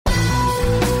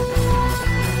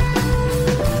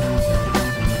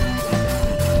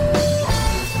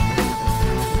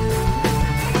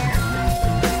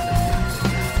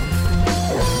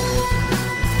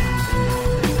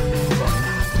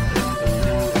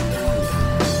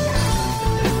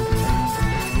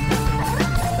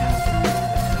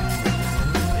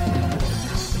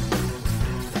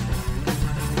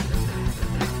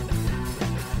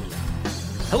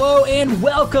Hello and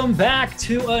welcome back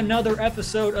to another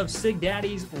episode of Sig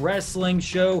Daddy's Wrestling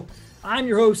Show. I'm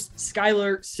your host,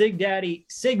 Skylar Sig Daddy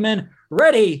Sigmund,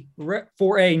 ready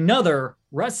for another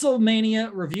WrestleMania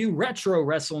review, retro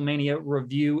WrestleMania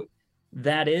review.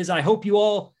 That is, I hope you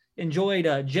all enjoyed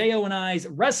Jo and I's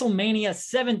WrestleMania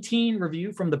 17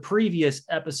 review from the previous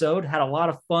episode. Had a lot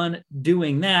of fun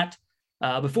doing that.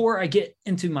 Before I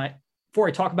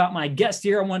talk about my guest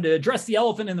here, I wanted to address the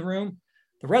elephant in the room.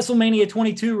 The WrestleMania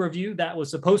 22 review that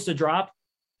was supposed to drop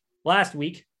last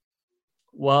week.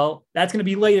 Well, that's going to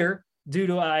be later due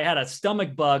to I had a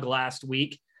stomach bug last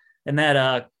week, and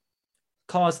that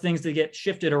caused things to get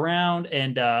shifted around.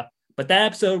 And but that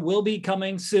episode will be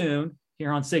coming soon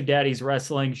here on Sig Daddy's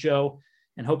Wrestling Show,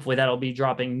 and hopefully that'll be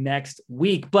dropping next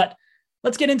week. But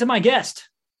let's get into my guest.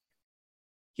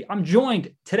 I'm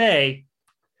joined today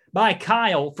by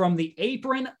Kyle from the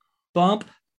Apron Bump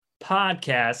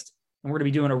podcast. And we're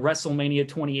going to be doing a WrestleMania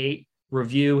 28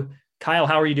 review. Kyle,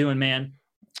 how are you doing, man?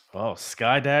 Oh,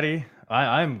 Sky Daddy.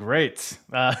 I'm great.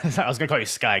 I was going to call you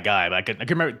Sky Guy, but I could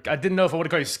remember. I didn't know if I would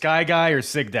call you Sky Guy or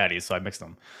Sig Daddy, so I mixed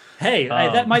them. Hey,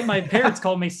 my parents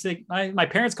called me Sig. My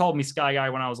parents called me Sky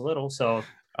Guy when I was little. So.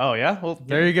 Oh yeah. Well,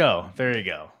 there you go.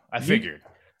 I figured.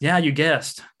 Yeah, you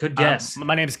guessed. Good guess.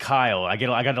 My name's Kyle. I got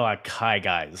a lot of Kai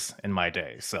guys in my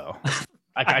day, so.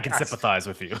 I can sympathize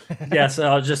with you. Yes,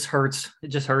 it just hurts. It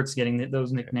just hurts getting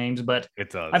those nicknames, but it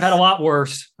does. I've had a lot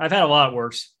worse. There's a lot of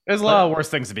worse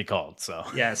things to be called. So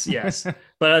yes.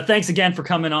 But thanks again for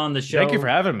coming on the show. Thank you for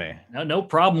having me. No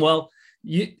problem. Well,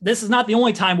 this is not the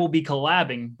only time we'll be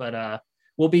collabing, but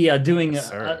we'll be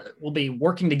we'll be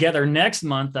working together next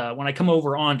month when I come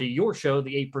over onto your show,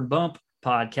 the Apron Bump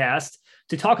podcast,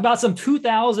 to talk about some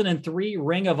 2003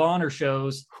 Ring of Honor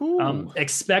shows.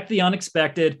 Expect the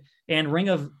unexpected. And Ring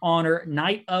of Honor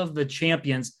Night of the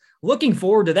Champions. Looking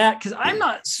forward to that because I'm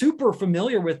not super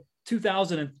familiar with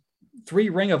 2003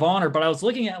 Ring of Honor, but I was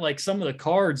looking at like some of the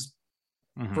cards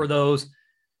for those,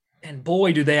 and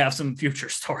boy, do they have some future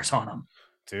stars on them.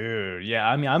 Dude, yeah.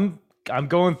 I mean, I'm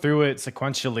going through it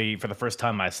sequentially for the first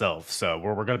time myself, so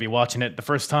we're going to be watching it the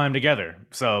first time together.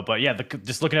 So, but yeah,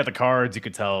 just looking at the cards, you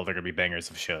could tell they're going to be bangers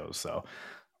of shows. So,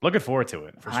 looking forward to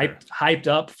it for sure. Hyped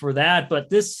up for that,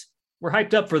 but we're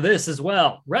hyped up for this as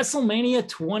well. WrestleMania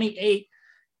 28.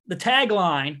 The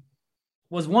tagline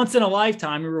was once in a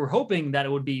lifetime. We were hoping that it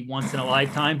would be once in a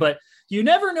lifetime, but you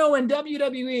never know in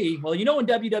WWE. Well, in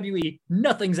WWE,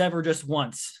 nothing's ever just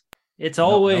once. It's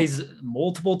always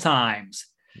multiple times.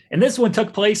 And this one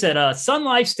took place at Sun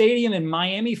Life Stadium in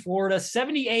Miami, Florida.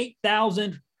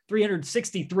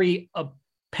 78,363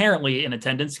 apparently in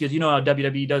attendance, because you know how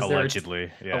WWE does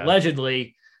allegedly.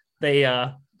 Allegedly,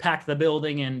 they pack the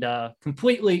building and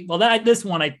completely. Well, this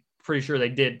one, I'm pretty sure they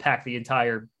did pack the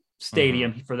entire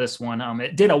stadium for this one.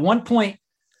 It did a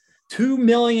 1.2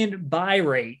 million buy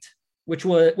rate, which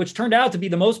turned out to be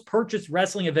the most purchased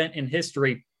wrestling event in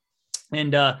history,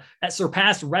 and that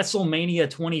surpassed WrestleMania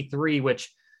 23,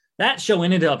 which that show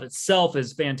in and of itself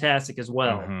is fantastic as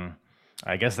well.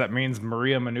 I guess that means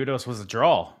Maria Menounos was a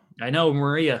draw. I know,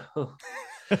 Maria.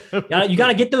 You got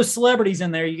to get those celebrities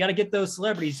in there. You got to get those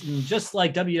celebrities. And just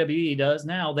like WWE does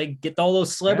now, they get all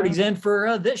those celebrities in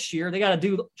for this year. They got to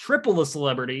do triple the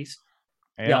celebrities.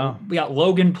 Yeah. We got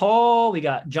Logan Paul. We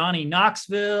got Johnny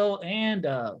Knoxville. And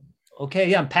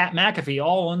Pat McAfee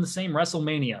all in the same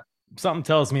WrestleMania. Something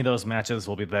tells me those matches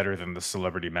will be better than the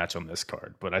celebrity match on this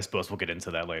card, but I suppose we'll get into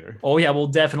that later. Oh, yeah, we'll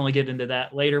definitely get into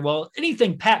that later. Well,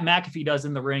 anything Pat McAfee does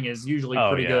in the ring is usually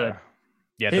pretty good.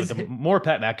 Yeah, the more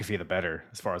Pat McAfee, the better,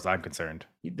 as far as I'm concerned.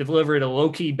 He delivered a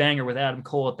low-key banger with Adam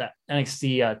Cole at that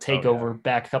NXT TakeOver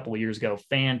back a couple of years ago.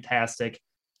 Fantastic.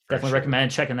 Definitely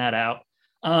recommend checking that out.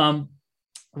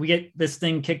 We get this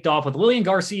thing kicked off with Lillian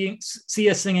Garcia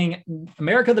singing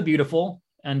America the Beautiful.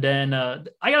 And then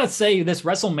I got to say, this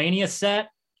WrestleMania set,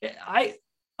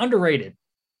 underrated.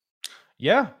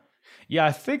 Yeah. Yeah,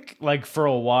 I think, like, for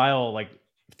a while, like,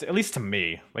 at least to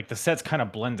me, like the sets kind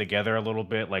of blend together a little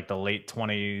bit, like the late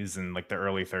 20s and like the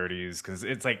early 30s, because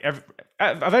it's like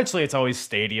eventually it's always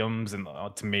stadiums, and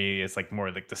to me it's like more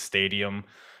like the stadium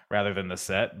rather than the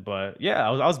set. But yeah,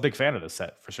 I was a big fan of the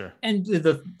set for sure. And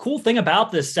the cool thing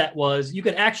about this set was you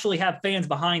could actually have fans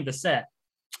behind the set.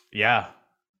 Yeah,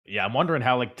 I'm wondering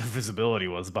how like the visibility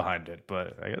was behind it,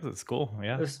 but I guess it's cool.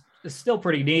 Yeah, it's still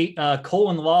pretty neat. Cole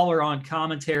and Lawler on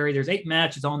commentary. There's 8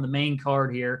 matches on the main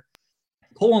card here.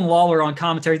 Cole and Lawler on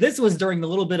commentary. This was during the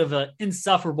little bit of an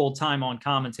insufferable time on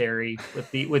commentary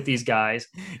with these guys.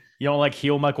 You don't like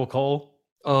heel Michael Cole?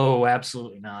 Oh,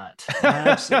 absolutely not.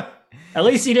 At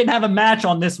least he didn't have a match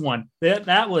on this one.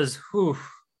 That was,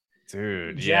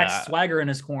 dude. Jack Swagger in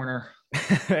his corner.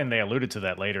 And they alluded to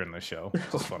that later in the show, which is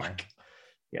Oh funny. my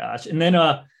gosh. And then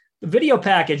the video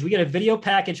package, we get a video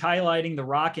package highlighting The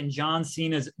Rock and John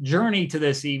Cena's journey to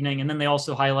this evening. And then they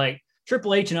also highlight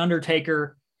Triple H and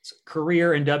Undertaker's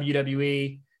career in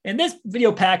WWE. And this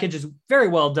video package is very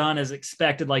well done as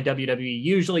expected, like WWE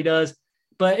usually does.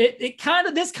 But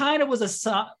this kind of was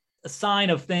a sign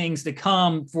of things to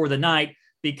come for the night,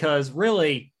 because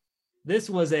really this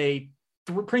was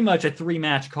pretty much a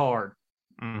 3-match card.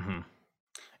 Mm-hmm.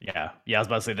 Yeah, I was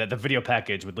about to say that the video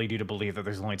package would lead you to believe that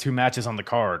there's only 2 matches on the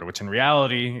card, which in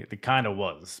reality it kind of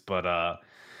was. But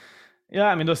yeah,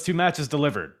 I mean, those 2 matches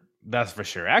delivered, that's for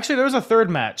sure. Actually, there was a 3rd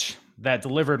match that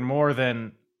delivered more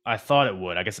than I thought it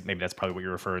would. I guess maybe that's probably what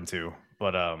you're referring to.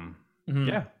 But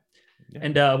yeah.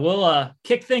 And we'll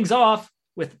kick things off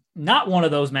with not one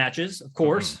of those matches, of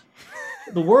course.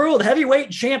 Mm-hmm. The World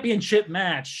Heavyweight Championship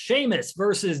match, Sheamus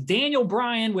versus Daniel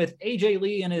Bryan with AJ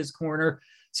Lee in his corner.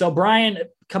 So Bryan,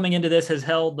 coming into this, has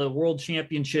held the World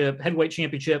Championship, Heavyweight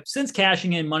Championship, since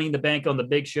cashing in Money in the Bank on the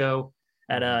Big Show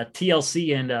at TLC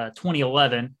in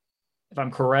 2011, if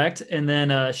I'm correct. And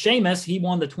then Sheamus, he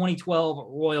won the 2012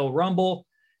 Royal Rumble.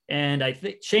 And I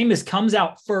think Sheamus comes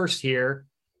out first here.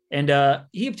 And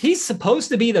he's supposed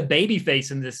to be the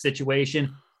babyface in this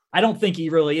situation. I don't think he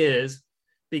really is,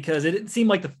 because it seemed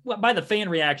like by the fan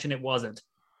reaction, it wasn't.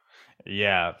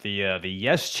 Yeah, the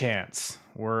yes chants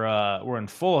were in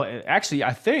full. Actually,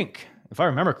 I think, if I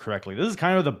remember correctly, this is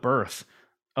kind of the birth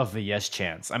of the yes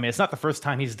chants. I mean, it's not the first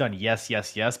time he's done yes,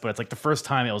 yes, yes, but it's like the first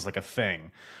time it was like a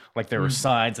thing. Like there were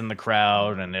signs in the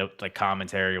crowd, and like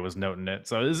commentary was noting it.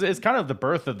 So it's kind of the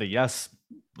birth of the yes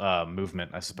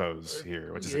movement, I suppose,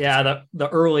 here. Which is the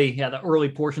early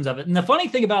portions of it. And the funny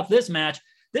thing about this match,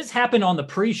 this happened on the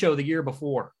pre-show the year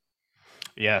before.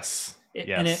 Yes.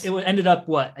 And it ended up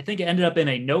I think it ended up in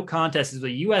a no contest. It was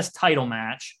a U.S. title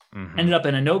match. Mm-hmm. Ended up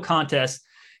in a no contest,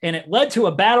 and it led to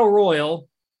a battle royal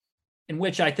in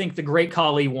which I think the Great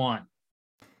Khali won.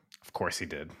 Of course he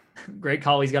did. Great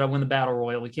Khali's got to win the battle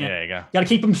royal. We can't. Yeah, you go. Got to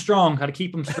keep him strong.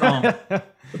 The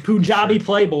Punjabi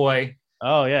Playboy.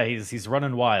 Oh yeah, he's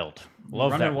running wild.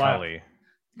 Love that Khali.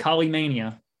 Khali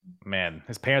mania. Man,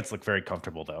 his pants look very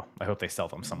comfortable though. I hope they sell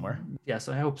them somewhere. Yes,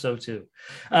 I hope so too.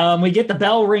 We get the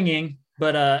bell ringing,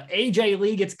 but AJ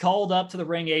Lee gets called up to the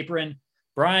ring apron.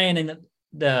 Bryan and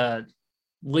the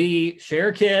Lee share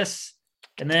a kiss,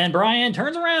 and then Bryan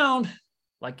turns around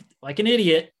like an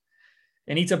idiot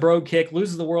and eats a brogue kick,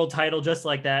 loses the world title just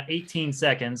like that, 18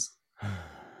 seconds.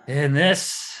 And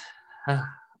this...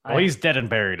 well, he's dead and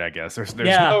buried, I guess. There's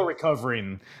no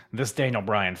recovering this Daniel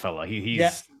Bryan fella. He's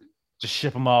just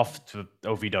ship him off to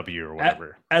OVW or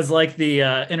whatever. As like the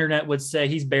internet would say,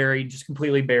 he's buried, just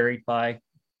completely buried by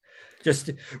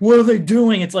just, what are they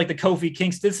doing? It's like the Kofi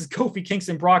Kingston. This is Kofi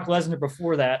Kingston, Brock Lesnar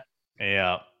before that.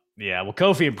 Yeah. Well,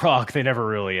 Kofi and Brock, they never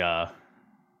really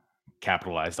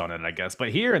capitalized on it, I guess. But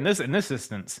here in this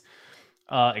instance,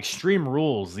 Extreme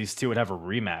Rules, these two would have a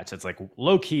rematch. It's like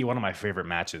low key one of my favorite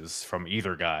matches from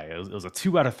either guy. It was a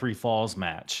 2 out of 3 falls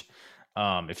match.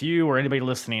 If you or anybody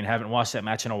listening haven't watched that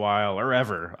match in a while or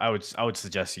ever, I would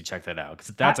suggest you check that out,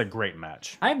 because that's a great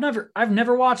match. I've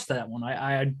never watched that one.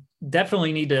 I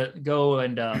definitely need to go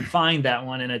and find that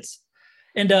one.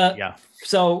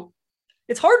 So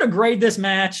it's hard to grade this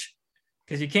match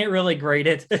because you can't really grade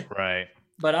it. Right.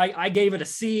 But I gave it a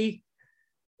C.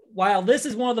 While this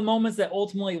is one of the moments that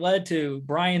ultimately led to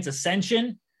Bryan's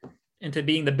ascension into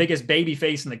being the biggest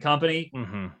babyface in the company,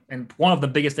 and one of the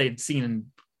biggest they'd seen in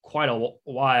quite a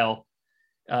while,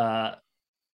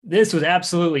 this was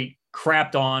absolutely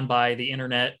crapped on by the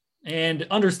internet, and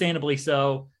understandably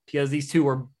so, because these two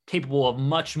were capable of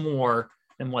much more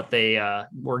than what they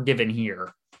were given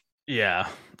here. Yeah,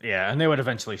 and they would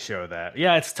eventually show that.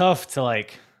 Yeah, it's tough to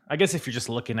I guess if you're just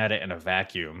looking at it in a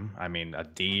vacuum, I mean, a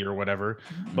D or whatever.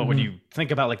 But when you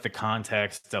think about the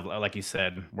context of, like you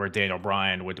said, where Daniel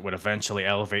Bryan would eventually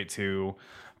elevate to,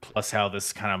 plus how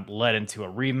this kind of led into a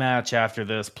rematch after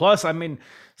this. Plus, I mean,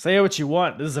 say what you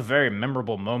want, this is a very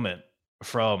memorable moment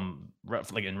from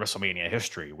in WrestleMania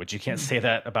history, which you can't say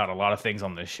that about a lot of things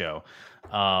on this show.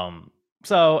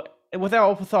 So with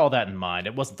all that in mind,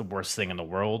 it wasn't the worst thing in the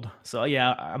world. So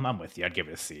yeah, I'm with you. I'd give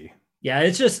it a C. Yeah,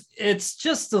 it's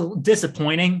just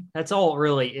disappointing. That's all it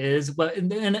really is. But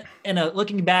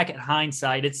looking back at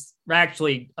hindsight, it's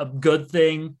actually a good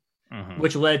thing,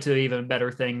 which led to an even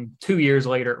better thing 2 years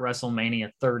later at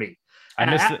WrestleMania 30. I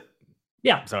missed it.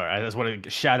 Yeah. Sorry, I just want to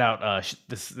shout out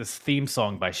this theme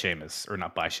song by Sheamus, or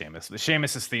not by Sheamus. The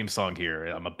Sheamus's theme song here.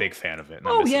 I'm a big fan of it.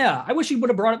 Oh yeah, I wish he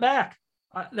would have brought it back.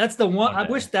 That's the one. I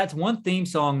wish that's one theme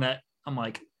song that I'm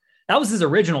like, That was his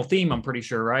original theme, I'm pretty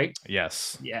sure, right?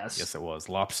 Yes. Yes. Yes, it was.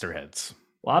 Lobster heads.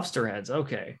 Lobster heads.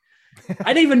 Okay.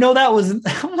 I didn't even know that was.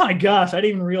 Oh my gosh! I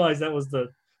didn't even realize that was the.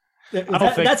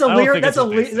 That's a lyric. That's a.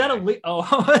 Is that a?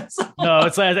 Oh, no.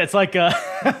 It's like a.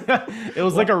 It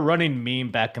was like a running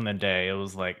meme back in the day. It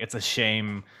was like, it's a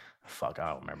shame. Fuck,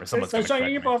 I don't remember. Someone's gonna correct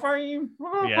me.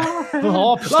 Yeah,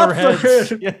 lobster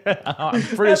heads. Yeah, I'm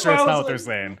pretty sure it's not what they're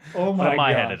saying. Oh my! In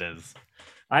my head, it is.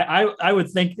 I would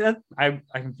think that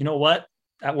you know what,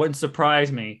 that wouldn't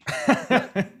surprise me.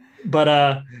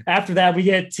 But after that, we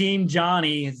get Team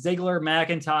Johnny, Ziggler,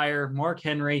 McIntyre, Mark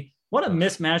Henry. What a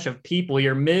mismatch of people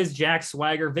here. Miz, Jack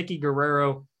Swagger, Vicky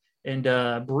Guerrero,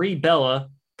 and Brie Bella. A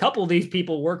couple of these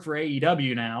people work for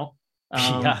AEW now.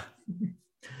 Yeah.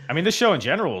 I mean, this show in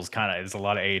general is a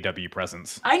lot of AEW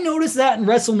presence. I noticed that in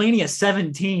WrestleMania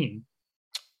 17.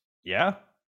 Yeah.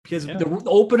 Because the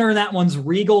opener in that one's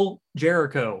Regal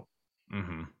Jericho.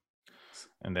 Mm-hmm.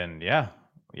 And then, a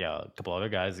couple other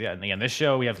guys. Yeah. And again, this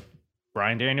show, we have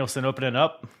Bryan Danielson opening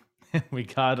up. We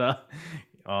got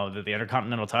the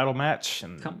Intercontinental title match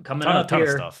and coming up here.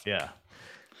 Ton of stuff. Yeah.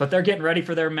 But they're getting ready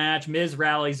for their match. Miz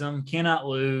rallies them. Cannot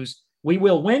lose. We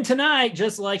will win tonight,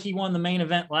 just like he won the main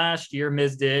event last year.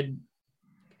 Miz did.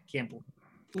 Can't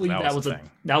believe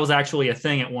that was actually a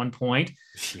thing at one point.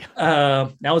 Yeah.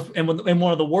 That was in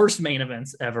one of the worst main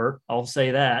events ever. I'll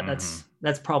say that. Mm-hmm.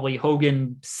 That's probably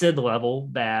Hogan Sid level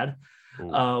bad.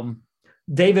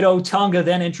 David Otunga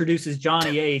then introduces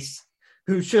Johnny Ace,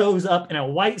 who shows up in a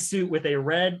white suit with a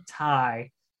red tie.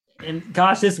 And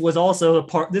gosh, this was also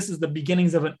this is the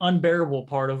beginnings of an unbearable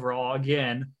part of Raw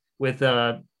again, with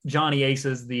Johnny Ace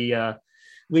as the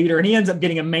leader. And he ends up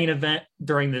getting a main event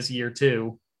during this year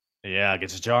too. Yeah,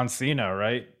 against John Cena,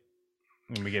 right?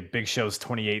 And we get Big Show's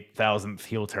 28,000th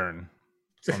heel turn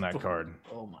on that card.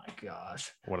 Oh my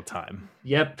gosh. What a time.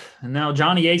 Yep. And now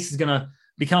Johnny Ace is going to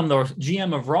become the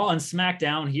GM of Raw and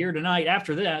SmackDown here tonight.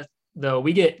 After that, though,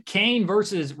 we get Kane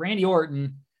versus Randy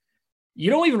Orton.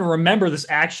 You don't even remember this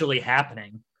actually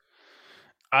happening.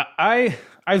 I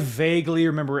vaguely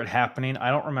remember it happening.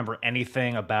 I don't remember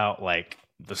anything about like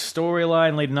the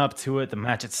storyline leading up to it, the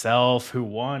match itself, who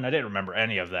won. I didn't remember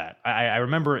any of that. I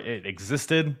remember it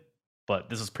existed, but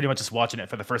this was pretty much just watching it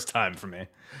for the first time for me.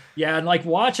 Yeah, and like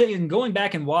watching and going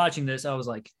back and watching this, I was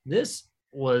like, these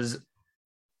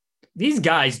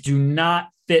guys do not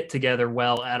fit together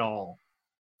well at all.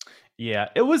 Yeah,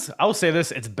 I'll say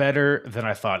this, it's better than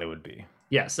I thought it would be.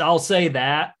 Yes, I'll say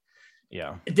that.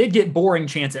 Yeah. It did get boring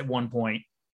chance at one point.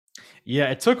 Yeah,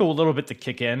 it took a little bit to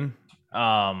kick in.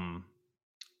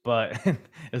 But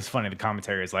it's funny, the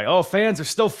commentary is like, oh, fans are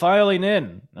still filing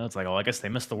in. And it's like, oh, I guess they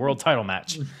missed the world title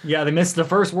match. Yeah, they missed the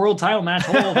first world title match,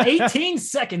 whole 18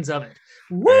 seconds of it.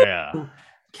 Woo! Yeah.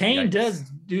 Kane does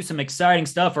do some exciting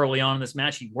stuff early on in this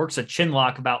match. He works a chin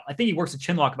lock about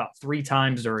 3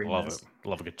 times during this.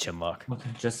 Love a good chin lock.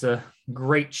 Just a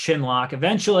great chin lock.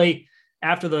 Eventually,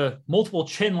 after the multiple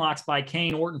chin locks by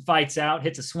Kane, Orton fights out,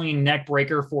 hits a swinging neck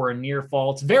breaker for a near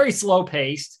fall. It's very slow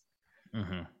paced.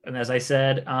 Mm-hmm. And as I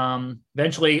said,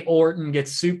 eventually Orton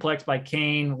gets suplexed by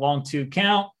Kane, long 2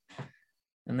 count.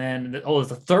 And then, it's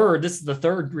the third. This is the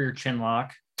third rear chin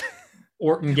lock.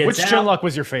 Orton gets Which chin lock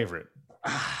was your favorite?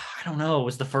 I don't know. It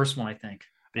was the first one, I think.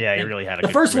 Yeah, you really had the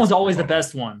first one's always the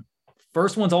best one.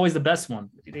 First one's always the best one.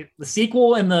 The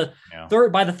sequel and the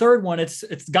third, by the third one,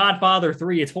 it's Godfather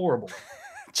 3. It's horrible.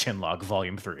 Chinlock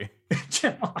Volume 3.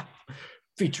 Chinlock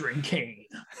featuring Kane.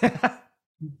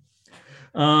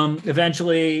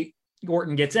 Eventually,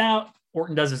 Orton gets out.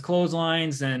 Orton does his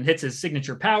clotheslines and hits his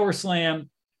signature power slam.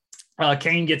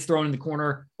 Kane gets thrown in the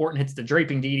corner. Orton hits the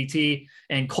draping DDT.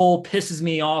 And Cole pisses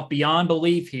me off beyond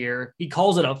belief here. He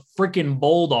calls it a freaking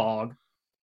bulldog.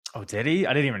 Oh, did he?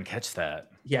 I didn't even catch that.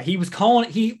 Yeah, he was calling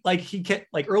it. He kept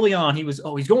early on. He was,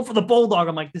 he's going for the bulldog.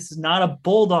 I'm like, this is not a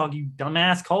bulldog, you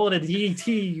dumbass. Call it a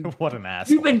DDT. What an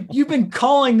ass. You've been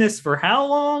calling this for how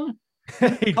long?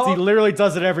 He literally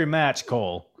does it every match,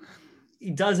 Cole.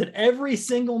 He does it every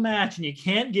single match, and you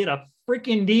can't get a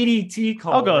freaking DDT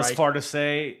call. I'll go as far to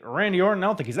say Randy Orton, I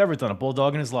don't think he's ever done a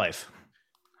bulldog in his life.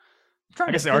 I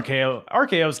guess the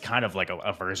RKO is kind of like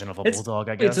a version of a bulldog,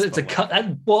 I guess. It's a cut.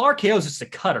 RKO is just a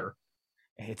cutter.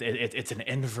 It's an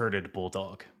inverted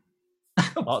bulldog.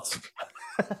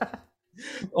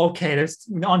 Okay, there's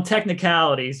on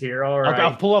technicalities here. All right,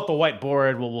 I'll pull up the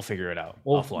whiteboard. We'll figure it out.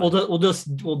 We'll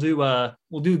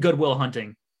do Goodwill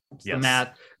Hunting. Yes. The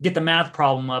math, get the math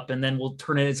problem up, and then we'll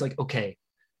turn it. It's like, okay,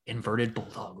 inverted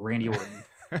bulldog, Randy Orton.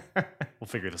 We'll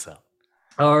figure this out.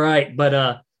 All right,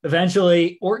 but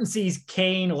eventually Orton sees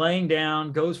Kane laying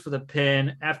down, goes for the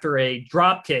pin after a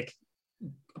drop kick.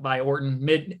 by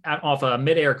Orton off a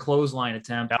midair clothesline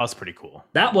attempt. That was pretty cool.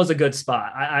 That was a good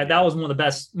spot. That was one of the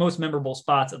best, most memorable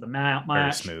spots of the match.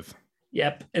 Very smooth.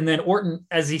 Yep. And then Orton,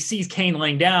 as he sees Kane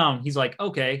laying down, he's like,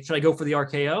 okay, should I go for the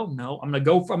RKO? No, I'm going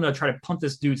to try to punt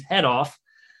this dude's head off.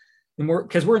 And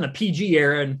because we're in the PG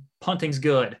era and punting's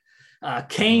good.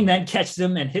 Kane then catches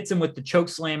him and hits him with the choke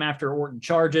slam after Orton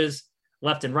charges.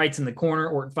 Left and right's in the corner.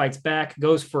 Orton fights back,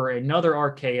 goes for another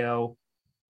RKO.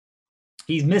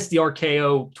 He's missed the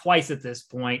RKO twice at this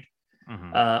point.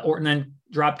 Orton then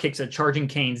drop kicks a charging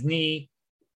Kane's knee.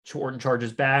 Orton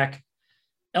charges back.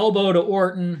 Elbow to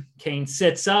Orton. Kane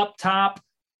sits up top.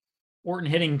 Orton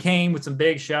hitting Kane with some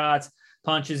big shots.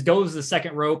 Punches. Goes to the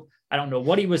second rope. I don't know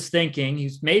what he was thinking.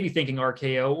 He's maybe thinking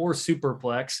RKO or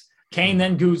superplex. Kane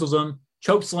then goozles him.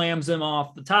 Choke slams him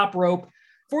off the top rope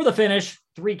for the finish.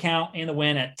 3 count and the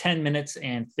win at 10 minutes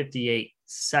and 58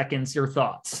 seconds. Your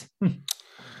thoughts?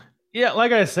 Yeah,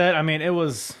 like I said, I mean, it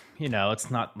was,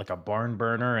 it's not like a barn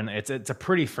burner, and it's a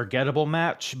pretty forgettable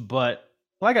match, but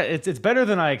it's better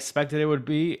than I expected it would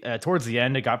be. Towards the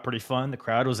end, it got pretty fun. The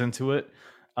crowd was into it.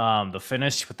 The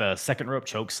finish with the second rope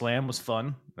choke slam was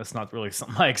fun. That's not really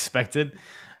something I expected.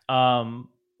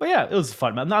 But yeah, it was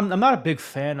fun. I'm not a big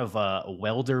fan of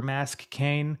welder mask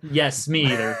Kane. Yes,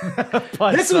 me either.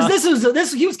 But,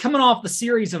 he was coming off the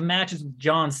series of matches with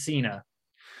John Cena.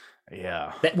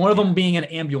 Yeah. That one of them being an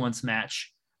ambulance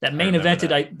match that main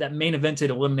evented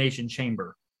Elimination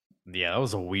Chamber. Yeah, that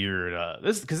was a weird.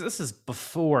 This is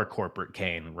before Corporate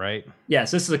Kane, right?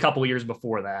 Yes, this is a couple of years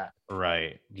before that.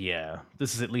 Right. Yeah,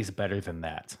 this is at least better than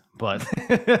that. But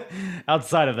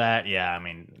outside of that, yeah, I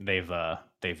mean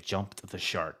they've jumped the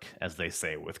shark, as they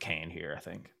say with Kane here, I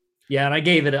think. Yeah, and I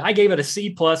gave it a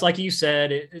C plus, like you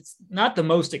said. It's not the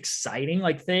most exciting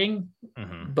thing,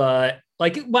 but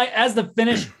as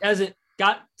it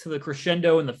got to the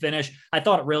crescendo in the finish, I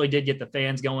thought it really did get the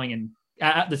fans going, and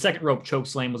the second rope choke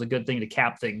slam was a good thing to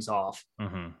cap things off.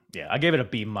 Yeah, I gave it a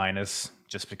B minus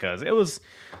just because it was.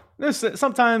 There's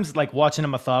sometimes watching a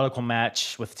methodical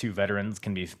match with two veterans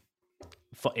can be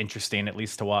interesting, at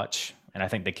least to watch. And I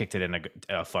think they kicked it in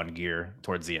a fun gear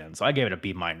towards the end. So I gave it a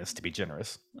B minus to be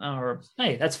generous.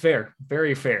 Hey, that's fair.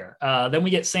 Very fair. Then we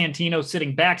get Santino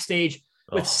sitting backstage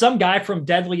with some guy from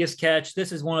Deadliest Catch.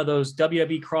 This is one of those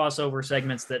WWE crossover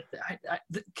segments that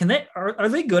are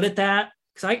they good at that?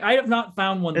 Because I have not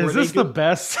found one. Is this the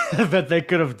best that they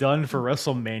could have done for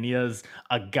WrestleMania's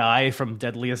a guy from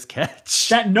Deadliest Catch?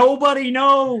 That nobody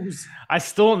knows. I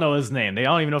still don't know his name. They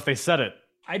don't even know if they said it.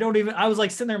 I was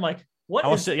sitting there, I'm like, what? I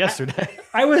watched it yesterday.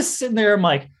 I was sitting there, I'm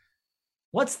like,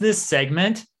 what's this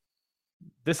segment?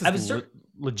 This is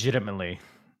legitimately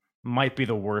might be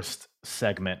the worst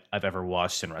segment I've ever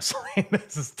watched in wrestling.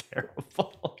 This is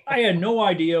terrible. I had no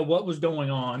idea what was going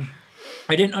on.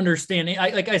 I didn't understand it.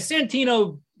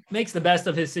 Santino makes the best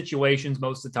of his situations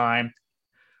most of the time,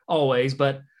 always,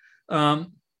 but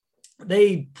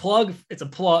they plug. It's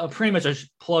pretty much a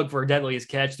plug for Deadliest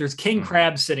Catch. There's King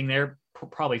Crab sitting there,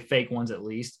 probably fake ones at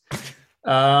least.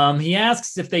 He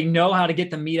asks if they know how to get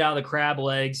the meat out of the crab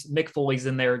legs. Mick Foley's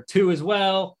in there too as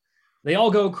well. They all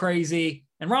go crazy,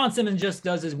 and Ron Simmons just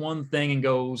does his one thing and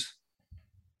goes,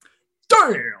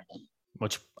 "Damn!"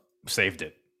 Which saved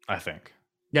it, I think.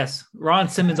 Yes, Ron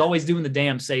Simmons always doing the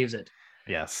damn saves it.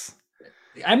 Yes.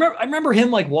 I remember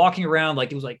him walking around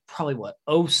it was probably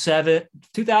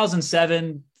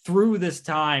 2007 through this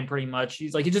time pretty much.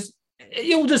 He's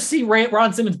you'll just see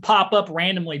Ron Simmons pop up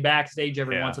randomly backstage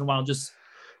every once in a while. Just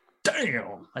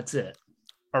damn, that's it.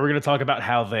 Are we going to talk about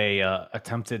how they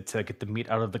attempted to get the meat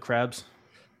out of the crabs?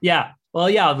 Yeah. Well,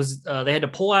 yeah, it was they had to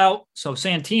pull out. So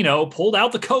Santino pulled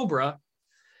out the Cobra,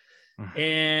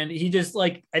 and he just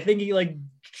I think he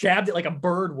jabbed it like a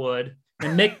bird would.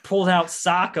 And Mick pulled out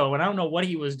Sacco, and I don't know what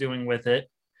he was doing with it.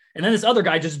 And then this other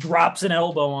guy just drops an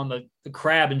elbow on the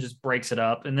crab and just breaks it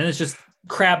up. And then it's just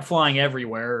crab flying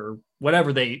everywhere, or whatever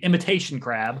imitation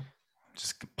crab.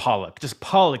 Just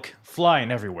Pollock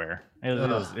flying everywhere. It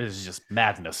was just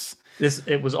madness.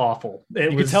 It was awful.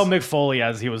 You could tell Mick Foley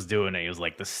as he was doing it. He was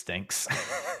like, "This stinks."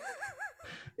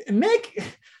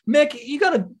 Mick, you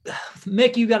gotta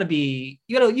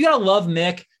love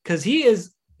Mick, because he's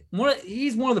one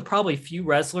of the probably few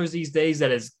wrestlers these days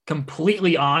that is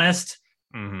completely honest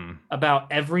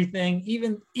about everything.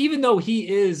 Even though he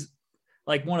is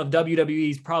one of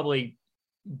WWE's probably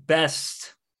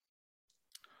best,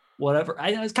 whatever.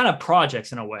 It's kind of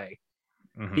projects in a way,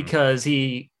 because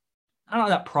I don't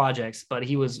know about projects, but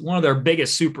he was one of their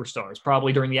biggest superstars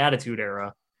probably during the Attitude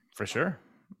Era. For sure.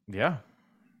 Yeah.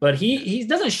 But he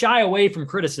doesn't shy away from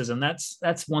criticism.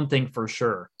 That's one thing for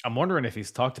sure. I'm wondering if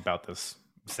he's talked about this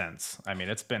since. I mean,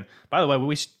 it's been, by the way,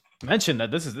 mention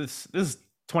that this is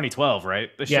 2012, right?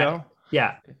 The Yeah. show.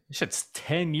 Yeah. This shit's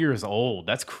 10 years old.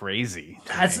 That's crazy.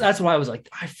 That's why I was like,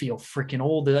 I feel freaking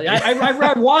old.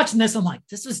 I'm watching this. I'm like,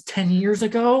 this is 10 years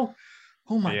ago.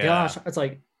 Oh my gosh. It's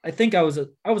like, I think I was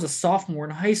a sophomore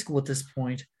in high school at this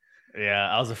point. Yeah,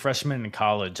 I was a freshman in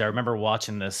college. I remember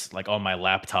watching this like on my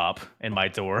laptop in my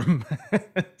dorm.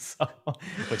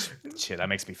 Which shit, that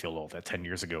makes me feel old. That 10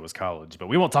 years ago was college, but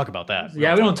we won't talk about that. We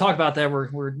don't talk about that. We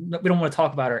don't want to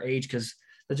talk about our age because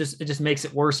it just makes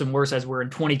it worse and worse as we're in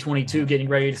 2022 getting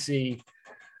ready to see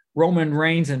Roman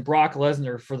Reigns and Brock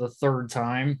Lesnar for the third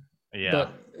time.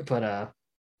 Yeah. But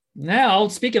now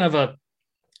speaking of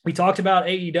we talked about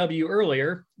AEW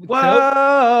earlier.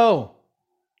 Whoa!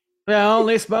 The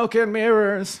only smoke and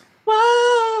mirrors.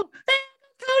 Whoa!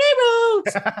 Cody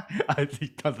Rhodes. I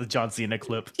think of the John Cena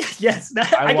clip. Yes,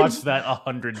 I watched that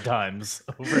 100 times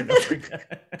over and over again.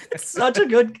 It's such a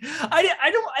good.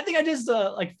 I think I just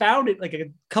like found it like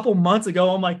a couple months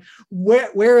ago. I'm like,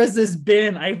 where has this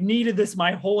been? I've needed this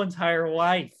my whole entire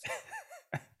life.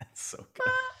 That's so good.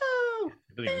 Whoa,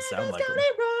 it doesn't even sound like Cody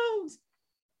Rhodes.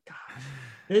 God.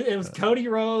 It was Cody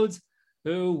Rhodes,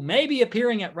 who may be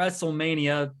appearing at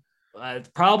WrestleMania.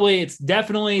 It's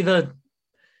definitely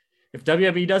if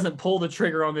WWE doesn't pull the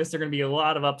trigger on this, there are going to be a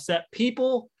lot of upset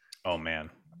people. Oh man.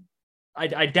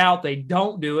 I doubt they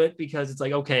don't do it because it's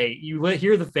like, okay, you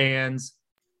hear the fans,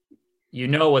 you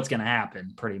know what's going to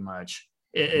happen pretty much.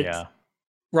 Yeah.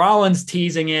 Rollins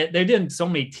teasing it. They did so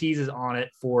many teases on it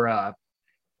for,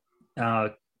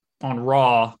 on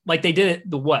Raw. Like they did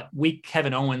it week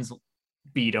Kevin Owens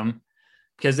beat him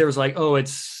because there was like, oh,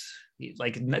 it's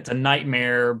a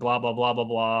nightmare, blah, blah, blah, blah,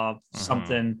 blah,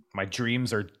 something. My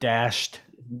dreams are dashed.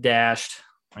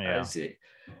 Yeah.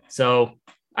 So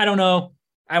I don't know.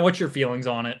 What's your feelings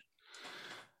on it?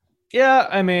 Yeah,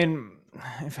 I mean,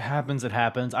 if it happens, it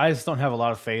happens. I just don't have a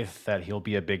lot of faith that he'll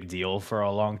be a big deal for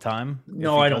a long time.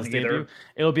 No, I don't either.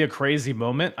 It'll be a crazy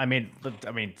moment. I mean,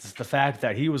 the fact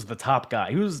that he was the top guy.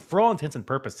 He was, for all intents and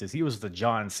purposes, he was the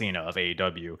John Cena of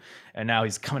AEW, and now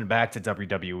he's coming back to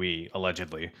WWE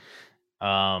allegedly.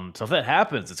 So if that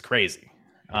happens, it's crazy.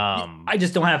 I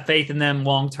just don't have faith in them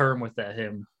long term with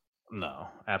him. No,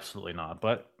 absolutely not.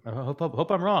 But I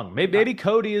hope I'm wrong. Maybe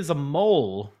Cody is a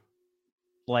mole,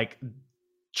 like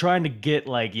trying to get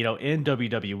in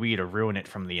WWE to ruin it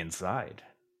from the inside.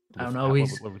 I don't know. What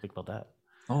do we think about that?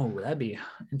 Oh, that'd be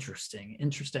interesting.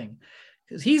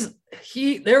 Because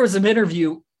there was an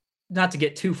interview, not to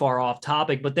get too far off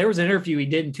topic, but there was an interview he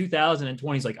did in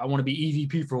 2020. He's like, I want to be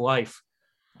EVP for life.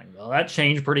 Well, that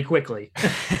changed pretty quickly.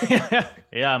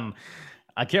 Yeah,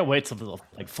 I can't wait till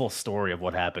the full story of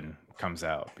what happened comes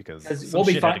out because we'll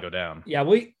shit had to go down. Yeah,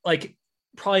 we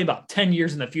probably about 10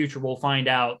 years in the future we'll find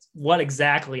out what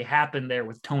exactly happened there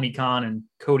with Tony Khan and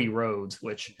Cody Rhodes,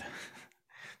 which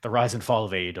the rise and fall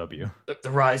of AEW.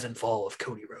 The rise and fall of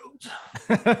Cody Rhodes.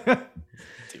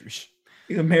 Douche.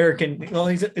 American. Well,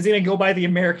 is he gonna go by the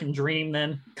American Dream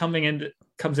then? Comes into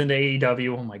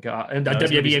AEW. Oh my god. And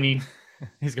WWE. I mean.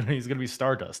 He's gonna be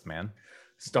Stardust, man.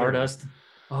 Stardust.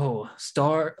 Oh,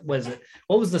 star. Was it?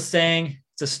 What was the saying?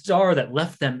 It's a star that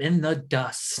left them in the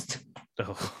dust.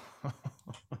 Oh,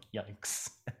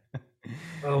 yikes!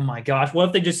 Oh my gosh! What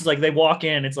if they just they walk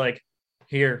in? It's like,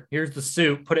 here's the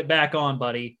suit. Put it back on,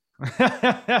 buddy.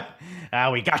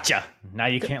 We gotcha. Now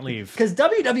you can't leave. Because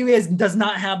WWE does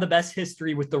not have the best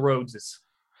history with the Rhodeses.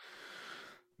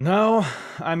 No,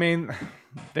 I mean,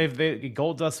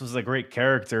 Goldust was a great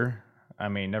character. I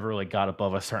mean, never really got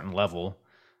above a certain level.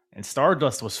 And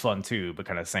Stardust was fun too, but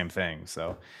kind of same thing.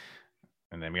 So,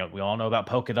 and then we all know about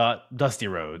Polka Dot Dusty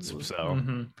Rhodes. So,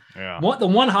 yeah. The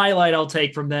one highlight I'll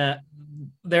take from their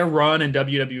run in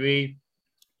WWE,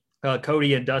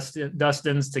 Cody and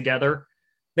Dustin's together.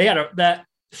 They had that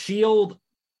Shield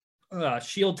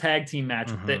tag team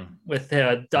match with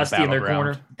Dusty in their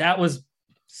corner. That was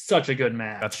such a good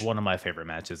match. That's one of my favorite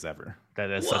matches ever.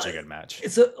 That is such a good match.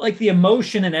 It's like the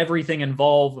emotion and everything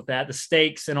involved with that, the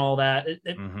stakes and all that.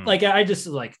 I just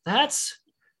that's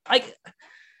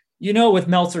with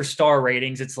Meltzer star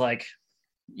ratings, it's like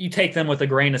you take them with a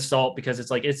grain of salt because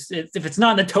it's like it's if it's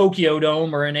not in the Tokyo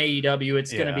Dome or in AEW,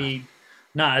 it's going to be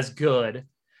not as good.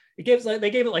 They gave it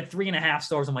 3.5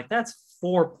 stars. I'm like, that's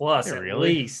 4+ at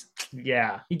least.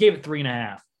 Yeah, he gave it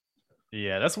 3.5.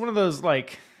 Yeah, that's one of those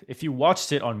if you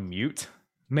watched it on mute,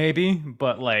 maybe,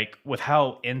 but with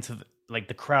how into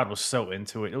the crowd was so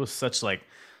into it, it was such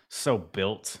so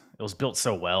built. It was built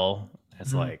so well.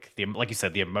 It's like you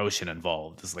said, the emotion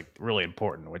involved is really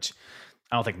important, which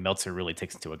I don't think Meltzer really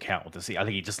takes into account what to see. I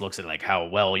think he just looks at like how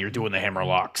well you're doing the hammer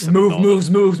locks. Moves.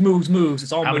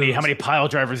 It's all how moves. How many pile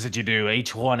drivers did you do?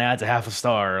 Each one adds a half a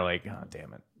star. Like, oh,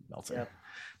 damn it, Meltzer. Yeah.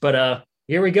 But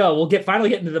here we go. We'll finally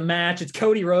get into the match. It's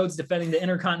Cody Rhodes defending the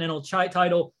Intercontinental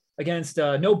title against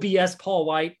no BS Paul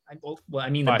White.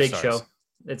 The Big Show.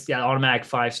 It's automatic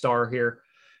 5-star here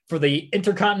for the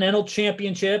Intercontinental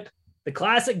Championship. The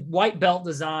classic white belt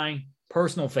design,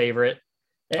 personal favorite.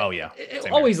 It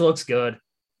always looks good.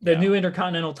 The new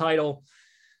Intercontinental title.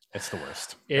 It's the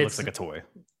worst. It looks like a toy.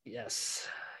 Yes.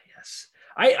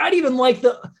 I'd even like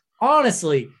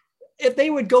honestly, if they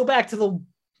would go back to the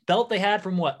belt they had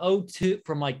from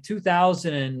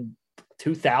 2000 and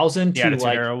 2000 to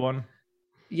like era one.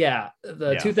 Yeah,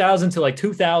 2000 to like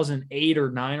 2008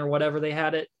 or 9 or whatever they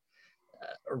had it.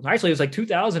 Or actually, it was like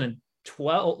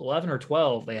 2012, 11 or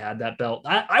 12. They had that belt.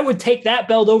 I would take that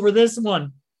belt over this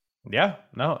one. Yeah,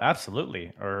 no,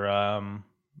 absolutely. Or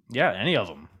any of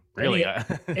them really.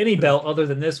 Any belt other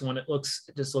than this one, it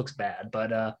just looks bad.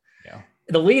 But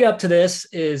the lead up to this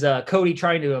is Cody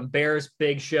trying to embarrass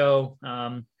Big Show.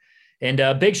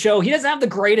 And Big Show, he doesn't have the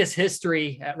greatest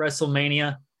history at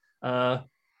WrestleMania.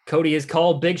 Cody is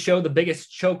called Big Show the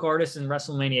biggest choke artist in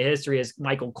WrestleMania history, as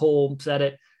Michael Cole said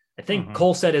it. I think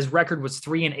Cole said his record was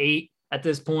 3-8 at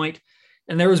this point.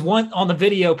 And there was one on the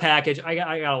video package. I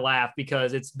gotta laugh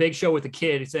because it's Big Show with a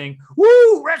kid saying,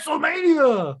 "Woo,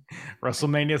 WrestleMania!"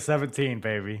 WrestleMania 17,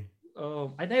 baby.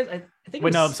 Oh, I think.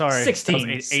 Wait, no, I'm sorry. 16.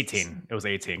 It was 18. It was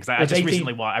 18 because I just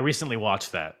recently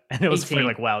watched that, and it was funny.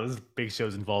 Like, wow, this is Big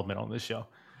Show's involvement on this show.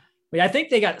 I think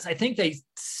they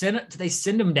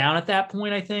send him down at that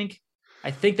point. I think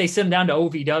they sent him down to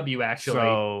OVW actually.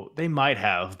 So they might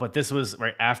have, but this was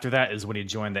right after that is when he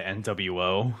joined the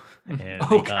NWO, and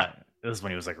this is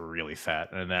when he was like really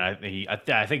fat, and then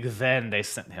I think then they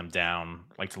sent him down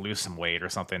like to lose some weight or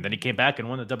something. Then he came back and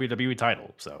won the WWE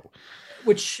title. So,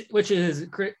 which is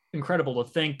incredible to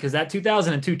think because that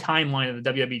 2002 timeline of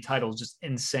the WWE title is just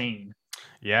insane.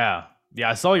 Yeah.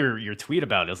 I saw your tweet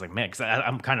about it. I was like, man, because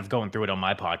I'm kind of going through it on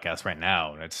my podcast right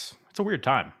now, and it's a weird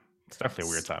time. It's definitely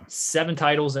a weird time. 7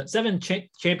 titles, 7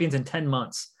 champions in 10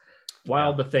 months.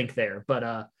 Wild to think there.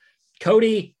 But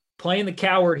Cody playing the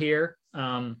coward here.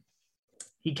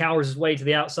 He cowers his way to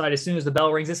the outside as soon as the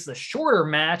bell rings. This is a shorter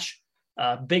match.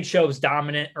 Big Show's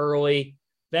dominant early.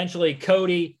 Eventually,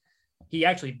 Cody, he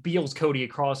actually beals Cody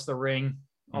across the ring.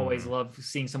 Always love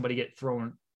seeing somebody get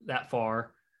thrown that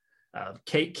far.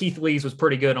 Keith Lee's was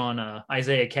pretty good on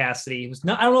Isaiah Cassidy. It was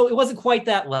not, I don't know, it wasn't quite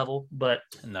that level, but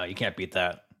no, you can't beat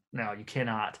that. No, you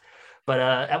cannot. But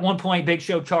at one point, Big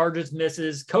Show charges,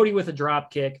 misses. Cody with a drop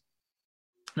kick.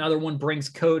 Another one brings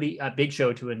Big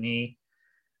Show to a knee.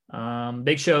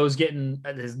 Big Show's getting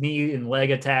his knee and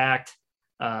leg attacked.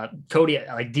 Cody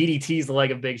like DDTs the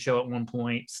leg of Big Show at one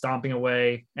point, stomping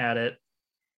away at it.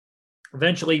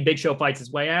 Eventually, Big Show fights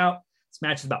his way out. This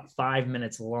match is about 5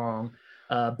 minutes long.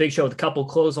 Big Show with a couple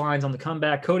clotheslines on the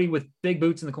comeback. Cody with big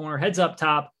boots in the corner, heads up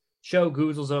top. Show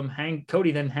goozles him.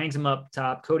 Cody then hangs him up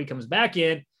top. Cody comes back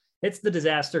in, hits the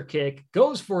disaster kick,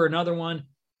 goes for another one.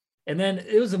 And then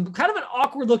it was kind of an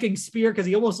awkward looking spear because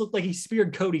he almost looked like he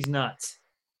speared Cody's nuts.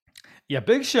 Yeah,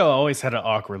 Big Show always had an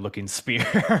awkward looking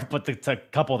spear, but to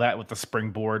couple that with the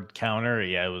springboard counter,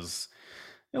 it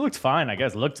looked fine. I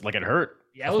guess it looked like it hurt.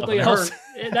 Yeah, it looked like it hurt.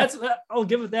 I'll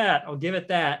give it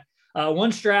that.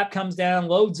 One strap comes down,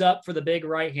 loads up for the big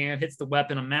right hand, hits the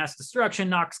weapon of mass destruction,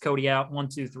 knocks Cody out. 1,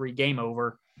 2, 3, game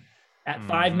over. At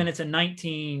 5 minutes and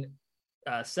 19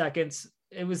 seconds,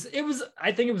 it was.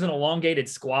 I think it was an elongated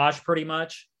squash, pretty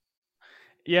much.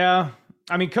 Yeah,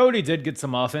 I mean, Cody did get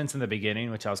some offense in the beginning,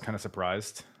 which I was kind of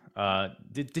surprised.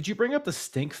 Did you bring up the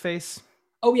stink face?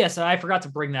 Oh yes, I forgot to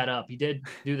bring that up. He did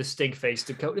do the stink face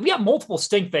to Cody. We got multiple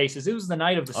stink faces. It was the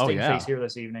night of the stink face here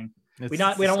this evening. We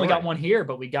only got one here,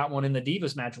 but we got one in the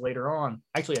Divas match later on.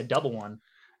 Actually, a double one.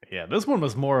 Yeah, this one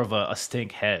was more of a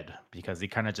stink head because he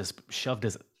kind of just shoved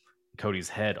Cody's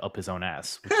head up his own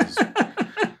ass. Which is,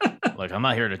 like, I'm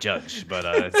not here to judge, but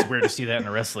it's weird to see that in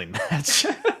a wrestling match.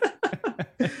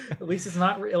 At least it's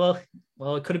not real.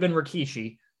 Well, it could have been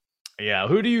Rikishi. Yeah,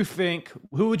 who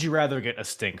would you rather get a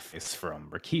stink face from,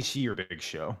 Rikishi or Big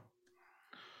Show?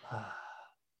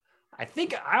 I'd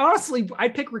pick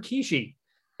Rikishi.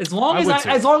 As long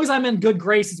as I'm in good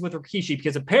graces with Rikishi,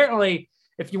 because apparently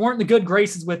if you weren't in the good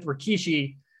graces with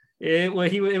Rikishi, it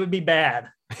would be bad.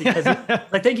 Because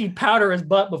I think he'd powder his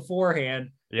butt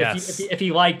beforehand. Yes. If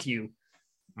he liked you.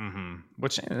 Mm-hmm.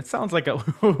 Which it sounds like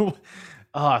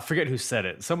Oh, I forget who said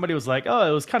it. Somebody was like, "Oh,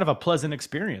 it was kind of a pleasant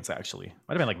experience, actually."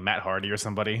 Might have been like Matt Hardy or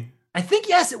somebody. I think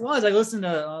yes, it was. I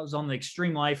was on the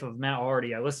Extreme Life of Matt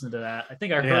Hardy. I listened to that. I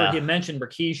think I heard Yeah. him mention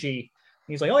Rikishi.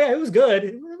 He's like, "Oh yeah, it was good.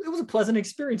 It was a pleasant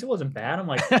experience. It wasn't bad." I'm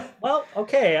like, "Well,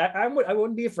 okay. I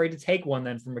wouldn't be afraid to take one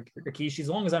then from Rikishi as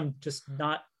long as I'm just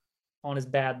not on his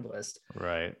bad list."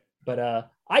 Right. But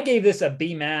I gave this a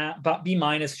B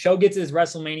minus. Show gets his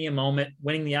WrestleMania moment,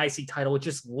 winning the IC title. It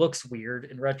just looks weird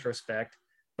in retrospect.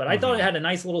 But I thought it had a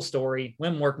nice little story.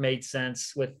 Limb work made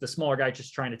sense with the smaller guy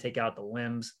just trying to take out the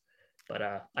limbs. But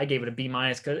I gave it a B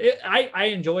minus because I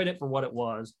enjoyed it for what it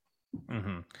was.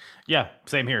 Yeah,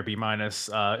 same here. B minus.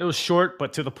 It was short,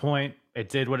 but to the point. It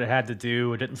did what it had to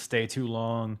do. It didn't stay too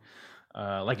long.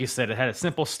 Like you said, it had a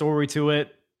simple story to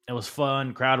it. It was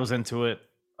fun. Crowd was into it.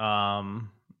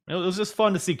 It was just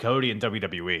fun to see Cody in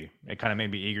WWE. It kind of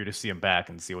made me eager to see him back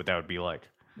and see what that would be like.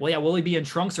 Well, yeah, will he be in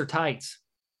trunks or tights?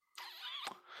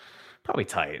 Probably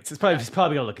tights. He's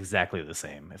probably gonna look exactly the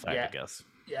same, if I had to guess.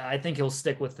 Yeah, I think he'll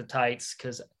stick with the tights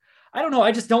because I don't know.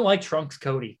 I just don't like trunks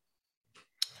Cody.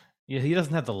 Yeah, he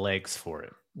doesn't have the legs for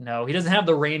it. No, he doesn't have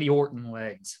the Randy Orton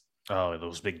legs. Oh,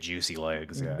 those big juicy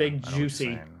legs. Yeah, big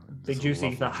juicy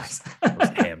thighs. Those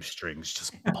hamstrings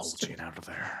just bulging out of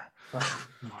there. Oh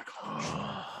my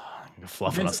gosh.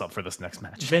 Fluffing us up for this next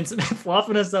match. Vince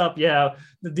fluffing us up. Yeah.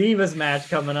 The Divas match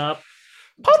coming up.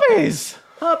 Puppies.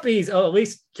 Oh, at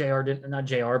least not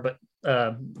JR, but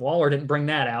Waller didn't bring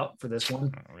that out for this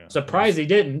one. Oh, yeah. Surprised he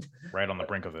didn't. Right on the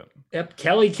brink of it. Yep.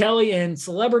 Kelly and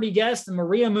celebrity guest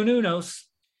Maria Menounos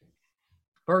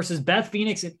versus Beth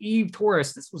Phoenix and Eve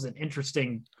Torres. This was an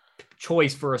interesting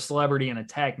choice for a celebrity in a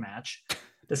tag match,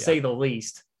 to say the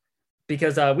least,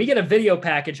 because we get a video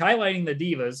package highlighting the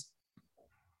Divas.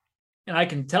 And I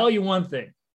can tell you one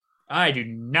thing. I do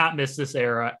not miss this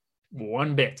era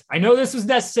one bit. I know this was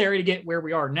necessary to get where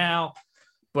we are now,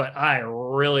 but I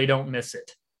really don't miss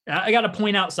it. I got to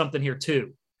point out something here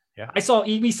too. Yeah. We saw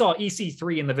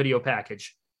EC3 in the video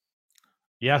package.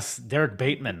 Yes, Derek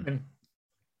Bateman.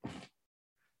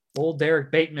 Old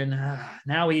Derek Bateman.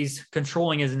 Now he's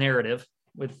controlling his narrative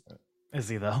with. Is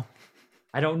he though?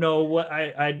 I don't know what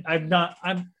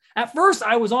I'm at first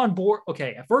I was on board.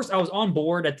 Okay. At first I was on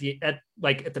board at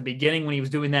the beginning when he was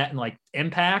doing that in like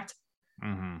Impact.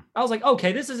 I was like,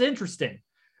 okay, this is interesting,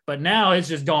 but now it's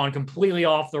just gone completely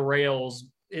off the rails.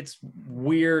 It's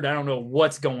weird. I don't know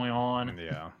what's going on.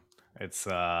 Yeah. It's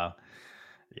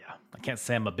I can't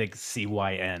say I'm a big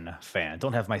CYN fan.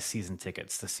 Don't have my season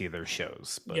tickets to see their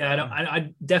shows. But, yeah,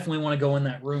 I definitely want to go in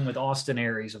that room with Austin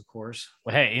Aries, of course.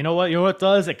 Well, hey, you know what? You know what it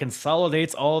does? It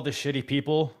consolidates all the shitty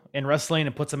people in wrestling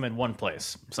and puts them in one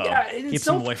place. So keeps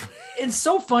them away from. It's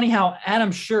so funny how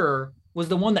Adam Scherr was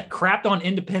the one that crapped on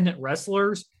independent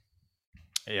wrestlers.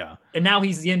 Yeah, and now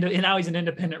he's an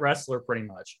independent wrestler, pretty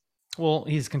much. Well,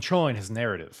 he's controlling his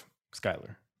narrative,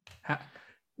 Skyler,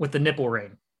 with the nipple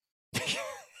ring.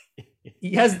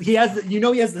 He has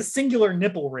the singular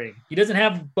nipple ring. He doesn't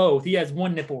have both. He has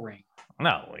one nipple ring.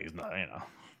 No, he's not.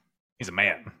 He's a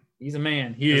man. He's a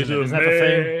man. He's a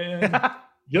man.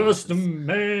 Just a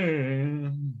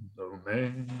man. A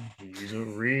man. He's a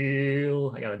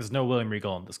real. There's no William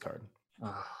Regal on this card.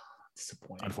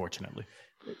 Disappointing. Unfortunately,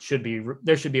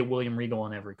 there should be a William Regal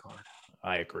on every card.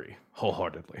 I agree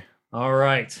wholeheartedly. All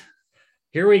right,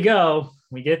 here we go.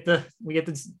 We get the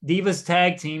Divas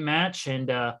tag team match, and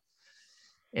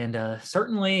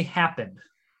certainly happened.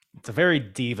 It's a very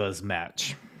Divas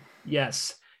match.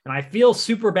 Yes, and I feel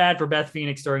super bad for Beth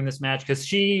Phoenix during this match because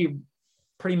she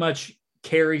pretty much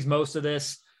carries most of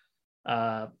this.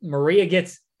 Maria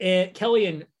gets it. Kelly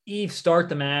and Eve start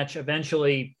the match.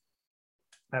 Eventually,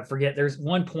 I forget. There's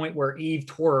one point where Eve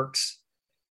twerks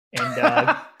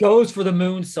and goes for the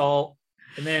moonsault,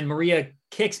 and then Maria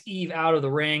kicks Eve out of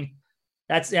the ring.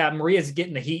 Maria's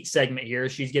getting the heat segment here.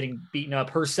 She's getting beaten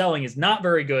up. Her selling is not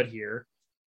very good here.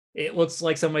 It looks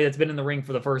like somebody that's been in the ring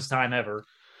for the first time ever.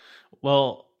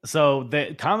 Well, so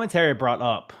the commentary brought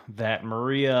up that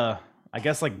Maria, I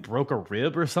guess, like broke a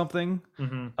rib or something.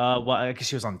 Well, I guess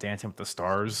she was on Dancing with the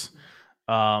Stars.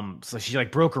 So she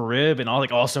like broke her rib and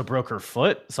also broke her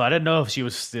foot. So I didn't know if she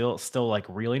was still like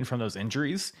reeling from those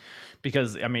injuries,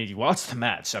 because I mean, you watch the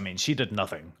match. I mean, she did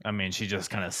nothing. I mean, she just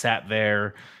kind of sat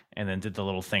there and then did the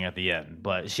little thing at the end,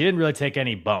 but she didn't really take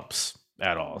any bumps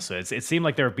at all. So it seemed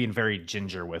like they were being very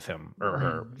ginger with him or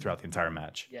her throughout the entire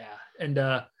match. Yeah. And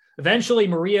eventually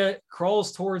Maria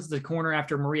crawls towards the corner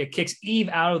after Maria kicks Eve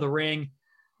out of the ring.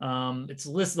 It's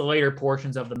listed the later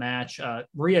portions of the match.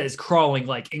 Maria is crawling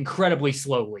like incredibly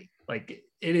slowly. Like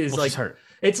it is like hurt.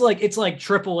 It's like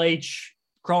Triple H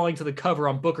crawling to the cover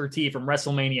on Booker T from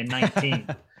WrestleMania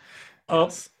 19.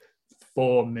 Yes.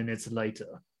 4 minutes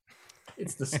later.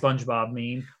 It's the SpongeBob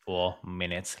meme. 4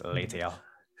 minutes later.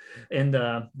 And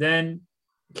then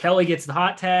Kelly gets the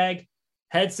hot tag,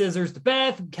 head scissors to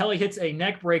Beth. Kelly hits a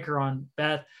neck breaker on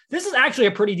Beth. This is actually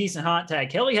a pretty decent hot tag.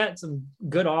 Kelly had some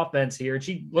good offense here.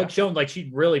 She shown like she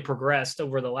really progressed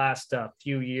over the last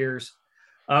few years.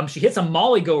 She hits a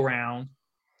Molly go round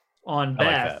on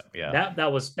Beth. Like that. Yeah.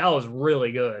 That was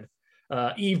really good.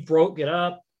 Eve broke it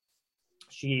up.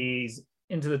 She's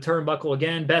into the turnbuckle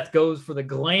again. Beth goes for the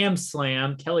glam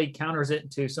slam. Kelly counters it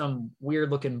into some weird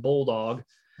looking bulldog.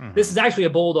 Mm-hmm. This is actually a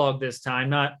bulldog this time,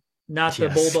 not the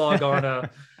bulldog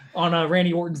on a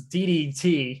Randy Orton's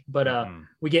DDT. But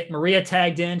we get Maria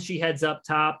tagged in. She heads up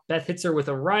top. Beth hits her with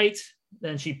a right.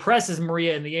 Then she presses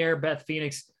Maria in the air. Beth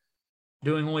Phoenix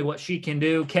doing only what she can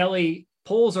do. Kelly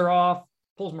pulls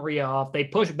Maria off. They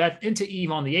push Beth into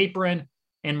Eve on the apron.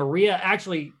 And Maria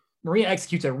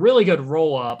executes a really good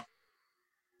roll up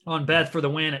on Beth for the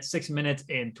win at 6 minutes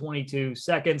and 22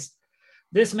 seconds.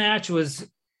 This match was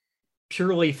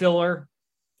purely filler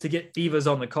to get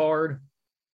divas on the card.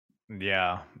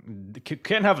 Yeah,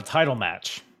 can't have a title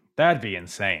match. That'd be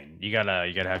insane. You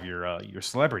gotta have your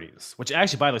celebrities. Which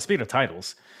actually, by the way, speaking of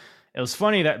titles, it was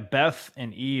funny that Beth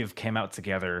and Eve came out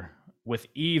together with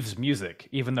Eve's music,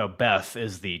 even though Beth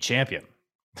is the champion.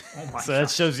 Oh so that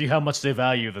shows you how much they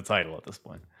value the title at this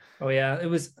point. Oh yeah, it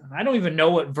was. I don't even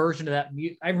know what version of that.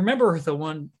 I remember the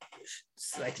one.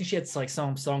 I think she had like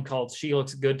some song called "She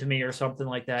Looks Good to Me" or something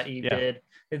like that. Eve did,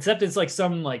 except it's like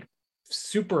some like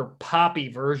super poppy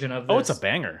version of this. Oh, it's a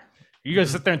banger. You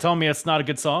guys sit there and tell me it's not a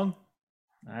good song?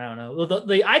 I don't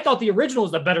know. I thought the original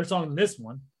was a better song than this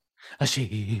one.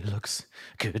 She looks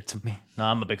good to me. No,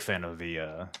 I'm a big fan of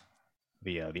the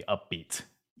upbeat,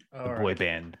 boy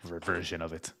band version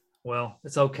of it. Well,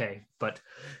 it's okay, but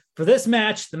for this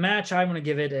match, I'm going to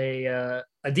give it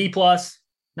a D plus.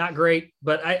 Not great,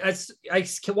 but I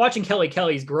watching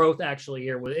Kelly's growth actually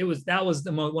here. One of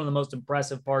the most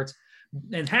impressive parts.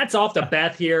 And hats off to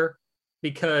Beth here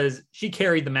because she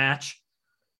carried the match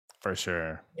for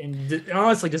sure, and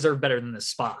honestly deserved better than this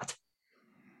spot.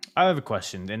 I have a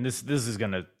question, and this is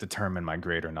going to determine my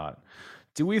grade or not.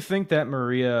 Do we think that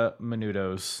Maria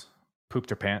Menounos pooped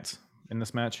her pants in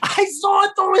this match? I saw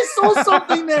it though. I saw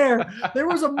something there. There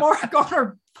was a mark on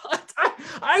her butt.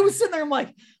 I was sitting there. I'm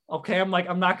like, okay. I'm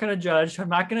not going to judge.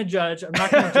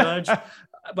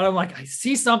 But I'm like, I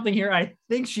see something here. I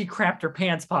think she crapped her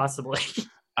pants possibly.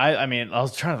 I mean, I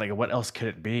was trying to think of what else could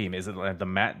it be? Is it like the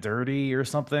mat dirty or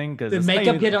something? Because did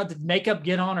makeup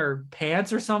get on her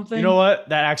pants or something? You know what?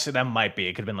 That might be.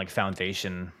 It could have been like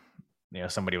foundation.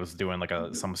 Somebody was doing like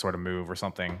some sort of move or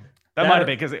something. That might have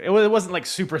been because it wasn't like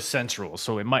super sensual,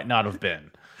 so it might not have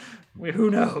been. Who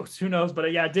knows?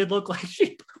 But yeah, it did look like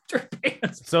she pooped her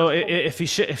pants. So if she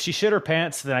shit her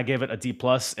pants, then I give it a D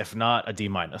plus. If not, a D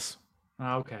minus.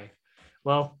 Okay.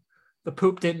 Well, the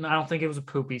poop didn't. I don't think it was a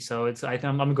poopy, so I'm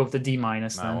gonna go with the D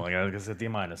minus. Then I guess a D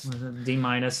minus. D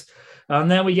minus.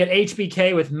 And then we get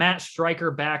HBK with Matt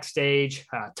Striker backstage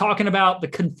talking about the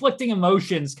conflicting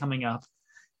emotions coming up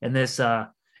in this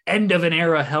end of an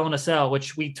era Hell in a Cell,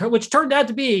 which turned out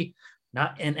to be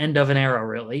not an end of an era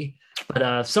really,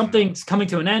 but something's coming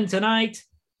to an end tonight.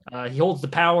 He holds the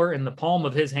power in the palm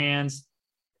of his hands,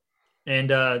 and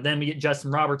then we get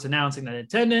Justin Roberts announcing that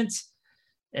attendance.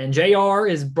 And JR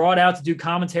is brought out to do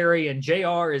commentary, and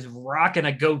JR is rocking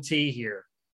a goatee here.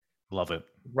 Love it.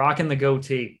 Rocking the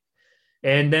goatee.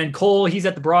 And then Cole, he's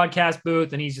at the broadcast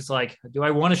booth, and he's just like, do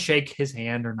I want to shake his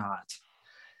hand or not?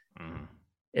 Mm.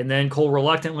 And then Cole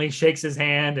reluctantly shakes his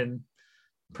hand and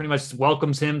pretty much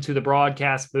welcomes him to the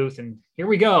broadcast booth. And here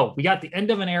we go. We got the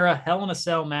end of an era Hell in a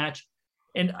Cell match.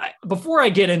 And before we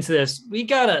get into this,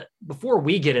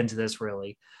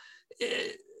 really,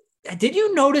 did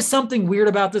you notice something weird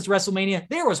about this WrestleMania?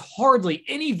 There was hardly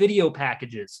any video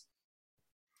packages.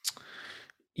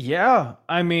 Yeah.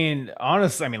 I mean,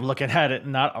 honestly, looking at it,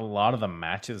 not a lot of the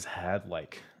matches had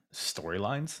like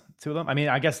storylines to them. I mean,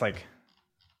 I guess like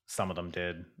some of them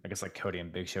did. I guess like Cody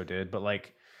and Big Show did. But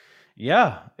like,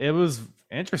 yeah, it was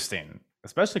interesting,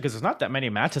 especially because there's not that many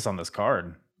matches on this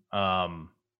card.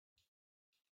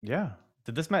 Yeah.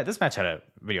 Did this match had a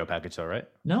video package though, right?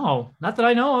 No, not that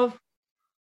I know of.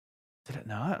 Did it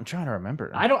not? I'm trying to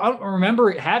remember. I don't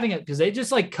remember having it because they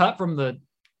just like cut from the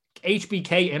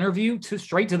HBK interview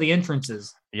straight to the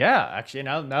entrances. Yeah, actually,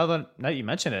 now that you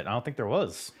mention it, I don't think there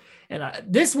was. And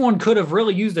this one could have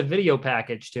really used a video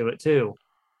package to it too.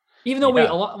 Even though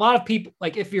a lot of people,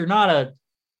 like if you're not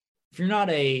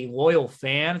a loyal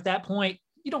fan at that point,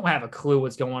 you don't have a clue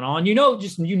what's going on. You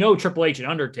know Triple H and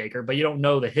Undertaker, but you don't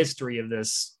know the history of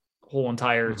this whole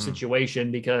entire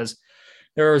situation because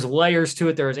There's layers to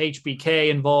it. There was HBK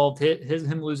involved,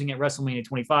 him losing at WrestleMania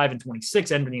 25 and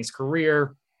 26, ending his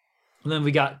career. And then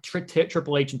we got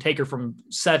Triple H and Taker from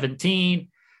 17.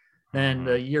 Then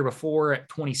the year before at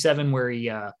 27, where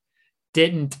he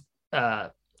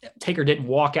Taker didn't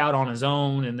walk out on his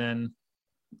own, and then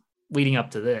leading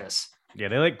up to this. Yeah,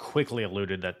 they like quickly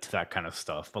alluded to that kind of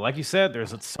stuff. But like you said,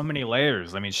 there's so many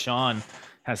layers. I mean, Shawn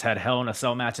has had Hell in a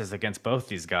Cell matches against both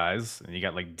these guys, and you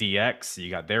got like DX, you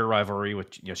got their rivalry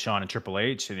with Shawn and Triple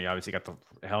H, and you obviously got the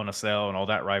Hell in a Cell and all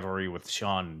that rivalry with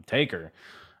Shawn and Taker.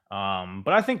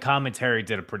 But I think commentary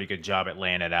did a pretty good job at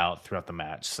laying it out throughout the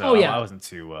match. So I wasn't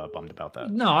too bummed about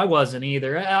that. No, I wasn't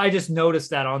either. I just noticed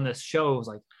that on this show. I was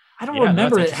like, I don't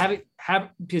remember it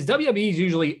because WWE's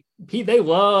usually they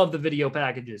love the video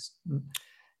packages.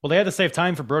 Well, they had to save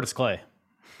time for Brodus Clay.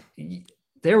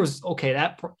 There was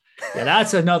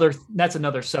that's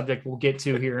another subject we'll get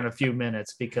to here in a few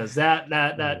minutes, because that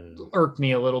irked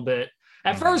me a little bit.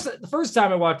 At first, the first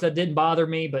time I watched that didn't bother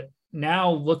me, but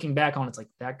now looking back on it, it's like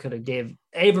that could have given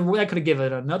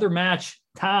another match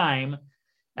time,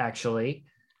 actually.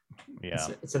 Yeah.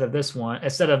 Instead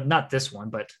of not this one,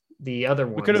 but the other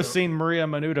one. We could have seen Maria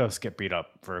Menounos get beat up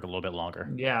for a little bit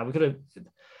longer. Yeah, we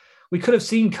could have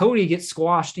seen Cody get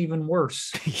squashed even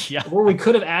worse. Yeah. Or we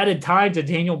could have added time to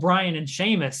Daniel Bryan and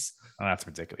Sheamus. Oh, that's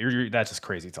ridiculous. That's just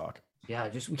crazy talk. Yeah,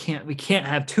 we can't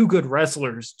have two good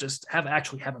wrestlers just have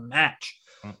a match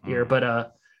here.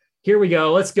 But here we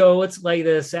go. Let's lay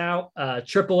this out.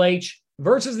 Triple H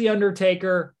versus The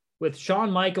Undertaker with Shawn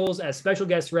Michaels as special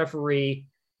guest referee.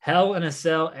 Hell in a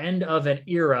Cell, end of an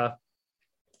era.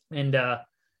 And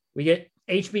we get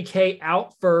HBK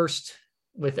out first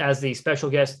as the special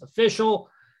guest official.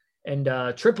 And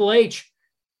Triple H,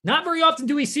 not very often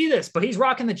do we see this, but he's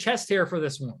rocking the chest hair for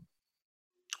this one.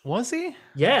 Was he?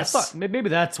 Yes. I thought maybe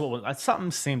that's what was.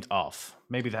 Something seemed off.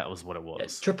 Maybe that was what it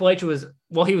was. Triple H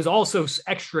he was also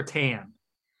extra tan.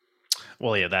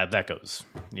 Well, yeah, that goes.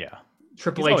 Yeah.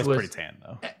 Triple H was pretty tan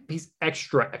though. He's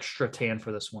extra tan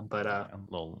for this one, but a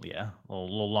little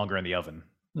longer in the oven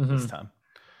this time.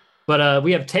 But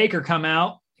we have Taker come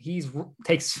out.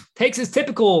 Takes his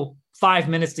typical 5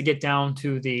 minutes to get down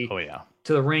to the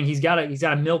ring. He's got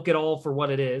to milk it all for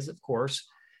what it is, of course.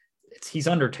 He's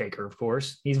Undertaker, of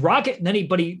course. He's rocking. And then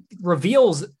he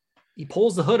reveals, he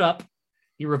pulls the hood up.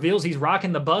 He reveals he's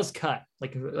rocking the buzz cut,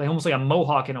 like almost like a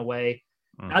mohawk in a way.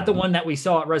 Not the one that we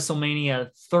saw at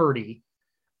WrestleMania 30,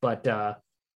 but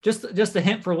just a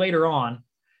hint for later on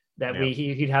that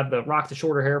he'd have the rock the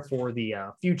shorter hair for the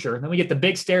future. And then we get the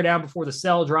big stare down before the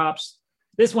cell drops.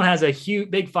 This one has a huge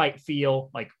big fight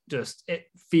feel, it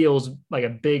feels like a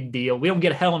big deal. We don't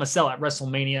get a Hell in a Cell at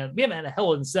WrestleMania. We haven't had a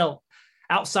Hell in a Cell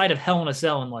outside of Hell in a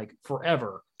Cell in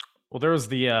forever. Well, there was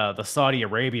the Saudi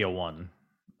Arabia one.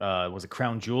 Was a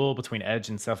Crown Jewel between Edge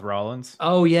and Seth Rollins.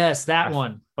 Oh yes, that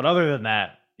one. But other than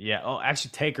that, yeah. Oh,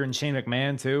 actually, Taker and Shane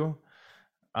McMahon too.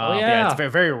 Yeah, it's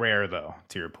very, very rare though.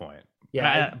 To your point.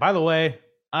 Yeah. By the way,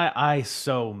 I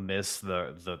so miss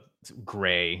the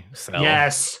gray cell.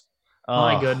 Yes.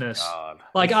 My goodness. God.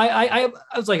 I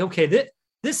was like, okay,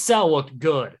 this cell looked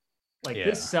good.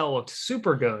 This cell looked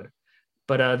super good.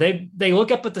 But they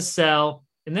look up at the cell,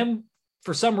 and then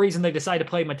for some reason they decide to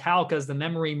play Metallica as The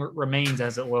Memory Remains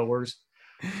as it lowers.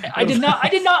 I did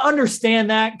not understand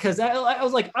that, because I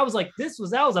was like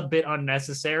that was a bit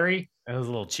unnecessary. It was a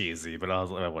little cheesy, but I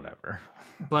was like, whatever.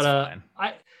 But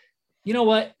you know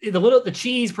what? The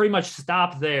cheese pretty much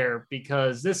stopped there,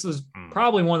 because this was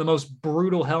probably one of the most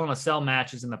brutal Hell in a Cell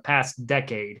matches in the past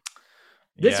decade.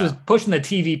 This was pushing the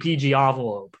TV PG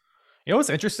envelope. You know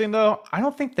what's interesting though? I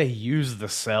don't think they used the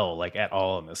cell at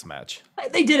all in this match.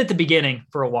 They did at the beginning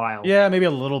for a while. Yeah, maybe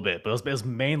a little bit, but it was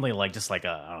mainly just I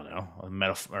don't know,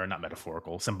 not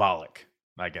metaphorical, symbolic,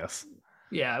 I guess.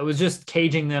 Yeah, it was just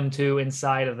caging them two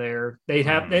inside of there. They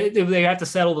have to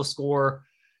settle the score.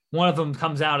 One of them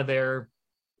comes out of there,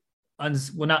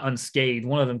 not unscathed.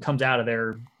 One of them comes out of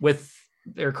there with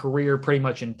their career pretty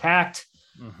much intact.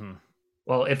 Mm-hmm.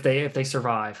 Well, if they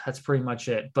survive, that's pretty much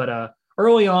it. But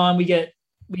early on, we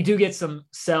do get some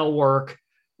cell work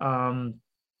at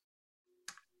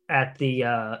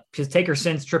the because Taker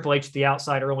sends Triple H to the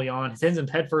outside early on. He sends him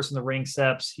headfirst in the ring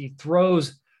steps. He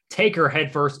throws Taker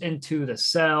headfirst into the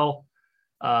cell.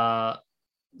 The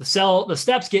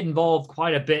steps get involved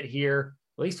quite a bit here.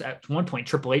 At least at one point,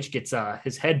 Triple H gets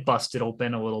his head busted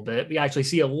open a little bit. We actually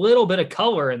see a little bit of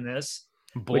color in this.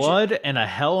 Blood and a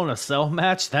Hell in a Cell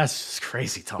match? That's just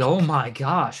crazy talk. Oh my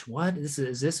gosh. What is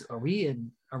this? Are we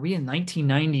in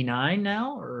 1999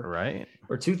 now, or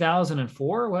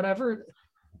 2004 or whatever?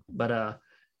 But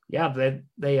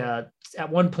they at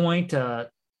one point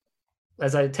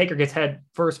as Taker gets head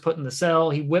first put in the cell,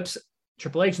 he whips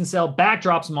Triple H in cell,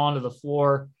 backdrops him onto the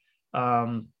floor,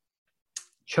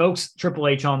 chokes Triple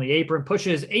H on the apron,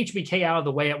 pushes HBK out of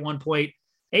the way at one point.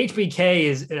 HBK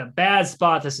is in a bad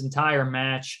spot this entire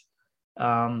match.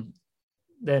 Then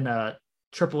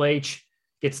Triple H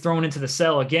gets thrown into the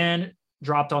cell again,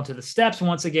 dropped onto the steps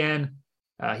once again.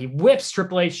 He whips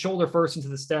Triple H shoulder first into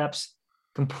the steps.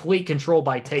 Complete control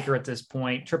by Taker at this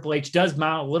point. Triple H does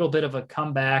mount a little bit of a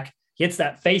comeback. He hits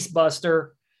that face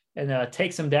buster and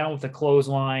takes him down with a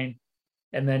clothesline.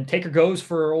 And then Taker goes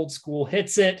for old school,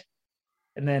 hits it.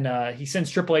 And then he sends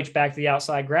Triple H back to the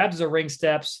outside, grabs the ring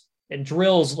steps and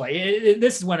drills.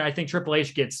 This is when I think Triple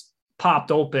H gets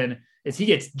popped open, is he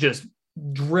gets just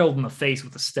drilled in the face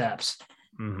with the steps.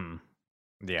 Mm-hmm.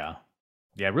 Yeah.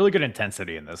 Yeah. Really good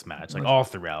intensity in this match, like all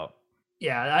throughout.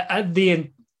 Yeah.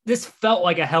 This felt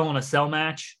like a Hell in a Cell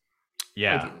match.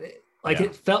 Yeah.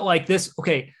 It felt like this.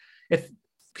 Okay.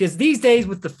 Because these days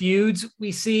with the feuds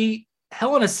we see,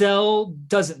 Hell in a Cell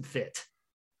doesn't fit.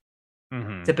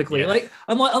 Mm-hmm. Typically,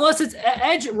 unless it's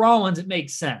Edge at Rollins, it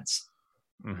makes sense.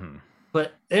 Mm-hmm.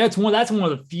 But that's one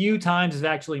of the few times it's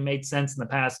actually made sense in the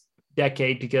past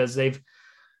decade, because they've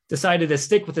decided to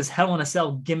stick with this Hell in a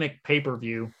Cell gimmick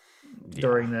pay-per-view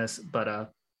during this.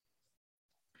 But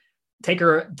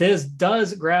Taker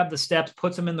does grab the steps,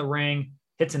 puts him in the ring,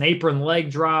 hits an apron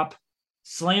leg drop,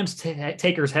 slams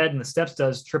Taker's head, and the steps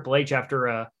does Triple H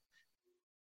after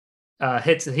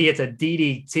hits a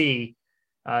DDT.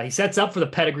 He sets up for the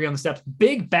pedigree on the steps.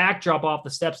 Big backdrop off the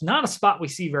steps. Not a spot we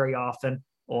see very often.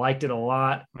 Liked it a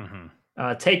lot.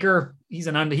 Mm-hmm. Taker, he's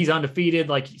undefeated,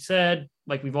 like you said.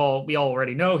 Like we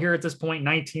already know here at this point,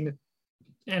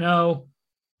 19-0.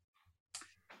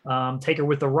 Taker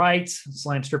with the right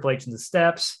slams Triple H in the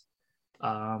steps.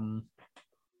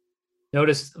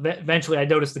 Eventually I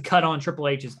noticed the cut on Triple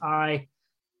H's eye.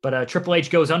 But Triple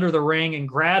H goes under the ring and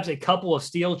grabs a couple of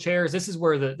steel chairs. This is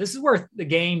where the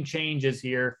game changes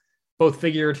here, both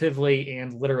figuratively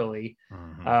and literally.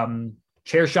 Mm-hmm.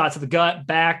 Chair shot to the gut,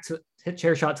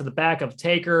 chair shot to the back of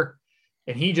Taker,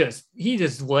 and he just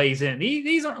lays in.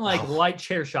 These aren't like light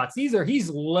chair shots. He's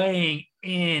laying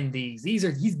in these. He's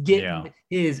getting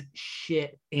his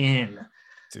shit in.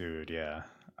 Dude, yeah.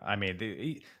 I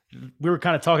mean, we were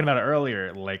kind of talking about it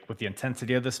earlier, like with the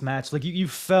intensity of this match. Like you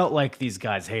felt like these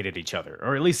guys hated each other,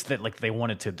 or at least that like they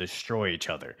wanted to destroy each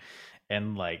other.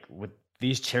 And like with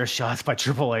these chair shots by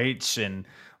Triple H and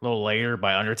a little later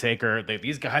by Undertaker,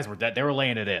 these guys were they were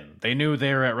laying it in. They knew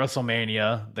they were at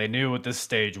WrestleMania. They knew what this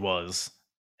stage was.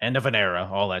 End of an era,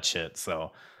 all that shit.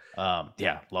 So,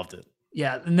 loved it.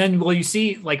 Yeah, and then you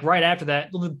see like right after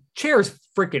that, the chair's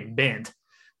freaking bent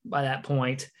by that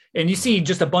point. And you see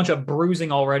just a bunch of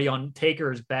bruising already on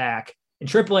Taker's back. And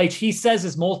Triple H, he says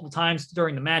this multiple times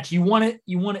during the match. You want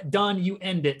it done, you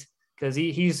end it. Because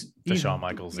he's Shawn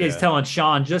Michaels. He's telling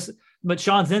Shawn but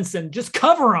Shawn's instant, just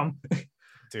cover him.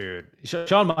 Dude,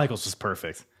 Shawn Michaels was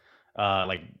perfect.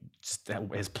 Just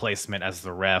his placement as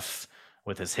the ref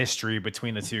with his history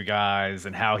between the two guys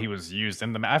and how he was used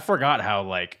in the match. I forgot how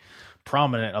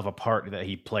prominent of a part that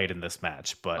he played in this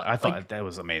match, but I thought that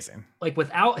was amazing. Like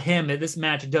without him, this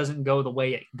match doesn't go the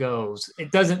way it goes.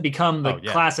 It doesn't become the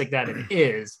classic that it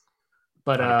is.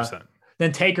 But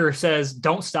then Taker says,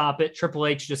 "Don't stop it." Triple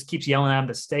H just keeps yelling at him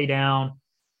to stay down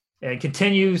and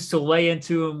continues to lay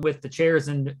into him with the chairs.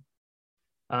 And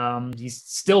he's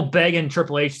still begging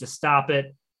Triple H to stop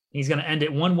it. He's going to end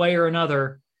it one way or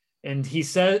another. And he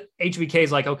said, HBK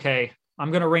is like, "Okay, I'm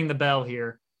going to ring the bell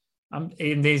here." And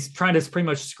he's trying to pretty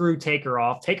much screw Taker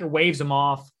off. Taker waves him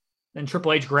off. Then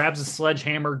Triple H grabs a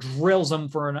sledgehammer, drills him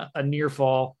for a near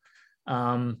fall,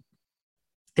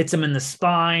 hits him in the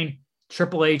spine.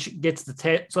 Triple H gets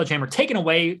the sledgehammer taken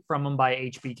away from him by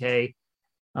HBK.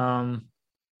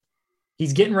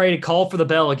 He's getting ready to call for the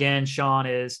bell again. Shawn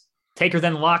is. Taker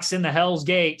then locks in the Hell's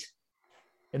Gate.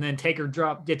 And then Taker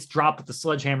gets dropped with the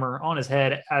sledgehammer on his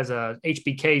head as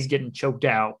HBK is getting choked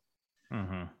out.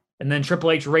 Mm-hmm. And then Triple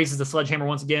H raises the sledgehammer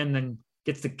once again, and then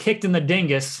gets the kick in the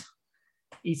dingus,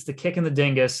 eats the kick in the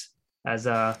dingus as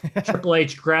Triple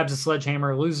H grabs the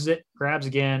sledgehammer, loses it, grabs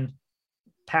again,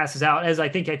 passes out. As I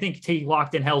think he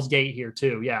locked in Hell's Gate here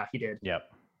too. Yeah, he did.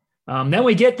 Yep. Then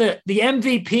we get the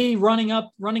MVP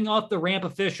running off the ramp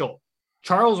official,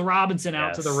 Charles Robinson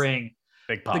out to the ring.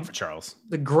 Big pop for Charles.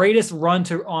 The greatest run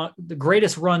to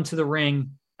the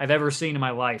ring I've ever seen in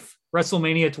my life.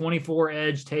 WrestleMania 24,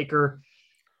 Edge, Taker.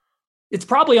 It's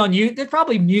probably on you. There's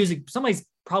probably music. Somebody's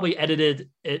probably edited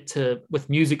it with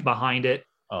music behind it.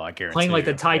 Oh, I guarantee. Playing like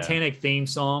the Titanic theme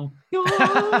song. You're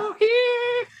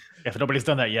here. If nobody's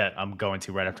done that yet, I'm going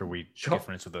to right after we get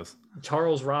finished with this.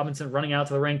 Charles Robinson running out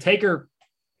to the ring. Taker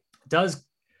does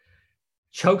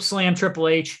choke slam Triple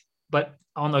H, but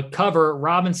on the cover,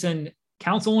 Robinson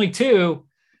counts only 2.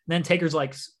 Then Taker's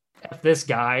like, F this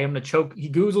guy. I'm going to choke. He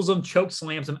goozles him, choke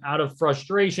slams him out of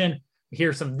frustration. We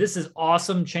hear some, this is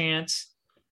awesome chants.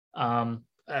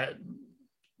 It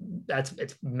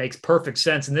makes perfect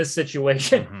sense in this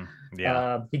situation. Mm-hmm.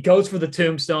 Yeah. He goes for the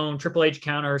tombstone. Triple H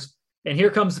counters. And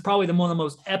here comes probably one of the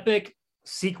most epic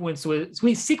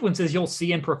sequences you'll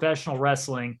see in professional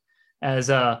wrestling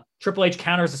as Triple H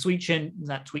counters the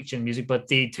not sweet chin music, but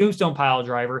the tombstone pile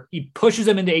driver. He pushes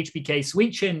him into HBK,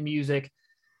 sweet chin music.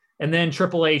 And then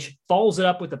Triple H follows it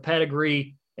up with the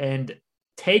pedigree, and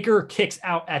Taker kicks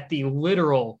out at the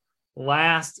literal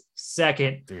last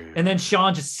second. Dude. And then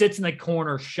Shawn just sits in the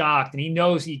corner shocked, and he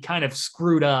knows he kind of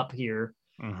screwed up here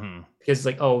because it's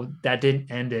like, oh, that didn't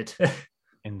end it.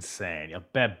 Insane.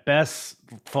 Best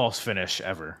false finish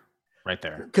ever right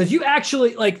there. Because you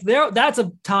actually that's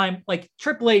a time like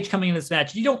Triple H coming in this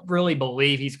match, you don't really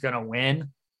believe he's going to win.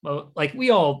 Like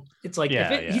it's like,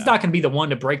 he's not going to be the one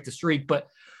to break the streak, but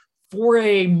for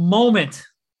a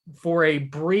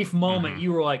brief moment,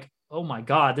 you were like, oh my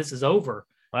God, this is over.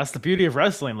 Well, that's the beauty of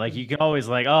wrestling. Like, you can always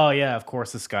like, oh yeah, of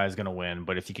course this guy's gonna win.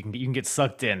 But if you can get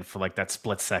sucked in for like that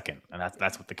split second, and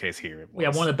that's what the case here was.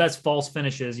 Yeah, one of the best false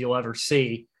finishes you'll ever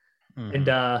see. And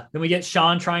then we get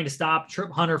Shawn trying to stop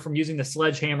Trip Hunter from using the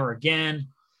sledgehammer again.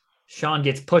 Shawn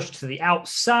gets pushed to the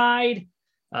outside.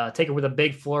 Taker with a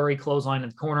big flurry, clothesline in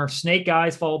the corner. Snake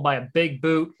Eyes followed by a big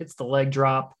boot, hits the leg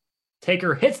drop.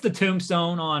 Taker hits the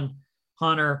tombstone on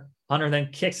Hunter. Hunter then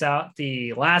kicks out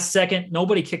the last second.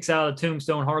 Nobody kicks out of the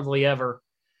tombstone hardly ever.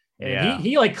 And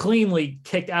he like cleanly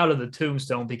kicked out of the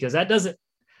tombstone, because that doesn't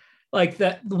like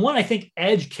that. The one I think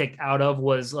Edge kicked out of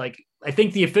was like, I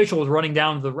think the official was running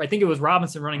down I think it was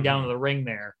Robinson running down to the ring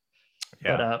there.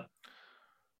 Yeah.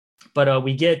 But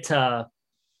we get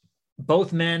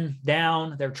both men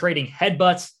down. They're trading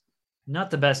headbutts. Not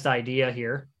the best idea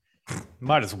here.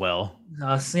 Might as well.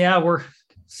 We're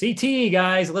CTE,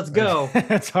 guys. Let's go.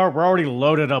 It's hard. We're already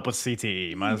loaded up with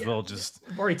CTE. Might as well just.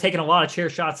 I've already taken a lot of chair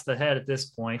shots to the head at this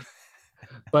point.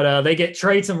 But they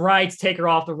trade some rights. Taker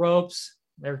off the ropes.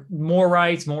 There more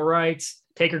rights.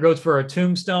 Taker goes for a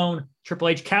tombstone. Triple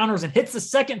H counters and hits the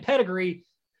second pedigree.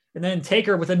 And then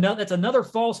Taker with that's another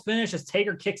false finish as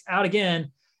Taker kicks out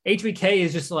again. HBK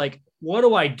is just like, what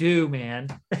do I do, man?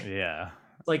 Yeah.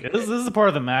 Like this is the part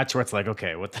of the match where it's like,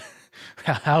 okay,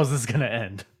 how's this going to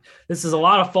end? This is a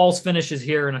lot of false finishes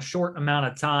here in a short amount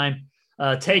of time.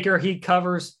 Taker, he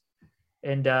covers.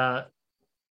 And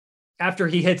after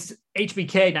he hits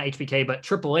HBK, not HBK, but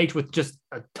Triple H with just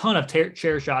a ton of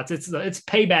chair shots. It's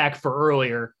payback for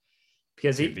earlier,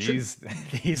 because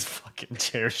these fucking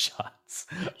chair shots.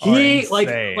 He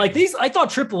like these. I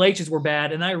thought Triple H's were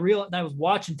bad, and I was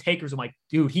watching Taker's. I'm like,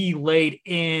 dude, he laid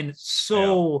in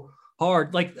so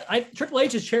hard. Like Triple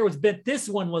H's chair was bent. This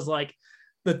one was like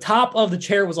the top of the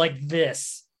chair was like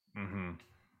this,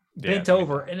 bent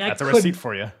over, and that's a receipt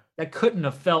for you. That couldn't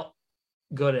have felt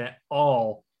good at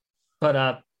all.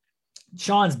 But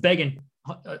Shawn's begging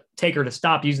Taker to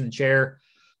stop using the chair.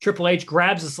 Triple H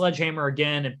grabs the sledgehammer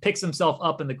again and picks himself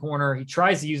up in the corner. He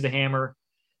tries to use the hammer,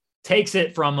 takes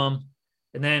it from him,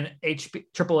 and then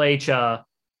Triple H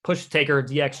pushes Taker,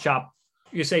 DX chop.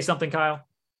 You say something, Kyle?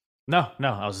 No,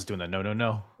 I was just doing that. No.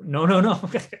 No.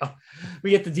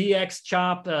 We get the DX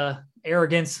chop,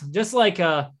 arrogance, just like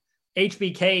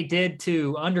HBK did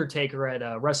to Undertaker at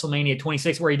WrestleMania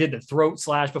 26, where he did the throat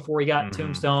slash before he got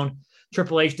Tombstone.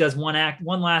 Triple H does one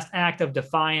last act of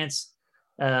defiance.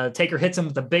 Taker hits him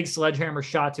with a big sledgehammer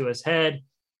shot to his head,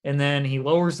 and then he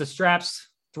lowers the straps,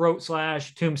 throat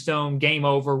slash, Tombstone, game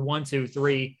over, 1, 2,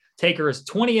 3. Taker is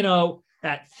 20-0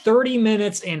 at 30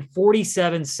 minutes and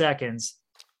 47 seconds.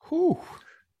 Whew.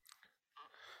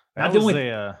 Not the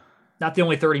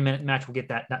only 30-minute match we'll get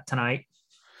that tonight.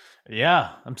 Yeah,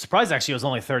 I'm surprised actually it was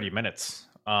only 30 minutes.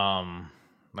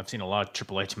 I've seen a lot of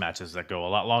Triple H matches that go a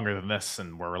lot longer than this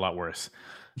and were a lot worse.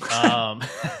 But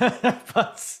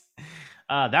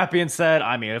that being said,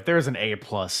 I mean, if there's an A+,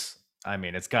 I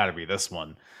mean, it's got to be this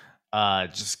one.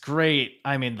 Just great.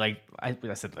 I mean, like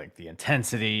I said, like the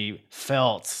intensity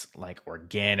felt like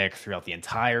organic throughout the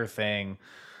entire thing.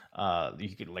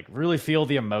 You could like really feel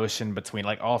the emotion between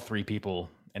like all three people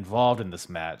involved in this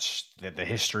match, the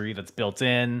history that's built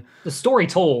in, the story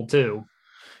told too.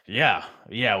 Yeah,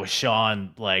 with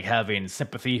Shawn like having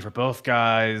sympathy for both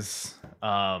guys,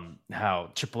 how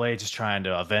Triple H is trying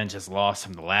to avenge his loss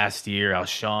from the last year, how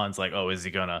Shawn's like, oh, is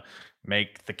he gonna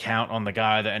make the count on the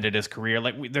guy that ended his career.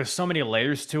 Like there's so many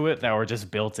layers to it that were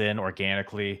just built in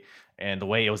organically, and the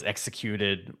way it was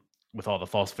executed with all the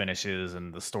false finishes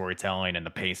and the storytelling and the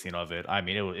pacing of it. I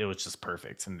mean, it was just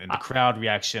perfect, and the crowd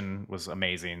reaction was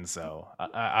amazing. So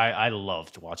I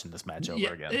loved watching this match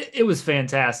over again. It was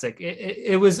fantastic.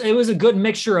 It was a good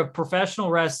mixture of professional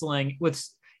wrestling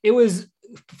it was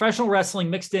professional wrestling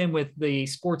mixed in with the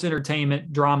sports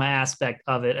entertainment drama aspect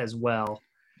of it as well.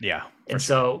 Yeah. And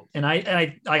so, and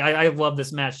I love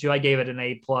this match too. I gave it an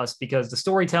A+ because the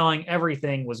storytelling,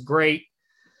 everything was great.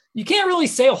 You can't really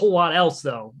say a whole lot else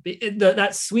though.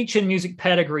 That Sweet Chin Music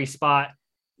pedigree spot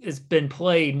has been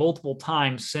played multiple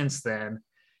times since then,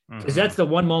 because that's the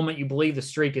one moment you believe the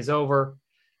streak is over.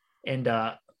 And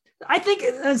I think,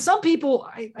 and some people,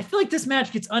 I feel like this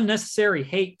match gets unnecessary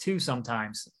hate too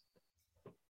sometimes.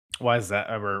 Why is that?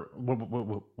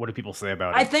 What do people say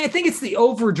about it? I think it's the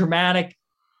over dramatic,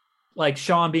 like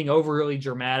Shawn being overly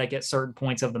dramatic at certain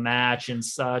points of the match and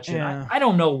such. Yeah. And I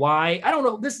don't know why. I don't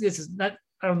know. This is not.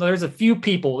 I don't know. There's a few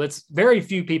people. It's very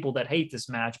few people that hate this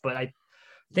match, but I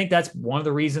think that's one of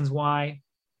the reasons why.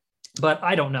 But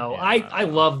I don't know. Yeah, I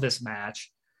love this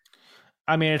match.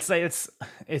 I mean, it's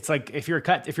like if you're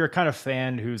a kind of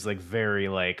fan who's like very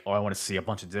like, oh, I want to see a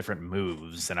bunch of different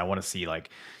moves, and I want to see like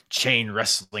chain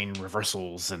wrestling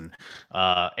reversals and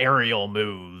aerial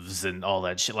moves and all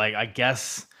that shit. Like, I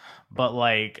guess, but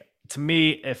like to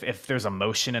me, if there's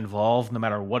emotion involved, no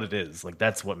matter what it is, like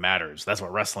that's what matters. That's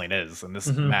what wrestling is, and this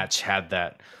match had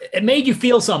that. It made you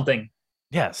feel something.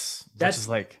 Yes, that's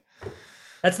like.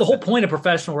 That's the whole point of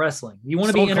professional wrestling. You want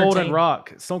to be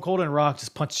entertained. Stone Cold and Rock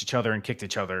just punched each other and kicked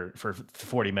each other for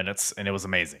 40 minutes, and it was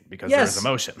amazing because there was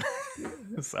emotion.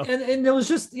 So. And it was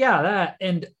just, that.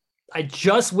 And I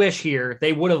just wish here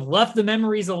they would have left the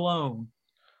memories alone.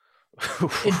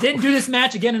 It didn't do this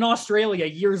match again in Australia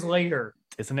years later.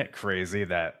 Isn't it crazy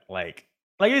that like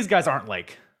these guys aren't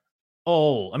like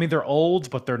old? I mean, they're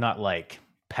old, but they're not like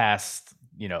past,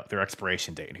 their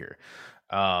expiration date here.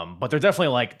 But they're definitely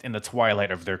like in the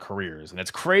twilight of their careers, and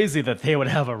it's crazy that they would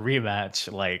have a rematch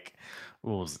like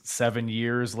 7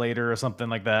 years later or something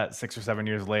like that, 6 or 7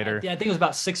 years later. Yeah, I think it was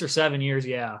about 6 or 7 years.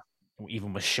 Yeah,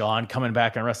 even with Shawn coming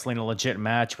back and wrestling a legit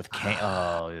match with Kane.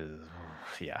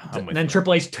 And then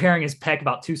Triple H tearing his pec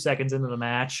about 2 seconds into the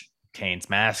match. Kane's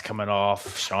mask coming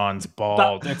off. Sean's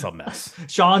bald. It's a mess.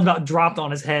 Sean's about dropped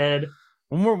on his head.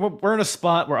 When we're in a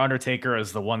spot where Undertaker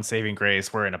is the one saving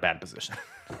grace, we're in a bad position.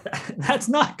 That's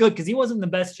not good because he wasn't in the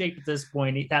best shape at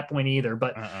that point either.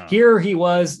 But here he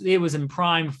was. It was in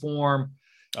prime form,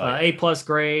 A+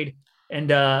 grade, and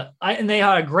they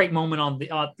had a great moment on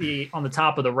the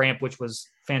top of the ramp, which was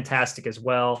fantastic as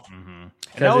well. And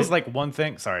that was like one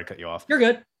thing. Sorry to cut you off. You're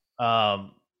good.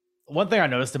 One thing I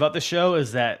noticed about the show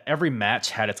is that every match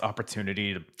had its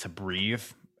opportunity to breathe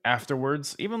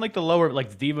afterwards. Even like the lower,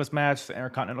 like the Divas match, the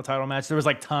Intercontinental title match, there was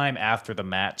like time after the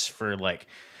match for like.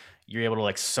 You're able to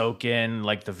like soak in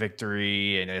like the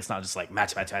victory, and it's not just like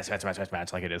match like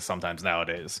it is sometimes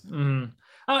nowadays.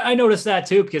 I noticed that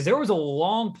too because there was a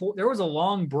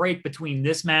long break between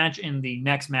this match and the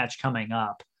next match coming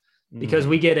up because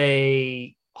we get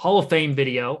a Hall of Fame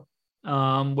video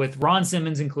with Ron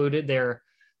Simmons included.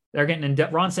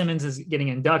 Ron Simmons is getting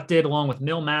inducted along with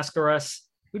Mil Mascaras,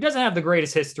 who doesn't have the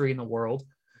greatest history in the world.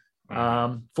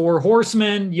 Four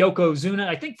Horsemen, Yokozuna.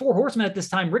 I think Four Horsemen at this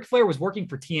time, Ric Flair was working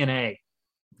for TNA.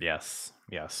 Yes.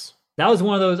 That was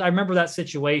one of those. I remember that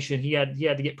situation. He had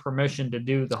to get permission to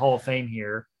do the Hall of Fame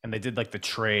here. And they did like the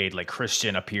trade. Like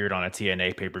Christian appeared on a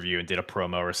TNA pay-per-view and did a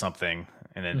promo or something,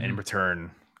 and then in return,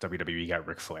 WWE got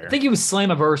Ric Flair. I think it was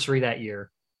Slammiversary that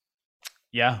year.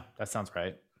 Yeah, that sounds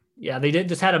right. Yeah, they did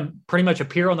just had him pretty much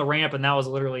appear on the ramp, and that was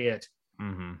literally it.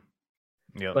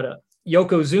 Yeah, but.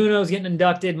 Yokozuna was getting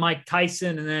inducted, Mike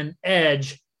Tyson, and then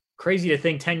Edge. Crazy to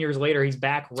think 10 years later he's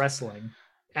back wrestling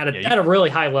at a really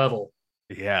high level.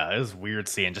 Yeah, it was weird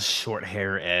seeing just short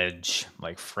hair Edge,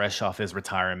 like fresh off his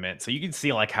retirement. So you can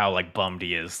see like how like bummed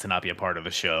he is to not be a part of the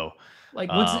show.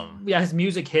 Like once his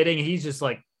music hitting, he's just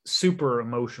like super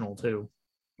emotional too.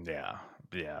 Yeah,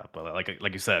 but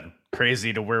like you said,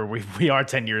 crazy to where we are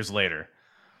 10 years later.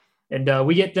 And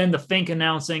we get then the Fink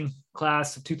announcing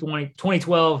class of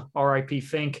 2012, RIP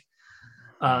Fink.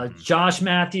 Josh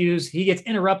Matthews, he gets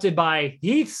interrupted by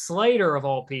Heath Slater of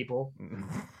all people.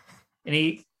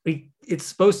 And it's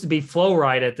supposed to be Flow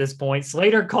Ride at this point.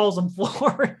 Slater calls him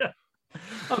Florida.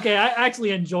 Okay, I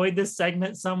actually enjoyed this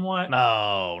segment somewhat.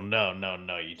 No,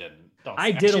 you didn't.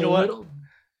 I did a little.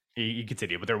 You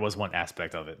continue, but there was one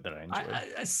aspect of it that I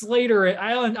enjoyed. Slater,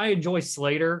 I enjoy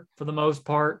Slater for the most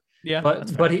part. Yeah,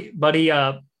 but he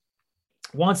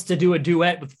wants to do a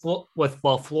duet with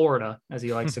Florida, as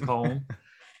he likes to call him.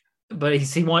 But the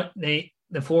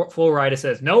Flo Rida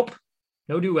says, nope,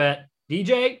 no duet.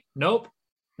 DJ, nope,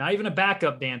 not even a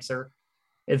backup dancer.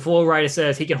 And Flo Rida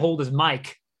says he can hold his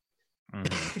mic.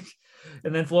 Mm-hmm.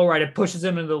 And then Flo Rida pushes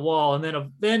him into the wall.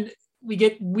 And then we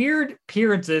get weird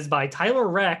appearances by Tyler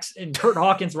Rex and Kurt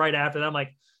Hawkins right after that. I'm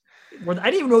like, I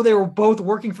didn't even know they were both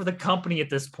working for the company at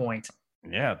this point.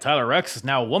 Yeah, Tyler Rex is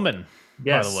now a woman,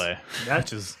 yes, by the way,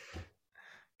 which is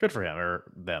good for him or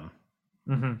them.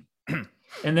 Mm-hmm.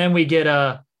 And then we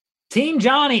get Team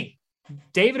Johnny,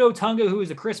 David Otunga, who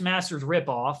is a Chris Masters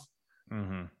ripoff.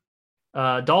 Mm-hmm.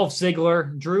 Dolph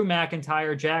Ziggler, Drew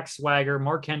McIntyre, Jack Swagger,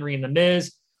 Mark Henry, and The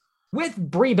Miz, with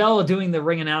Brie Bella doing the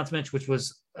ring announcement, which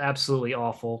was absolutely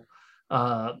awful.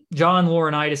 John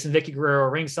Laurinaitis and Vicky Guerrero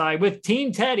ringside with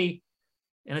Team Teddy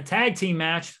in a tag team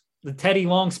match, the Teddy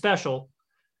Long Special.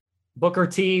 Booker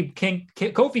T,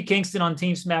 Kofi Kingston on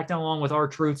Team SmackDown, along with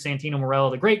R-Truth, Santino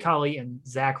Marella, The Great Khali, and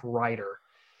Zack Ryder.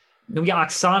 Then we got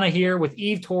Oksana here with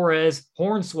Eve Torres,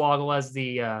 Hornswoggle as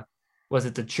the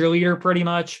cheerleader pretty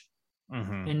much,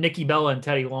 mm-hmm. and Nikki Bella and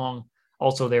Teddy Long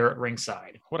also there at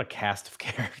ringside. What a cast of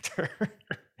characters.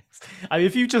 I mean,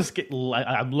 if you just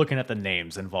I'm looking at the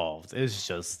names involved. It's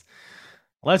just,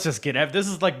 let's just get, this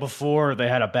is like before they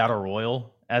had a battle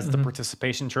royal as the mm-hmm.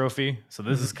 participation trophy. So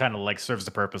this mm-hmm. is kind of like serves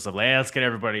the purpose of, hey, let's get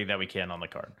everybody that we can on the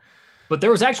card. But there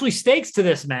was actually stakes to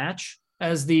this match,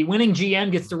 as the winning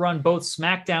GM gets to run both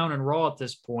SmackDown and Raw at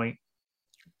this point.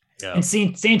 Yeah. And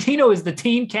Santino is the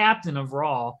team captain of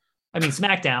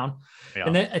SmackDown. Yeah.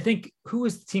 And then I think who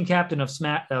was the team captain of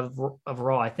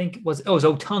Raw? I think it was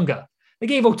Otunga. They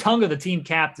gave Otunga the team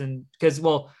captain because,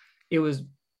 he was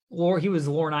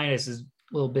Laurinaitis'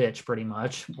 little bitch pretty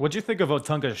much. What'd you think of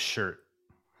Otunga's shirt?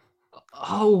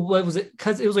 Oh, what was it?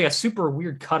 Because it was like a super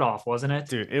weird cutoff, wasn't it?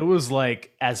 Dude, it was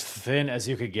like as thin as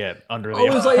you could get under the.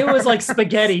 It was like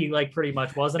spaghetti, like pretty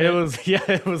much, wasn't it?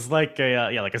 It was like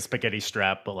like a spaghetti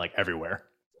strap, but like everywhere.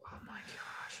 Oh my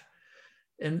gosh!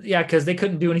 And yeah, because they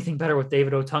couldn't do anything better with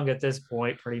David Otunga at this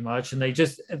point, pretty much, and they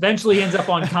just eventually ends up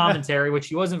on commentary, which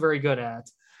he wasn't very good at,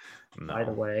 by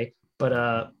the way.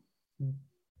 But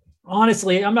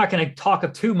honestly, I'm not going to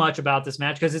talk too much about this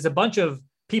match because it's a bunch of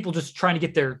people just trying to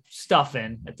get their stuff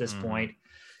in at this point.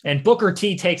 And Booker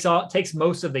T takes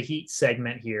most of the heat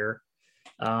segment here.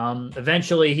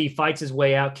 Eventually he fights his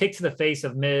way out, kick to the face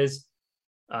of Miz.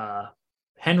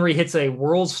 Henry hits a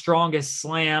world's strongest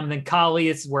slam. Then Khali,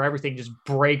 it's where everything just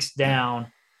breaks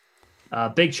down.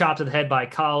 Big chop to the head by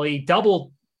Khali,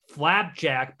 double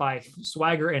flapjack by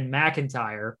Swagger and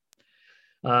McIntyre.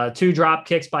 2 drop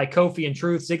kicks by Kofi and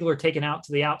Truth. Ziggler taken out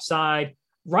to the outside.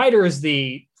 Ryder is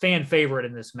the fan favorite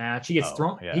in this match. He gets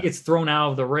thrown. Yeah. He gets thrown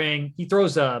out of the ring. He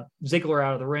throws Ziggler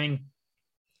out of the ring.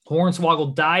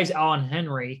 Hornswoggle dives on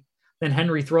Henry. Then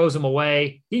Henry throws him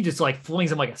away. He just like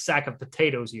flings him like a sack of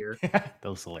potatoes here. That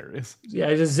was hilarious. Yeah,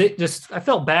 I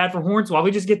felt bad for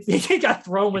Hornswoggle. He got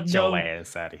thrown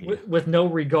with no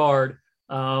regard.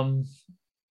 And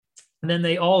then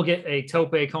they all get a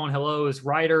tope con hellos.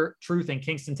 Ryder, Truth, and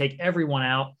Kingston take everyone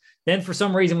out. Then for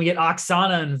some reason we get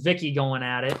Oksana and Vicky going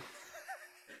at it.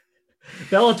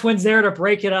 Bella Twins there to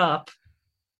break it up.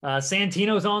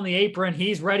 Santino's on the apron.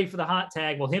 He's ready for the hot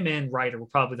tag. Well, him and Ryder were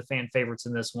probably the fan favorites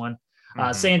in this one.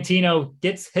 Santino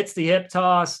hits the hip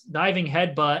toss, diving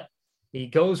headbutt. He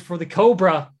goes for the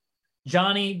Cobra.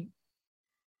 Johnny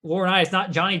Laurinaitis, not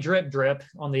Johnny Drip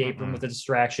on the apron with the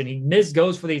distraction. Miz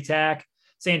goes for the attack.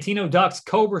 Santino ducks,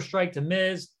 Cobra strike to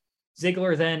Miz.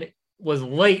 Ziggler then was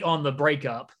late on the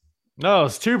breakup. No,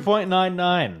 it's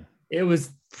 2.99. It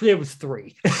was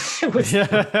 3. It was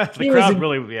the crowd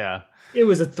really, yeah. It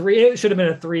was a 3. It should have been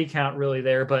a 3 count really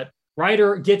there, but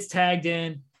Ryder gets tagged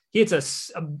in. He hits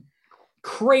a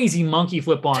crazy monkey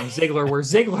flip on Ziggler, where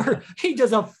Ziggler, he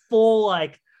does a full,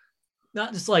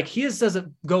 not just he just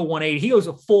doesn't go 180. He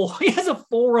has a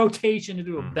full rotation to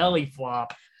do a belly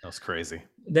flop. That was crazy.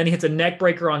 Then he hits a neck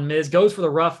breaker on Miz, goes for the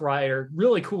Rough Rider.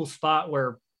 Really cool spot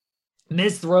where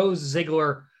Miz throws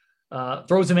him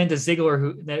into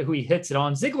Ziggler, who he hits it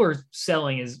on. Ziggler's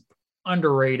selling is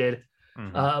underrated.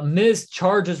 Miz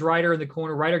charges Ryder in the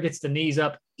corner. Ryder gets the knees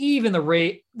up. Even the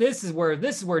rate. This is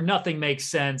where nothing makes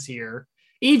sense here.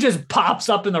 He just pops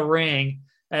up in the ring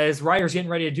as Ryder's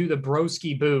getting ready to do the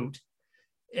broski boot,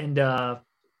 and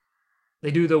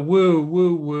they do the woo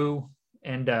woo woo,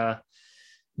 and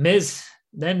Miz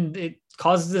then it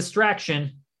causes a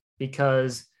distraction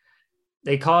because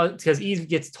Eve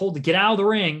gets told to get out of the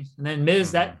ring, and then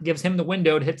Miz that gives him the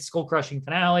window to hit the skull crushing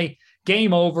finale.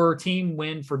 Game over. Team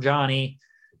win for Johnny.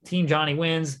 Team Johnny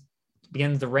wins.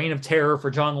 Begins the reign of terror for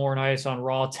John Laurinaitis on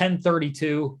Raw.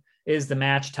 10:32. is the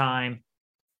match time.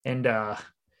 And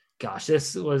gosh,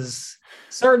 this was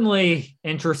certainly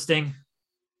interesting.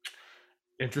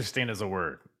 Interesting is a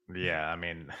word. Yeah, I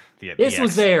mean, this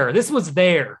was there. This was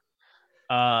there.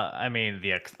 I mean,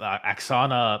 the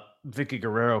Aksana Vicky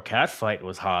Guerrero cat fight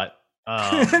was hot.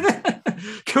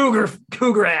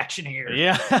 Cougar action here.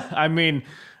 Yeah, I mean,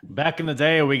 back in the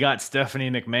day, we got Stephanie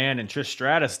McMahon and Trish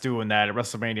Stratus doing that at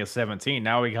WrestleMania 17.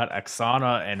 Now we got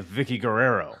Aksana and Vicky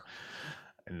Guerrero,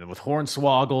 and with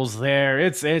Hornswoggles there,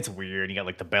 it's weird. You got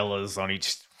like the Bellas on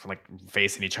each, like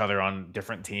facing each other on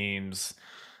different teams.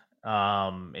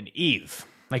 And Eve,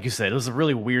 like you said, it was a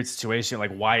really weird situation.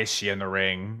 Like, why is she in the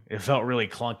ring? It felt really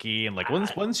clunky. And like,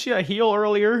 wasn't she a heel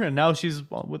earlier? And now she's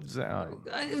with Zack.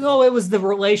 No, it was the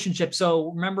relationship.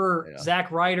 So remember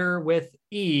Zack Ryder with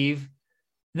Eve.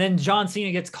 Then John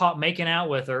Cena gets caught making out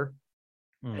with her.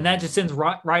 And that just sends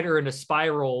Ryder into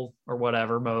spiral or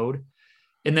whatever mode.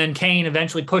 And then Kane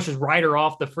eventually pushes Ryder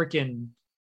off the freaking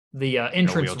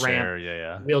entrance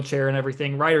ramp, wheelchair and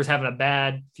everything. Ryder's having a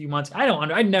bad few months.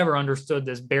 I never understood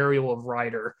this burial of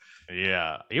Ryder.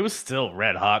 Yeah, he was still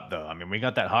red hot though. I mean, we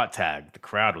got that hot tag. The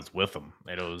crowd was with him.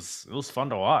 It was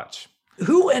fun to watch.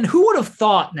 Who would have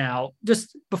thought? Now,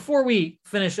 just before we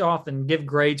finish off and give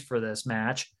grades for this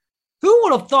match, who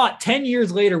would have thought 10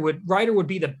 years later Ryder would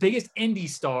be the biggest indie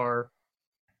star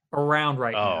around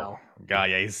right now? Oh God,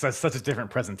 yeah, he's such a different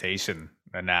presentation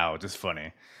now. Just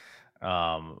funny.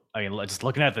 I mean, just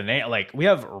looking at the name, like we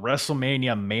have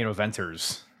WrestleMania main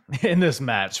eventers in this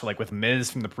match, like with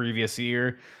Miz from the previous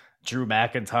year, Drew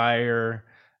McIntyre,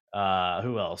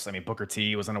 who else? I mean, Booker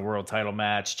T was in a world title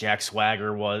match. Jack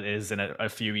Swagger is in a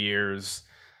few years.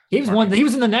 He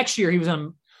was in the next year. He was in a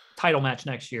title match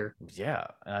next year. Yeah,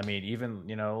 I mean, even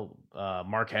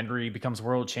Mark Henry becomes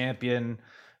world champion.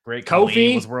 Great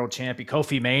Kofi was world champion.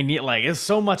 Kofi Mania, like it's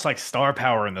so much like star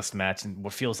power in this match, and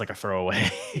what feels like a throwaway.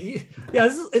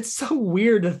 Yeah, it's so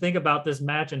weird to think about this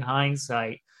match in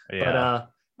hindsight. Yeah.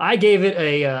 But I gave it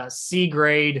a C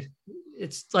grade.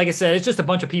 It's like I said, it's just a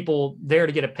bunch of people there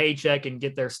to get a paycheck and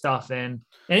get their stuff in,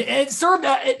 and it served.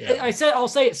 I'll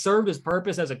say it served its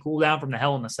purpose as a cool down from the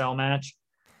Hell in a Cell match.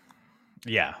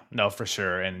 Yeah, no, for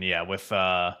sure, and yeah, with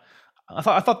I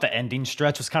thought the ending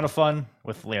stretch was kind of fun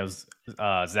with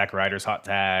Zack Ryder's hot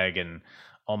tag and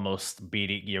almost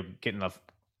beating, getting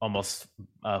almost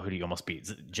who do you almost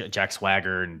beat? Jack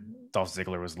Swagger, and Dolph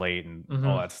Ziggler was late and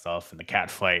all that stuff, and the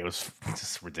cat fight was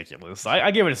just ridiculous.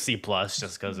 I give it a C plus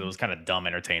just because it was kind of dumb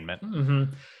entertainment.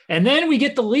 And then we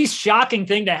get the least shocking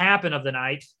thing to happen of the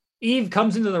night. Eve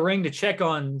comes into the ring to check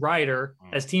on Ryder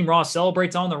as Team Raw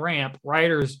celebrates on the ramp.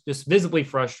 Ryder's just visibly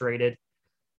frustrated.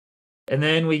 And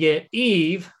then we get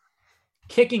Eve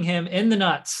kicking him in the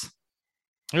nuts.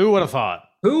 Who would have thought?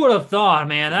 Who would have thought,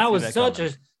 man? That was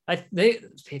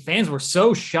fans were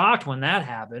so shocked when that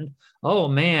happened. Oh,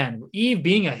 man. Eve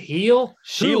being a heel?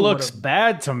 She looks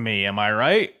bad to me. Am I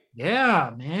right?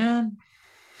 Yeah, man.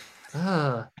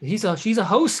 She's a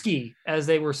hoskie, as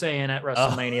they were saying at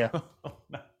WrestleMania. Oh,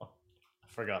 no. I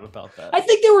forgot about that. I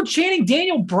think they were chanting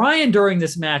Daniel Bryan during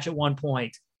this match at one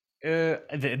point.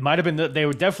 It might have been they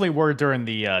definitely were during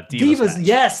the Divas.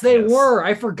 Yes, they were.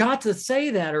 I forgot to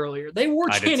say that earlier. They were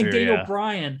chanting Daniel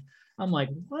Bryan. I'm like,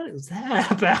 what is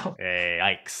that about? Hey,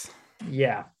 yikes.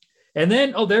 Yeah. And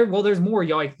then there's more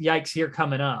yikes here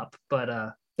coming up,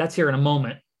 but that's here in a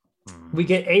moment. We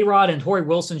get A-Rod and Tori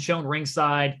Wilson shown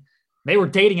ringside. They were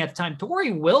dating at the time.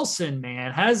 Tori Wilson,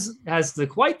 man, has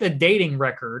quite the dating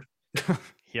record.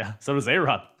 Yeah, so does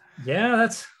A-Rod. Yeah,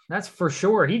 that's for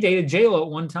sure. He dated J-Lo at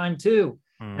one time too.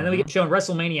 And then we get shown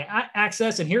WrestleMania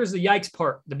access. And here's the yikes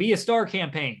part: the Be a Star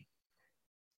campaign.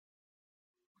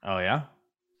 Oh yeah,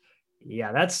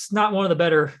 yeah. That's not one of the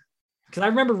better, because I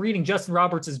remember reading Justin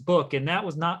Roberts' book, and that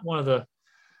was not one of the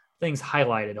things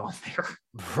highlighted on there.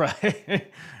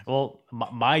 Right. Well,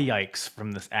 my yikes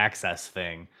from this access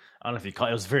thing. I don't know if you call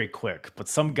it. It was very quick, but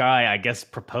some guy, I guess,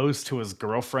 proposed to his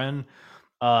girlfriend.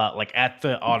 Like at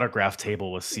the autograph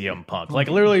table with CM Punk. Like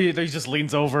literally, he just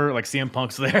leans over, like CM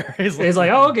Punk's there. He's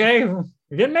like, oh, okay, we're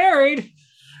getting married.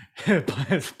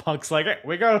 Punk's like, hey,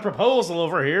 we got a proposal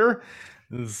over here.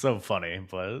 This is so funny,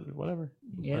 but whatever.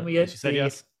 Yeah, and we get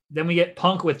yes. Then we get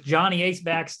Punk with Johnny Ace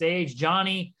backstage.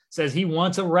 Johnny says he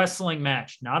wants a wrestling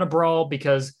match, not a brawl,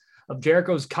 because of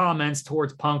Jericho's comments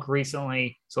towards Punk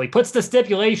recently. So he puts the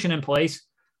stipulation in place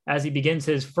as he begins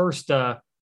his first new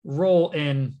role.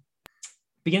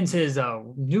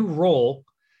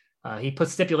 He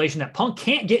puts stipulation that Punk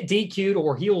can't get DQ'd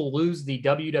or he'll lose the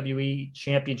WWE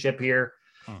championship here.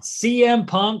 CM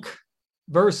Punk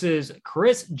versus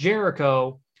Chris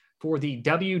Jericho for the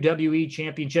WWE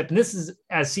championship. And this is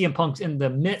as CM Punk's in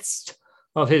the midst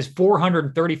of his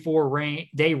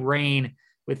 434-day reign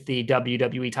with the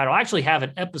WWE title. I actually have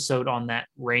an episode on that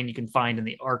reign you can find in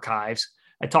the archives.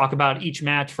 I talk about each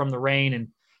match from the reign and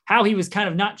how he was kind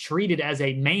of not treated as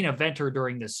a main eventer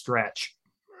during this stretch.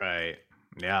 Right.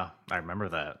 Yeah, I remember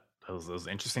that. It was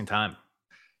an interesting time.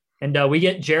 And we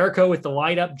get Jericho with the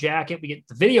light up jacket. We get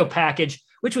the video package,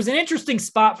 which was an interesting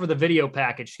spot for the video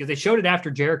package because they showed it after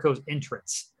Jericho's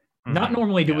entrance. Mm-hmm. Not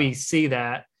normally do we see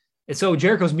that. And so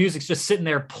Jericho's music's just sitting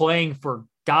there playing for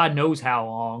God knows how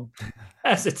long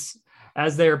as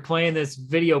they're playing this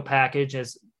video package,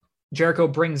 as Jericho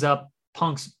brings up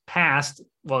Punk's past,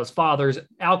 well, his father's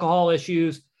alcohol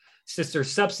issues,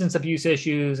 sister's substance abuse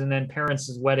issues, and then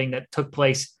parents' wedding that took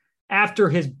place after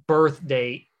his birth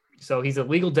date. So he's a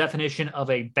legal definition of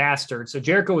a bastard. So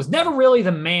Jericho was never really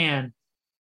the man,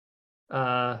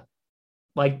 like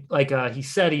he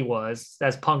said he was.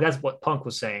 That's what Punk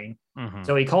was saying. Mm-hmm.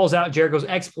 So he calls out Jericho's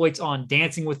exploits on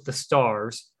Dancing with the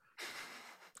Stars.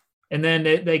 And then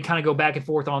they kind of go back and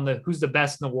forth on who's the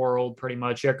best in the world, pretty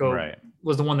much. Jericho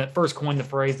was the one that first coined the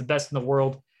phrase, the best in the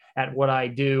world at what I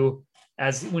do,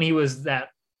 as when he was that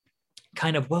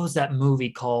kind of, what was that movie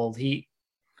called?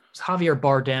 Javier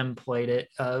Bardem played it.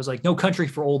 It was like No Country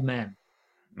for Old Men.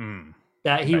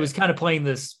 That he was kind of playing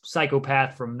this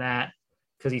psychopath from that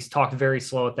because he's talked very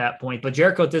slow at that point. But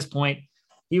Jericho at this point,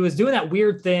 he was doing that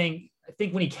weird thing. I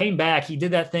think when he came back, he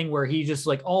did that thing where he just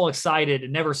like all excited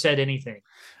and never said anything.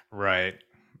 Right.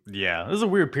 Yeah. This is a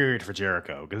weird period for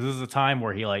Jericho because this is a time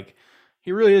where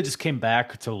he really just came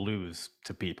back to lose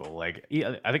to people. Like,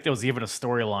 I think there was even a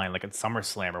storyline like at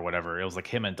SummerSlam or whatever. It was like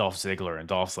him and Dolph Ziggler, and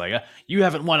Dolph's like, "You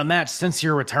haven't won a match since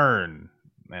your return."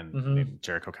 And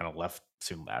Jericho kind of left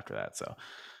soon after that. So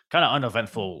kind of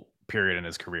uneventful period in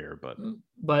his career.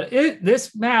 But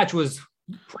this match was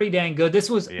pretty dang good. This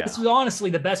was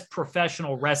honestly the best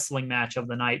professional wrestling match of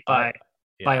the night by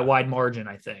a wide margin,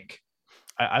 I think.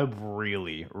 I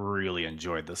really, really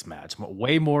enjoyed this match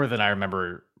way more than I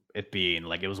remember it being.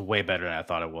 Like, it was way better than I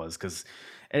thought it was because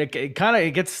it kind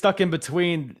of gets stuck in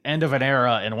between end of an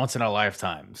era and once in a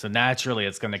lifetime. So naturally,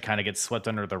 it's going to kind of get swept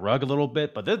under the rug a little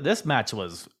bit. But this match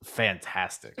was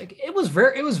fantastic. It was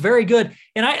very good,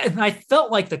 and I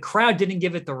felt like the crowd didn't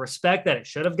give it the respect that it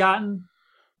should have gotten.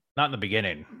 Not in the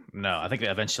beginning. No, I think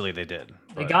eventually they did.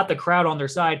 They got the crowd on their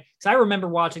side. So I remember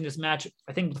watching this match.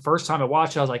 I think the first time I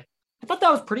watched it, I was like, I thought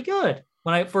that was pretty good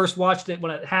when I first watched it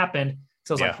when it happened.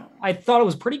 So I was like, I thought it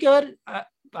was pretty good. I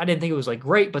didn't think it was like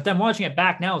great, but then watching it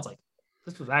back now, it's like,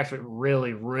 this was actually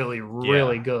really, really,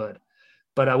 really good.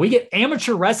 But we get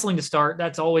amateur wrestling to start.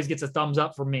 That's always gets a thumbs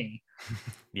up for me.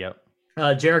 Yep.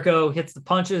 Jericho hits the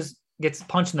punches, gets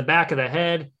punched in the back of the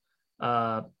head.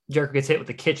 Jericho gets hit with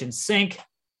the kitchen sink.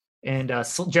 And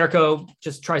Jericho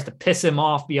just tries to piss him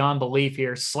off beyond belief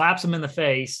here, slaps him in the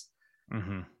face.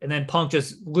 And then Punk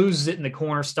just loses it in the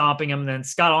corner, stomping him. And then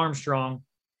Scott Armstrong,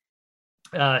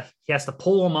 he has to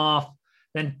pull him off.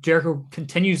 Then Jericho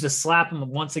continues to slap him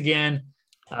once again.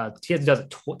 He does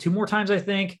it two more times, I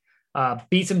think.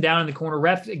 Beats him down in the corner.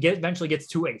 Ref eventually gets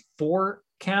to a 4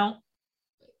 count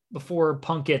before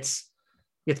Punk gets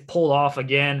pulled off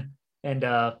again. And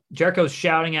Jericho's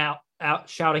shouting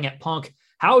at Punk,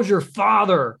 "How's your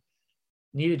father?"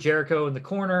 Needed Jericho in the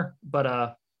corner,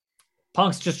 but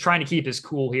Punk's just trying to keep his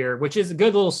cool here, which is a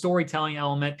good little storytelling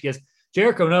element because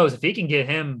Jericho knows if he can get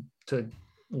him to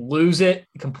lose it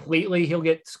completely, he'll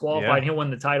get disqualified and he'll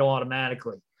win the title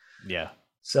automatically. Yeah.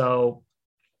 So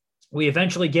we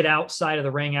eventually get outside of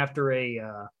the ring after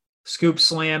a scoop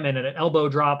slam and an elbow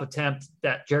drop attempt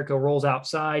that Jericho rolls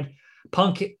outside.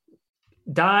 Punk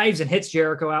dives and hits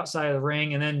Jericho outside of the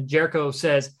ring, and then Jericho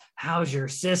says, "How's your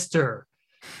sister?"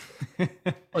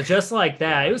 Well, just like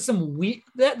that. It was some weird.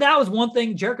 That was one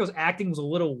thing. Jericho's acting was a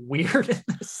little weird in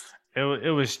this.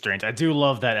 It was strange. I do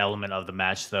love that element of the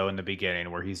match, though, in the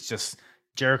beginning, where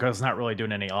Jericho's not really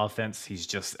doing any offense. He's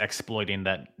just exploiting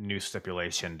that new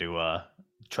stipulation to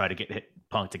try to get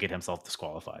Punk to get himself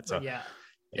disqualified. So yeah.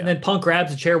 And then Punk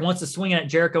grabs a chair, wants to swing it at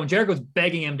Jericho, and Jericho's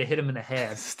begging him to hit him in the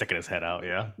head. Sticking his head out,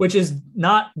 yeah. Which is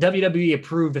not WWE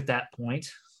approved at that point.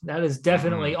 That is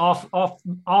definitely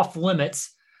off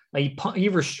limits. He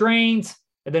restrains,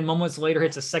 and then moments later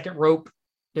hits a second rope.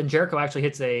 Then Jericho actually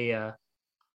hits a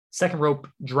second rope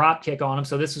drop kick on him.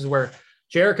 So this is where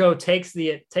Jericho takes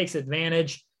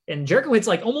advantage, and Jericho hits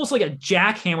almost like a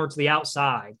jackhammer to the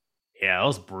outside. Yeah, that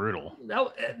was brutal.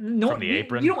 From the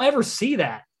apron. You don't ever see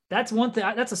that. That's one thing.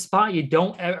 That's a spot you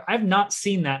don't ever. I've not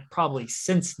seen that probably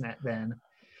since then.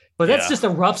 But that's just a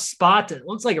rough spot. It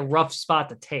looks like a rough spot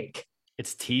to take.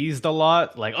 It's teased a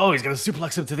lot, like, oh, he's going to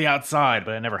suplex him to the outside,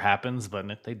 but it never happens.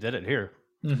 But they did it here.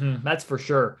 That's for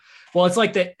sure. Well, it's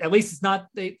like that. At least it's not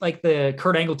like the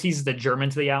Kurt Angle teases the German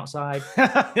to the outside.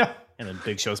 Yeah. And then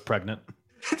Big Show's pregnant.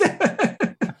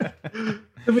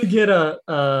 Then we get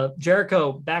a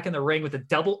Jericho back in the ring with a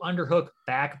double underhook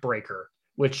backbreaker,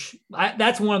 which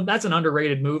that's an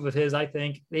underrated move of his. I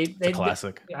think it's a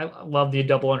classic. I love the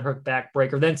double underhook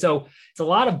backbreaker. Then so it's a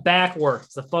lot of back work.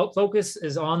 The focus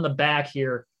is on the back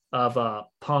here of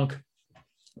Punk.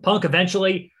 Punk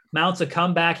eventually mounts a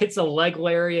comeback, hits a leg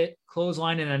lariat,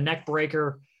 clothesline, and a neck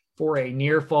breaker for a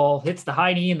near fall. Hits the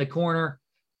high knee in the corner.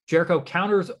 Jericho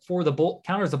counters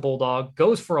the Bulldog,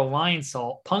 goes for a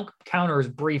Lionsault. Punk counters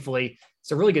briefly.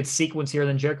 It's a really good sequence here.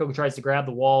 Then Jericho tries to grab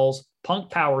the walls.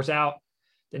 Punk powers out.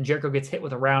 Then Jericho gets hit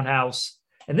with a roundhouse.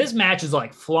 And this match is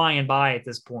like flying by at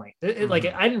this point. Like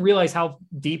I didn't realize how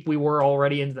deep we were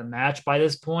already into the match by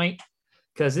this point,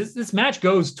 because this match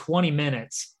goes 20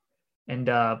 minutes. And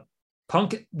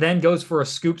Punk then goes for a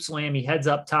scoop slam. He heads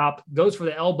up top, goes for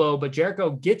the elbow, but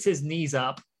Jericho gets his knees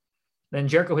up. Then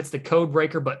Jericho hits the code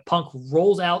breaker, but Punk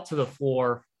rolls out to the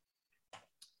floor.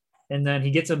 And then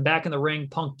he gets him back in the ring.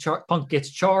 Punk gets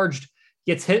charged,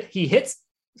 gets hit. He hits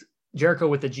Jericho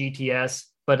with the GTS,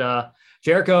 but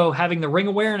Jericho, having the ring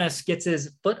awareness, gets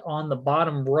his foot on the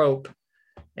bottom rope.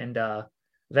 And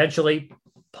eventually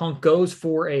Punk goes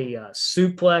for a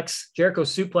suplex. Jericho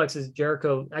suplexes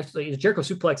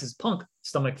Punk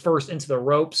stomach first into the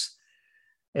ropes.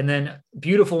 And then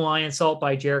beautiful Lionsault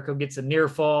by Jericho gets a near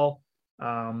fall.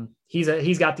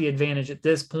 He's got the advantage at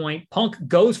this point. Punk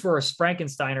goes for a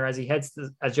Frankensteiner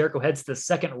as Jericho heads to the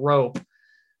second rope.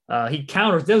 He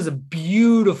counters. There was a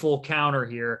beautiful counter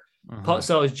here.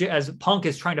 So as Punk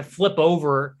is trying to flip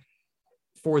over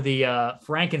for the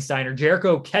Frankensteiner,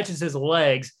 Jericho catches his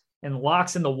legs and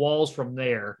locks in the walls from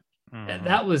there. And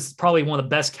that was probably one of the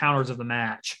best counters of the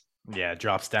match. Yeah,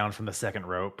 drops down from the second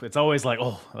rope. It's always like,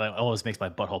 that always makes my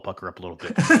butthole pucker up a little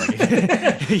bit.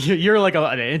 Like, you're like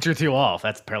an inch or two off.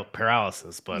 That's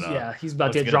paralysis. But yeah, he's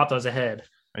about to get dropped on his head.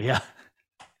 Yeah.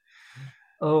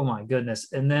 Oh my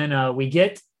goodness. And then we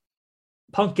get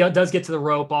Punk does get to the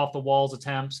rope off the walls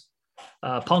attempts.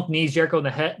 Punk knees Jericho in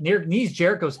the head, knees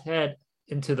Jericho's head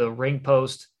into the ring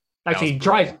post. Actually, he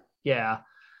drives. Yeah.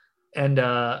 And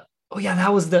that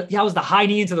was the high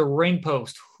knee into the ring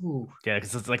post. Whew. Yeah,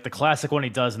 because it's like the classic one he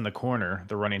does in the corner,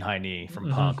 the running high knee from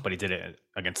Punk, but he did it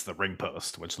against the ring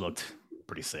post, which looked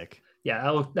pretty sick.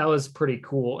 Yeah, that was pretty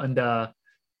cool. And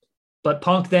but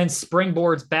Punk then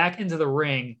springboards back into the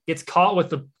ring, gets caught with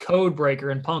the code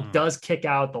breaker, and Punk does kick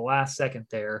out at the last second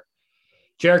there.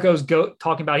 Jericho's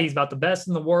talking about he's about the best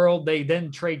in the world. They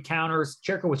then trade counters.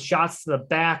 Jericho with shots to the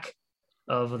back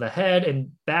of the head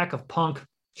and back of Punk.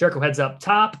 Jericho heads up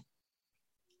top.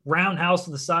 Roundhouse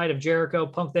to the side of Jericho.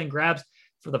 Punk then grabs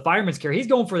for the fireman's carry. He's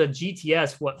going for the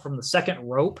GTS from the second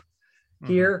rope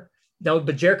here. No,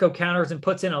 but Jericho counters and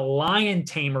puts in a lion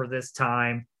tamer this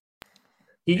time.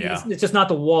 It's just not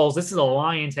the walls. This is a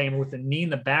lion tamer with the knee in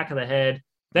the back of the head.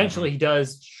 Eventually, he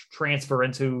does transfer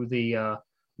into the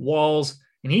walls,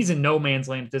 and he's in no man's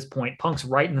land at this point. Punk's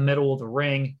right in the middle of the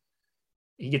ring.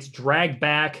 He gets dragged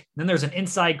back. Then there's an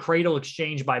inside cradle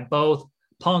exchange by both.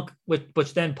 Punk,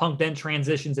 which then Punk then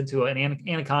transitions into an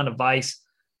Anaconda Vice.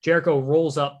 Jericho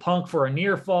rolls up Punk for a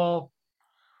near fall,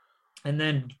 and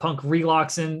then Punk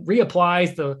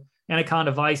reapplies the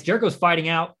Anaconda Vice. Jericho's fighting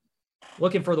out,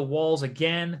 looking for the walls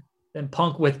again. Then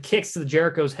Punk with kicks to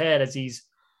Jericho's head as he's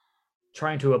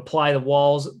trying to apply the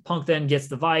walls. Punk then gets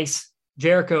the Vice.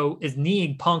 Jericho is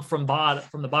kneeing Punk from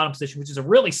the bottom position, which is a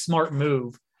really smart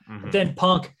move. But then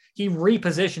Punk, he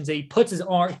repositions it. He puts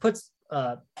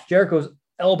Jericho's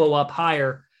elbow up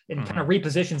higher and kind of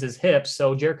repositions his hips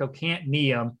so Jericho can't knee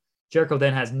him. Jericho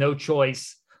then has no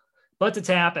choice but to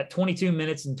tap at 22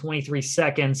 minutes and 23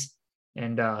 seconds.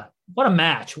 And what a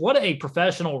match. What a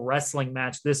professional wrestling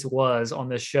match this was on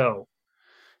this show.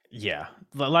 Yeah.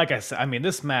 Like I said, I mean,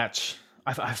 this match,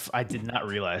 I did not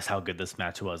realize how good this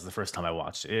match was the first time I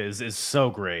watched it. It is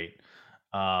so great.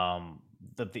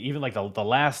 Even like the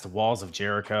last Walls of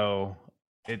Jericho,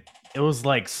 it was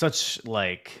like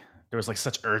there was like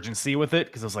such urgency with it,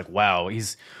 because it was like, wow,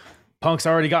 Punk's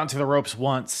already gotten to the ropes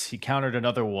once. He countered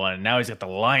another one. Now he's got the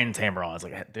lion tamer on. It's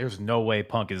like, there's no way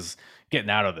Punk is getting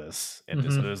out of this.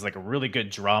 And so there's like a really good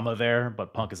drama there,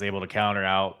 but Punk is able to counter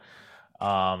out.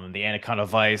 The Anaconda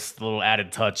Vice, the little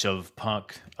added touch of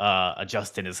Punk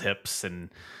adjusting his hips and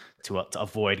to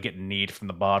avoid getting kneed from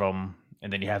the bottom.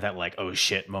 And then you have that like, oh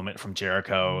shit moment from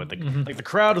Jericho. Like the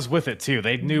crowd was with it too.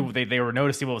 They knew they were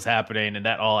noticing what was happening, and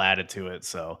that all added to it.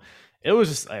 So it was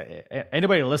just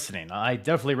anybody listening, I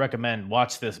definitely recommend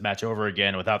watch this match over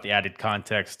again without the added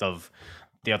context of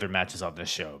the other matches on this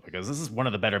show, because this is one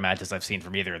of the better matches I've seen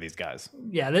from either of these guys.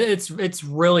 Yeah, it's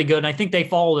really good. And I think they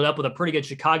followed it up with a pretty good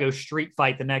Chicago street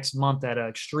fight the next month at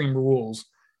Extreme Rules.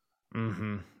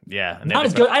 Mm-hmm. Yeah. And not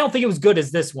as good. I don't think it was good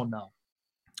as this one, though.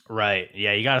 Right.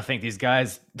 Yeah. You got to think these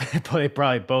guys, they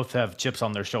probably both have chips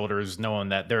on their shoulders, knowing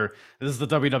that this is the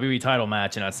WWE title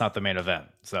match and that's not the main event.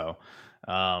 So,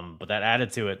 but that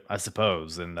added to it, I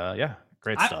suppose. And yeah,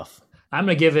 great stuff. I'm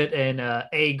going to give it an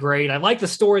A grade. I like the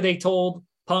story they told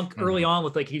Punk early on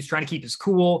with, like, he's trying to keep his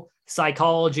cool,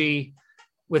 psychology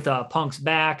with Punk's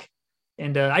back.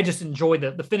 And I just enjoyed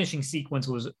the finishing sequence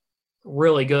was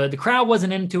really good. The crowd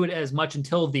wasn't into it as much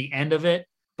until the end of it,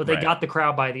 but they got the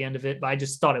crowd by the end of it. But I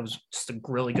just thought it was just a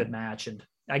really good match, and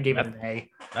I gave it an A.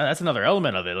 That's another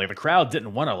element of it. Like, the crowd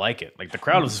didn't want to like it. Like, the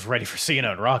crowd was ready for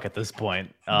Cena and Rock at this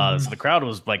point. So the crowd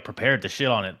was like prepared to shit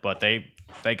on it, but they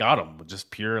got them with just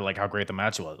pure like how great the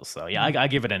match was. So yeah, I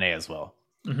give it an A as well.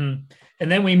 Mm-hmm.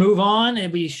 And then we move on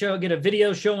and we get a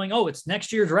video showing, it's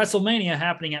next year's WrestleMania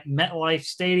happening at MetLife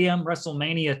Stadium,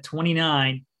 WrestleMania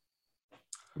 29.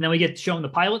 And then we get shown the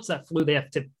pilots that flew the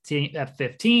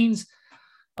F-15s.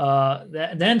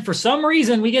 Then for some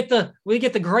reason we get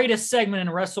the greatest segment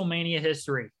in WrestleMania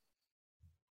history.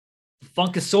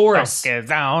 Funkasaurus.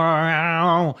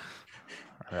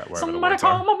 Somebody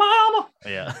call my mama.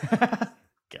 Yeah.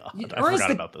 God, I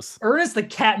forgot about this. Ernest the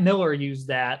Cat Miller used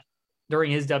that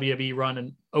during his WWE run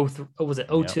in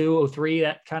 02, 03,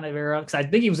 that kind of era. Because I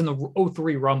think he was in the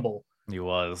 03 Rumble. He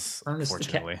was,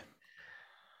 unfortunately.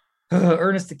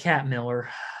 Ernest the Cat Miller.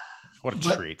 What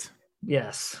a treat.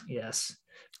 Yes.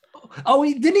 Oh,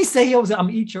 didn't he say he was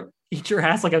eat your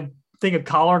ass like a thing of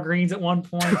collard greens at one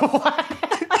point? What?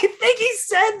 I think he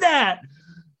said that.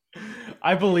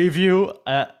 I believe you.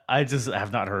 I just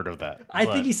have not heard of that. I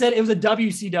think he said it was a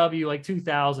WCW like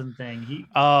 2000 thing.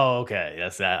 Okay.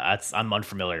 That's I'm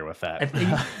unfamiliar with that. I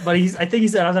think he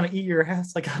said I was gonna eat your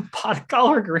ass like a pot of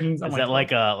collard greens. Is that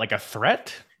like a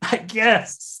threat? I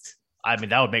guess. I mean,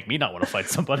 that would make me not want to fight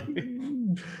somebody.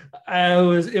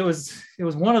 It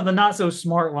was one of the not so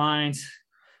smart lines.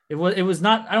 It was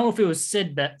not. I don't know if it was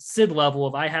Sid level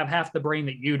of I have half the brain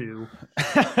that you do,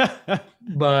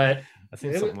 but I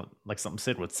think something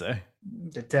Sid would say.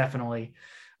 Definitely.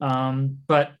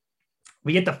 But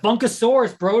we get the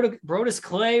Funkasaurus Brodus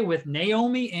Clay with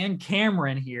Naomi and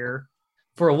Cameron here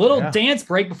for a little dance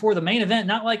break before the main event.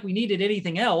 Not like we needed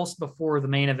anything else before the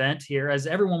main event here, as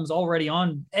everyone was already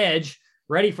on edge,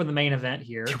 ready for the main event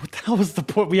here. Dude, what the hell was the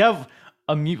point? We have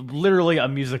literally a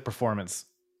music performance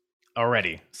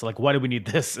already. So like, why do we need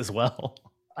this as well?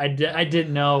 I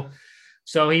didn't know.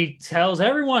 So he tells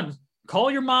everyone, call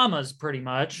your mamas, pretty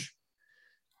much.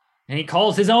 And he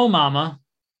calls his own mama,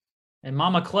 and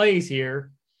Mama Clay's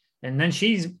here. And then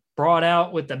she's brought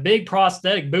out with the big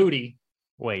prosthetic booty.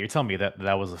 Wait, you're telling me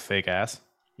that was a fake ass?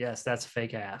 Yes, that's a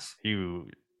fake ass.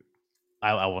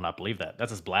 I will not believe that.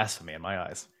 That's just blasphemy in my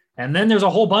eyes. And then there's a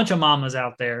whole bunch of mamas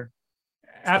out there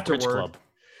afterward. The Club.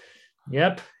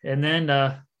 Yep. And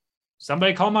then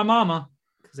somebody called my mama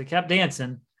because they kept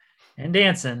dancing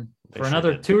for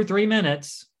another 2 or 3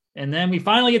 minutes. And then we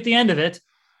finally get the end of it.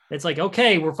 It's like,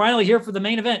 okay, we're finally here for the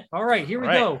main event. All right, here we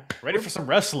go. Ready for some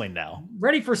wrestling now.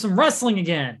 Ready for some wrestling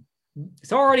again.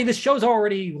 This show's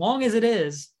already long as it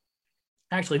is.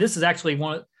 Actually, this is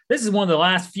one of the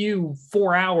last few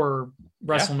 4-hour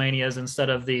WrestleManias instead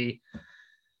of the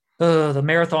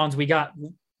marathons we got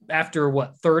after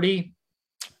 30?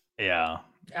 Yeah.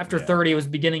 After 30, it was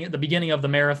the beginning of the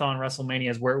marathon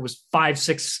WrestleManias where it was 5,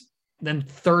 6, then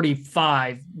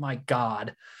 35. My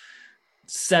God.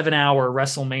 7-hour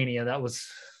WrestleMania. That was.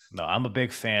 No, I'm a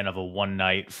big fan of a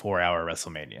 1-night 4-hour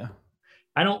WrestleMania.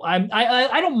 I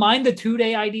don't mind the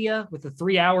 2-day idea with the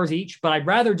 3 hours each, but I'd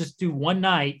rather just do one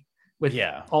night with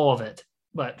all of it.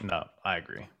 But no, I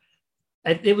agree.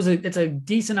 It's a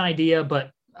decent idea,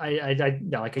 but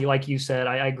like you said,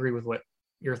 I agree with what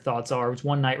your thoughts are. It's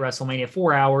 1 night WrestleMania,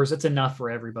 4 hours. That's enough for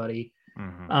everybody.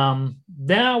 Mm-hmm.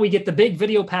 Now we get the big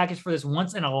video package for this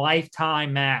once in a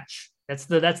lifetime match. That's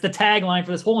the tagline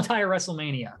for this whole entire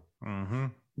WrestleMania. Mm-hmm.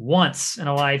 Once in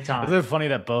a lifetime. Isn't it funny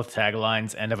that both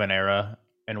taglines, end of an era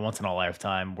and once in a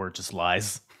lifetime, were just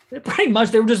lies? Pretty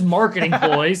much, they were just marketing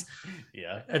ploys.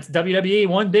 Yeah. That's WWE,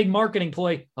 one big marketing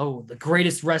ploy. Oh, the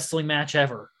greatest wrestling match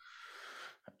ever.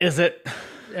 Is it?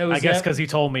 I guess because you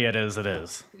told me it is. It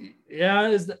is. Yeah,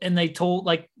 it is. And they told,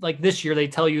 like this year, they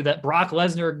tell you that Brock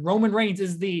Lesnar, Roman Reigns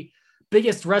is the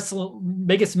biggest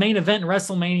main event in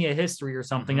WrestleMania history or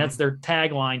something. Mm-hmm. That's their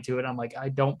tagline to it. I'm like, I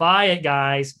don't buy it,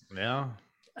 guys. Yeah.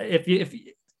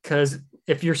 Because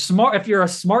if you're a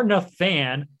smart enough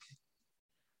fan,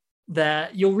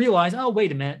 that you'll realize, oh,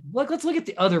 wait a minute. Let's look at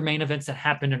the other main events that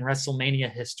happened in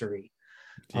WrestleMania history.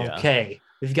 Yeah. Okay.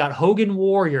 We've got Hogan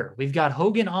Warrior. We've got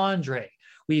Hogan Andre.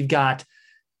 We've got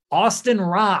Austin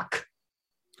Rock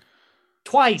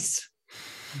twice.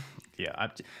 Yeah,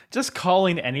 just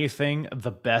calling anything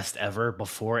the best ever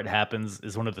before it happens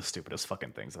is one of the stupidest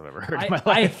fucking things I've ever heard in my life.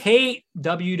 I hate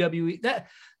WWE. That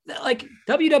like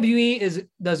WWE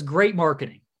does great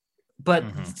marketing, but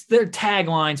their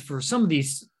taglines for some of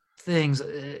these things,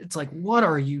 it's like, what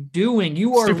are you doing?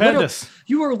 You are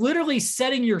literally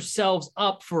setting yourselves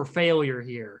up for failure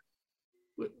here.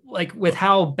 Like with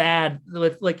how bad,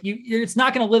 it's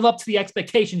not going to live up to the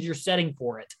expectations you're setting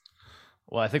for it.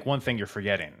 Well, I think one thing you're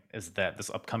forgetting is that this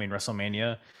upcoming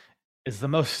WrestleMania is the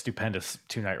most stupendous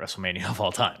 2-night WrestleMania of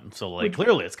all time. So,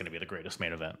 clearly, it's going to be the greatest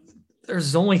main event. This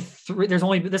is only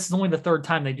the third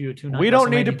time they do a 2-night. We don't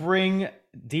need to bring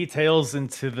details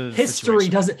into the history.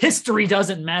 History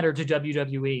doesn't matter to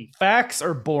WWE. Facts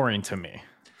are boring to me.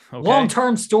 Okay?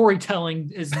 Long-term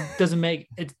storytelling doesn't make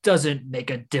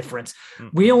a difference.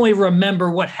 We only remember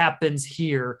what happens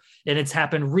here, and it's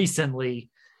happened recently,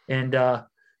 and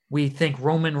we think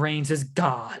Roman Reigns is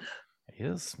God. He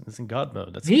is. He's in God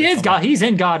mode. He is God. He's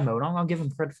in God mode. I'll give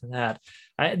him credit for that.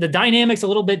 The dynamic's a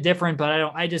little bit different, but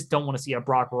I just don't want to see a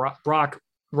Brock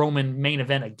Roman main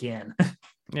event again.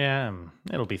 Yeah,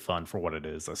 it'll be fun for what it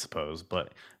is, I suppose.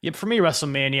 But yeah, for me,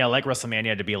 WrestleMania, I like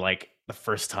WrestleMania to be like the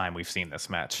first time we've seen this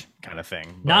match kind of thing.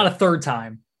 But, not a third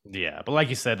time. Yeah, but like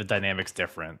you said, the dynamic's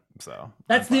different. So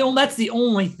that's the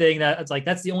only thing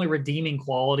that's the only redeeming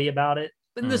quality about it.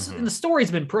 And and the story's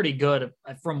been pretty good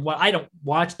from what I don't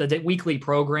watch the weekly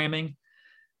programming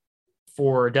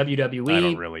for WWE. I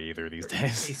don't really either these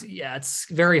days. Yeah, it's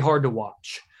very hard to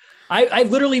watch. I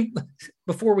literally,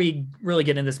 before we really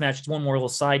get into this match, just one more little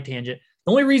side tangent.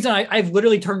 The only reason I've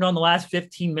literally turned on the last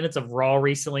 15 minutes of Raw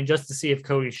recently just to see if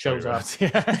Cody shows up. Yeah.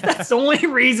 That's the only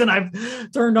reason I've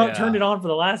turned it on for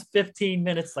the last 15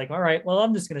 minutes. Like, all right, well,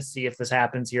 I'm just going to see if this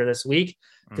happens here this week.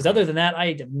 Because other than that,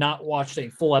 I have not watched a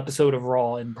full episode of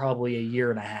Raw in probably a year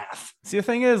and a half. See, the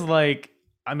thing is,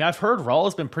 I've heard Raw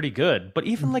has been pretty good, but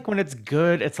even when it's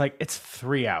good, it's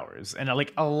 3 hours, and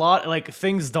a lot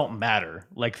things don't matter.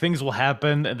 Like things will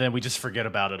happen, and then we just forget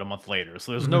about it a month later.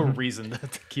 So there's no reason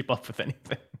to keep up with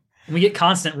anything. And we get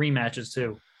constant rematches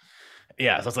too.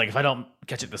 Yeah, so it's if I don't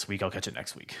catch it this week, I'll catch it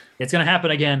next week. It's gonna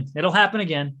happen again. It'll happen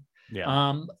again.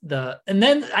 Yeah. And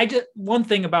then one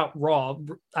thing about Raw.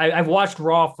 I've watched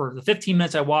Raw for the 15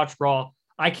 minutes I watched Raw.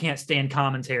 I can't stand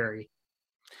commentary.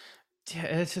 Yeah,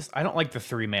 it's just I don't like the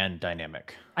 3-man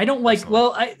dynamic. I don't like. Personally.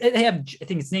 Well, I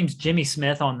think his name's Jimmy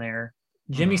Smith on there.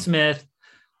 Jimmy Smith,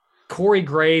 Corey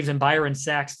Graves, and Byron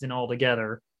Saxton all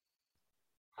together.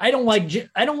 I don't like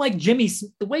Jimmy.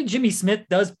 The way Jimmy Smith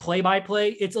does play-by-play,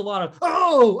 it's a lot of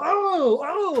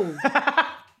oh.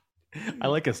 I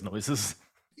like his noises.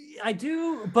 I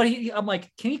do, but I'm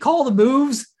like, can he call the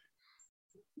moves?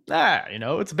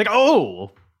 It's a big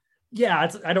oh. Yeah,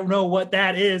 I don't know what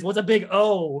that is. What's a big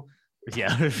oh?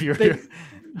 Yeah, if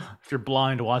you're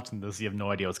blind watching this, you have no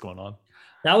idea what's going on.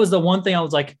 That was the one thing I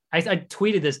was like, I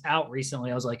tweeted this out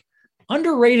recently. I was like,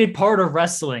 underrated part of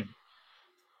wrestling,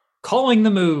 calling the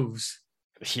moves.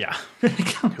 Yeah,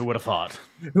 who would have thought?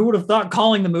 Who would have thought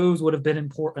calling the moves would have been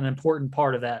an important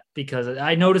part of that? Because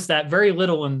I noticed that very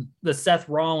little in the Seth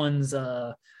Rollins.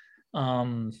 Who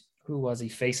was he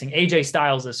facing? AJ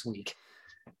Styles this week.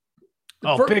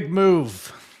 Big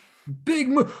move. Big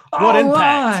move. What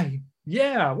impact? Right.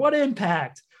 Yeah, what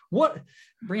impact? What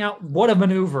a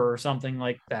maneuver or something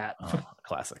like that.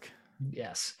 Classic.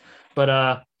 Yes.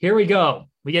 But here we go.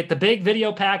 We get the big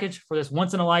video package for this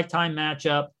once in a lifetime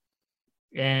matchup.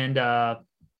 And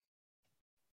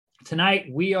tonight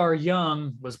We Are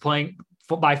Young was playing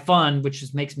by Fun, which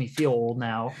just makes me feel old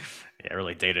now. Yeah, it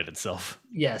really dated itself.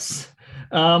 Yes.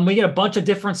 We get a bunch of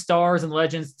different stars and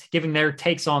legends giving their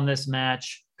takes on this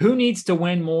match. Who needs to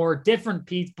win more? Different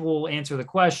people answer the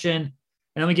question.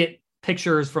 And then we get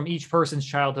pictures from each person's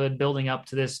childhood building up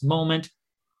to this moment.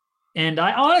 And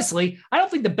I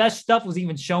don't think the best stuff was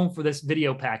even shown for this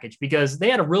video package because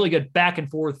they had a really good back and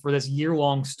forth for this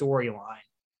year-long storyline.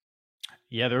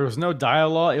 Yeah, there was no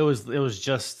dialogue. It was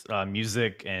just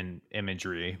music and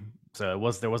imagery. So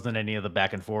there wasn't any of the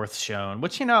back and forth shown,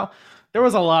 which, there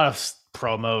was a lot of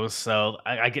promos. So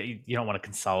I get you don't want to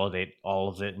consolidate all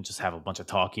of it and just have a bunch of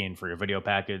talking for your video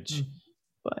package.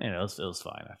 But, it was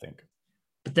fine, I think.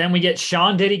 But then we get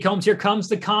Sean Diddy Combs. Here comes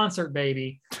the concert,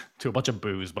 baby. To a bunch of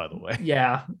boos, by the way.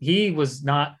 Yeah, he was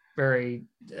not very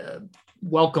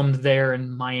welcomed there in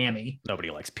Miami.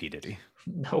 Nobody likes P. Diddy.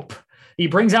 Nope. He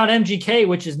brings out MGK,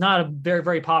 which is not a very,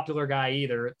 very popular guy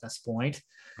either at this point.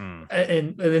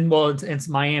 And then, well, it's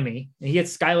Miami. And he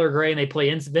gets Skylar Gray, and they play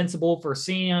Invincible for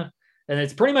Cena. And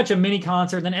it's pretty much a mini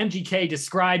concert. Then MGK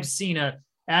describes Cena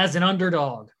as an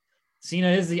underdog. Cena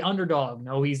is the underdog.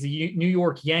 No, he's the New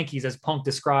York Yankees, as Punk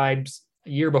describes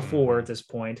a year before at this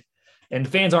point. And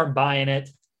fans aren't buying it.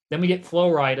 Then we get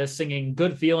Flo Rida singing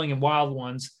Good Feeling and Wild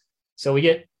Ones. So we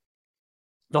get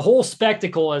the whole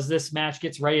spectacle as this match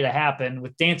gets ready to happen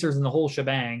with dancers and the whole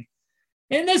shebang.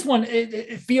 And this one,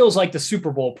 it feels like the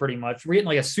Super Bowl pretty much. We're getting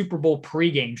like a Super Bowl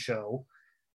pregame show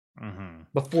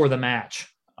before the match.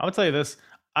 I would tell you this.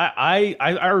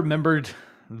 I remembered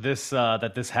this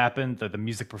that this happened, the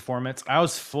music performance. I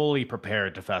was fully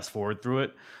prepared to fast forward through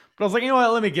it. But I was like, you know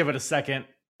what, let me give it a second.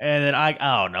 And then I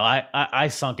don't know. I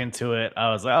sunk into it.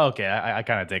 I was like, oh, okay, I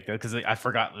kind of dig that because I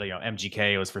forgot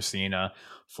MGK was for Cena,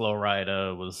 Flo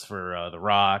Rida was for The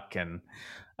Rock, and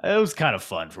it was kind of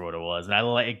fun for what it was. And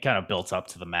it kind of built up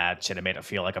to the match, and it made it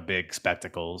feel like a big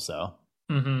spectacle. So,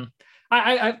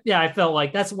 I felt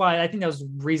like that's why I think that was the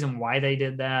reason why they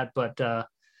did that. But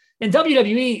in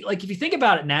WWE, like if you think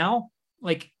about it now,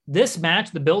 like this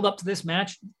match, the build up to this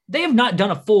match, they have not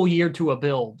done a full year to a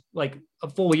build, like a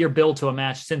full year build to a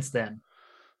match since then.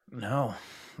 No,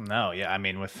 yeah. I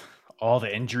mean, with all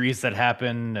the injuries that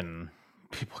happened and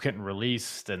people getting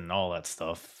released and all that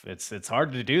stuff, it's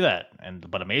hard to do that.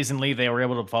 But amazingly, they were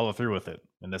able to follow through with it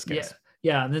in this case.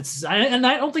 Yeah, and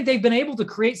I don't think they've been able to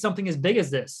create something as big as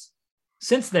this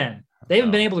since then. They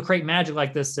haven't been able to create magic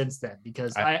like this since then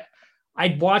because I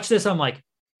watched this. I'm like,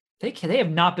 they have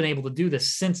not been able to do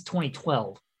this since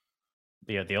 2012.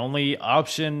 Yeah, the only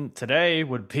option today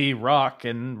would be Rock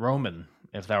and Roman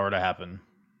if that were to happen.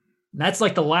 And that's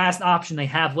like the last option they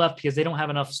have left because they don't have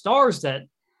enough stars in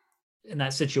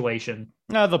that situation.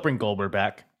 No, they'll bring Goldberg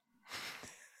back.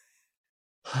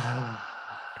 Oh,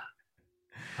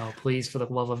 please, for the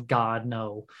love of God,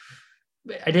 no.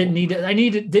 I didn't need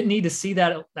to see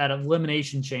that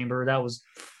elimination chamber. That was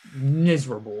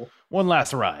miserable. One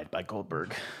last ride by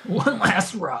Goldberg. One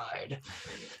last ride.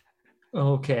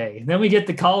 Okay. Then we get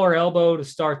the collar elbow to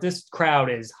start. This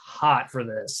crowd is hot for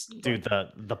this. Dude,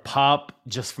 the pop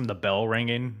just from the bell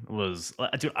ringing was...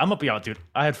 Dude, I'm gonna be honest, dude.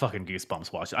 I had fucking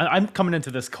goosebumps watching. I'm coming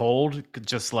into this cold,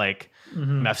 just like...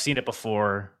 I've seen it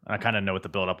before, and I kind of know what the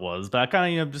buildup was, but I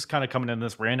kind of, just kind of coming into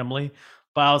this randomly.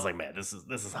 But I was like, man, this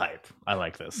is hype. I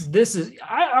like this.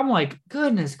 I'm like,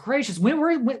 goodness gracious.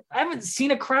 I haven't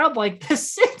seen a crowd like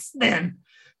this since then.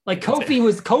 Like Kofi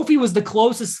was the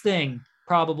closest thing,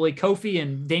 probably Kofi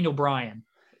and Daniel Bryan.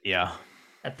 Yeah.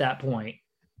 At that point,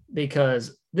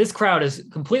 because this crowd is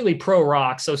completely pro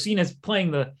Rock. So Cena's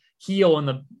playing the heel in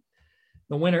the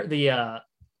winner, the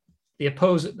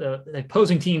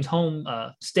opposing team's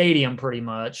home stadium pretty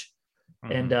much.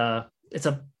 And it's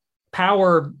a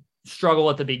power struggle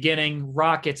at the beginning.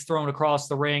 Rock gets thrown across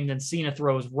the ring, then Cena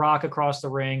throws Rock across the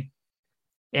ring,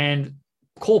 and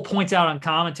Cole points out on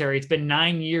commentary, it's been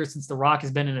 9 years since The Rock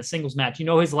has been in a singles match. You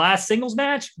know his last singles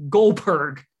match?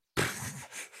 Goldberg.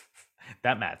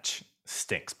 That match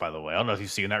stinks, by the way. I don't know if you've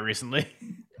seen that recently.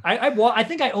 I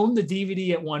think I owned the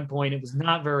DVD at one point. It was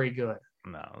not very good.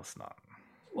 No, it's not.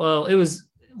 Well, it was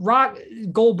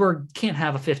Goldberg can't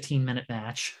have a 15-minute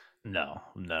match. No.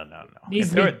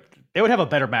 They would have a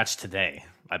better match today,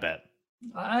 I bet.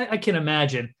 I can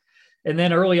imagine. And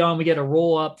then early on, we get a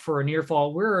roll up for a near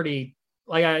fall. We're already,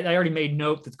 like, I already made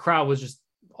note that the crowd was just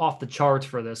off the charts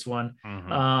for this one.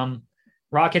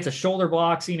 Rock hits a shoulder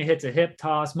block. Cena hits a hip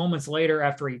toss. Moments later,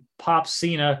 after he pops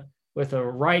Cena with a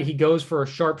right, he goes for a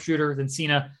sharpshooter. Then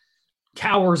Cena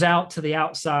cowers out to the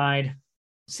outside.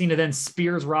 Cena then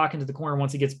spears Rock into the corner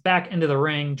once he gets back into the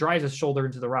ring, drives his shoulder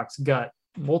into the Rock's gut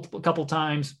couple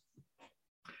times,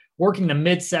 working the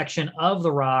midsection of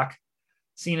the Rock.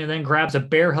 Cena then grabs a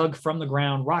bear hug from the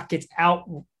ground. Rock gets out,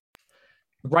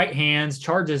 right hands,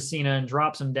 charges Cena and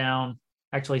drops him down.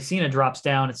 Actually, Cena drops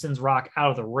down and sends Rock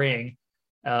out of the ring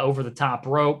over the top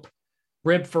rope.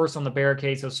 Rib first on the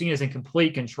barricade, so Cena's in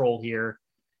complete control here.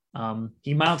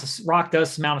 Rock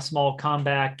does mount a small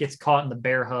comeback, gets caught in the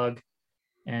bear hug,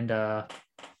 and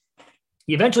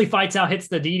he eventually fights out, hits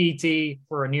the DDT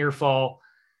for a near fall,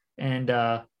 and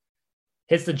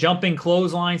hits the jumping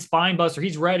clothesline, spine buster.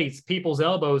 He's ready. It's people's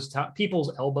elbows. How can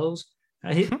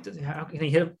he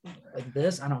hit him like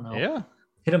this? I don't know. Yeah.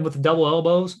 Hit him with the double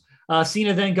elbows.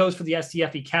 Cena then goes for the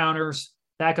STF. He counters,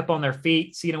 back up on their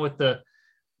feet. Cena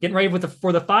getting ready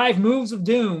for the 5 moves of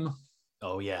doom.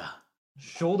 Oh, yeah.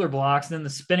 Shoulder blocks, then the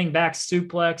spinning back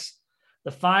suplex,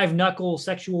 the 5-knuckle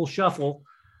sexual shuffle.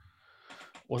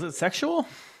 Was it sexual?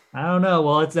 I don't know.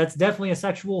 Well, that's definitely a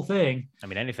sexual thing. I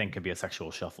mean, anything could be a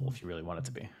sexual shuffle if you really want it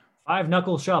to be. Five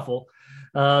knuckle shuffle.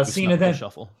 Loose Cena knuckle then.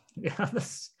 shuffle. Yeah,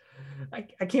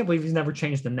 I can't believe he's never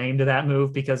changed the name to that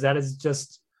move because that is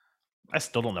just. I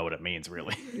still don't know what it means,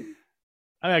 really.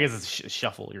 I mean, I guess it's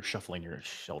shuffle. You're shuffling your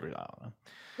shoulders. I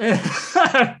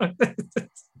don't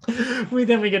know. We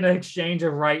get an exchange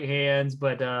of right hands,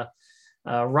 but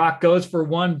Rock goes for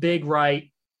one big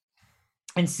right,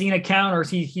 and Cena counters.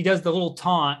 He does the little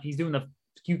taunt. He's doing the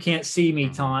 "you can't see me"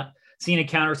 taunt. Cena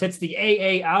counters, hits the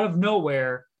AA out of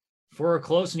nowhere for a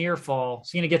close near fall.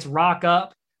 Cena gets Rock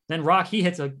up. Then he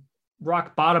hits a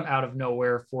rock bottom out of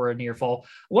nowhere for a near fall.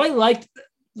 What I liked,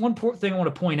 one thing I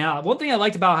want to point out, one thing I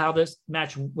liked about how this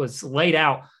match was laid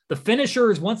out, the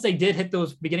finishers, once they did hit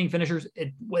those beginning finishers,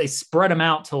 they spread them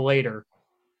out till later.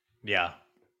 Yeah.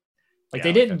 Like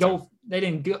they didn't go,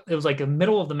 it was like the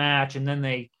middle of the match and then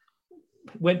they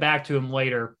went back to him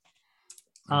later.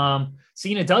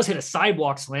 Cena does hit a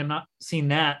sidewalk slam. Not seen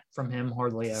that from him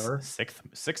hardly ever.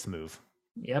 Sixth move.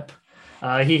 Yep.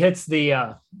 He hits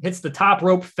the top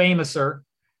rope famouser,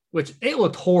 which it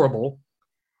looked horrible.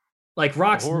 Like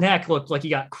Rock's neck looked like he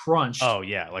got crunched. Oh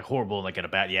yeah, like horrible, like at a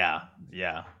bat.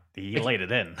 Yeah. He laid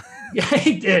it in. Yeah,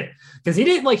 he did. Because he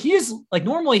didn't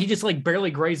normally he just like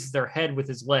barely grazes their head with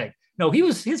his leg. No,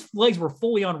 his legs were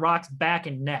fully on Rock's back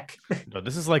and neck. No,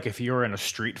 this is like if you were in a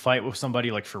street fight with somebody,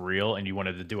 like for real, and you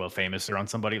wanted to do a famouser on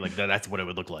somebody, like that's what it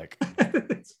would look like.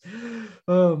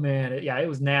 Oh man, it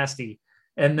was nasty.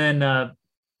 And then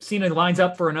Cena lines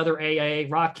up for another AA.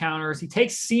 Rock counters. He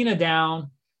takes Cena down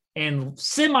and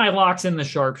semi-locks in the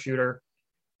sharpshooter.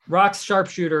 Rock's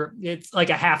sharpshooter, it's like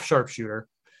a half sharpshooter.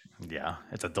 Yeah,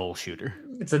 it's a dull shooter.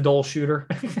 It's a dull shooter.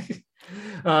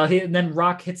 And then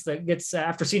Rock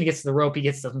after Cena gets to the rope, he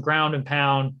gets the ground and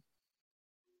pound.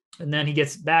 And then he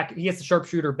gets the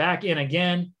sharpshooter back in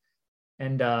again.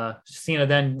 And Cena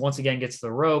then once again gets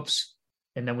the ropes.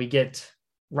 And then we get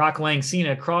Rock laying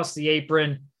Cena across the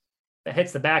apron. That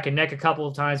hits the back and neck a couple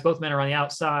of times. Both men are on the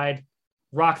outside.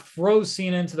 Rock throws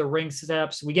Cena into the ring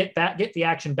steps. We get the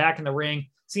action back in the ring.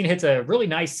 Cena hits a really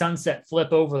nice sunset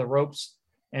flip over the ropes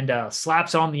and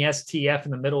slaps on the STF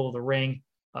in the middle of the ring.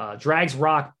 Drags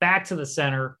Rock back to the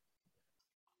center.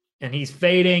 And he's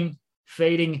fading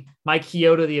Mike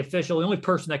Chioda, the official, the only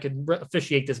person that could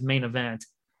officiate this main event.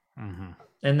 Mm-hmm.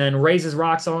 And then raises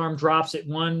Rock's arm, drops it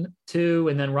 1, 2,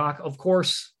 and then Rock, of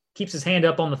course, keeps his hand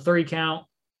up on the 3 count,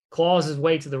 claws his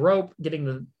way to the rope,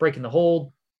 breaking the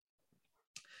hold.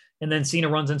 And then Cena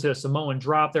runs into a Samoan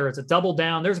drop there. It's a double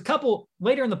down. There's a couple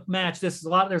later in the match. There's a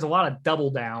lot of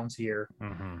double downs here.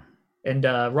 Mm-hmm. And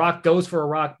Rock goes for a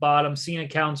rock bottom. Cena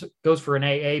goes for an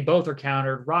AA. Both are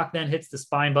countered. Rock then hits the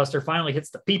spine buster, finally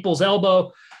hits the people's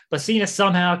elbow, but Cena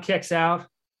somehow kicks out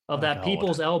of that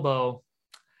people's elbow.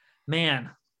 Man,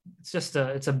 it's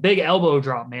a big elbow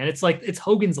drop, man. It's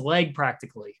Hogan's leg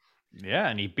practically. Yeah,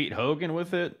 and he beat Hogan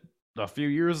with it a few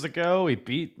years ago. He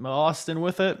beat Austin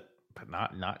with it, but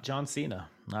not John Cena,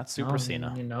 not Super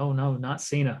Cena. No, not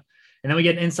Cena. And then we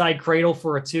get an inside cradle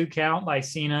for a 2 count by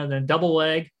Cena, then double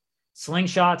leg,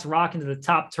 slingshots Rock into the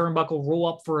top turnbuckle, roll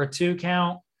up for a 2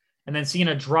 count, and then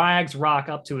Cena drags Rock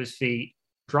up to his feet,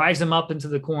 drives him up into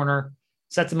the corner,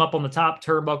 sets him up on the top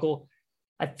turnbuckle.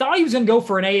 I thought he was going to go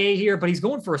for an AA here, but he's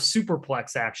going for a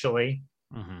superplex, actually.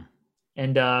 Mm-hmm.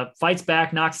 And fights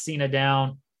back, knocks Cena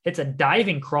down, hits a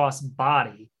diving cross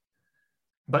body.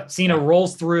 But Cena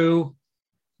rolls through.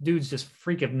 Dude's just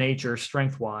freak of nature,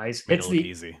 strength-wise. Made it look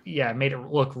easy. Yeah, made it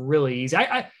look really easy.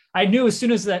 I knew as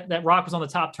soon as that Rock was on the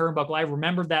top turnbuckle, I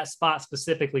remembered that spot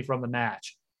specifically from the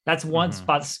match. That's one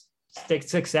spot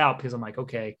sticks out because I'm like,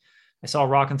 okay, I saw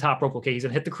Rock on top rope. Okay, he's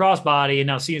going to hit the crossbody, and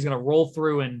now Cena's going to roll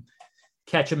through and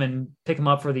catch him and pick him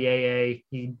up for the AA.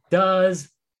 He does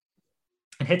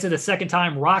and hits it a second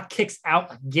time. Rock kicks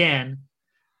out again.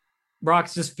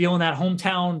 Rock's just feeling that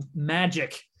hometown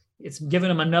magic. It's giving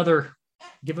him another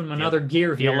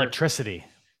gear here. The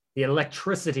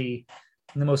electricity.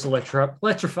 And the most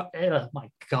electrify. Oh my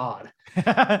God.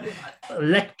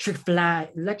 Electrify.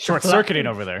 Short circuiting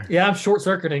over there. Yeah, I'm short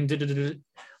circuiting.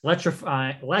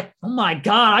 Electrifying. Oh my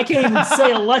God. I can't even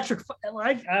say electrify.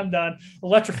 I'm done.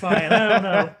 Electrifying. I don't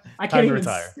know. I can't even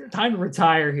retire. Time to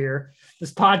retire here.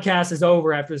 This podcast is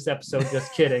over after this episode.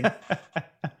 Just kidding.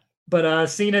 But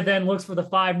Cena then looks for the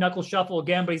 5 knuckle shuffle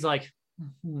again, but he's like,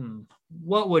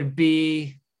 what would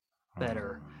be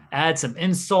better? Add some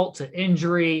insult to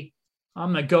injury.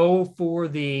 I'm going to go for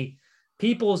the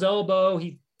people's elbow.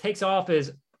 He takes off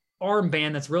his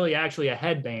armband that's really actually a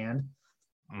headband.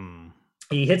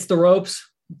 He hits the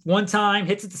ropes 1 time,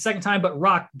 hits it the second time, but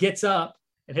Rock gets up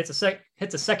and hits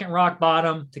a second rock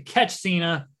bottom to catch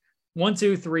Cena, 1,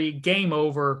 2, 3, game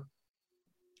over.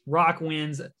 Rock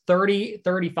wins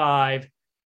 30-35.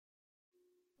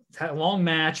 It's had a long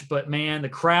match, but man, the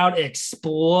crowd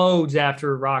explodes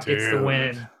after Rock gets the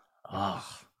win. Oh,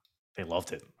 they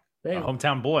loved it. They, a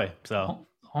hometown boy. So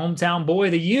hometown boy,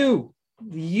 the U.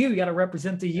 You got to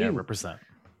represent the U. Yeah, represent.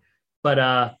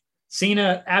 But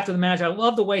Cena, after the match, I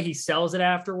love the way he sells it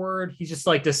afterward. He's just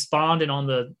like despondent on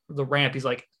the ramp. He's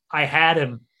like, I had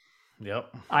him.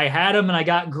 Yep. I had him and I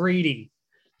got greedy.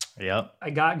 Yep. I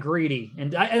got greedy.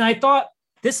 And I thought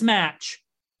this match,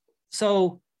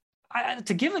 so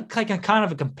to give it like a kind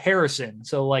of a comparison.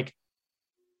 So like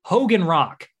Hogan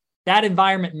Rock, that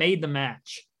environment made the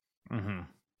match. Mm-hmm.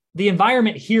 The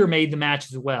environment here made the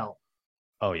match as well.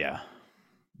 Oh, yeah.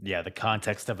 Yeah, the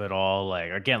context of it all,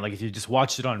 like, again, like if you just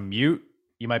watched it on mute,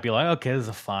 you might be like, okay, this is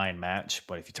a fine match.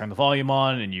 But if you turn the volume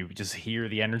on and you just hear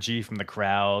the energy from the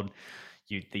crowd,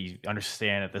 you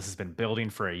understand that this has been building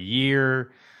for a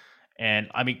year. And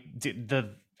I mean,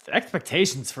 the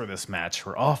expectations for this match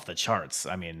were off the charts.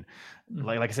 I mean,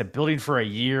 like I said, building for a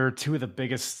year, two of the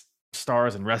biggest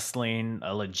stars in wrestling,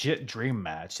 a legit dream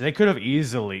match. They could have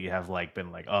easily have like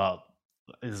been like, oh,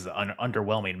 this is an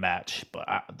underwhelming match, but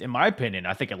in my opinion,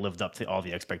 I think it lived up to all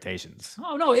the expectations.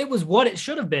 Oh no, it was what it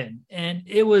should have been, and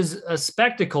it was a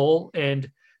spectacle, and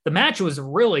the match was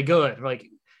really good. Like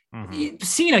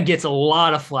Cena gets a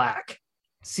lot of flack.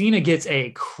 Cena gets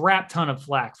a crap ton of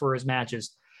flack for his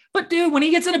matches, but dude, when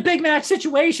he gets in a big match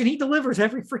situation, he delivers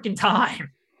every freaking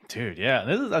time. Dude, yeah,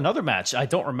 this is another match. I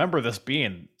don't remember this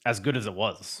being as good as it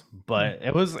was, but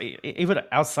it was, even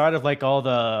outside of like all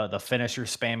the finisher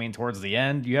spamming towards the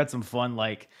end, you had some fun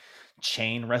like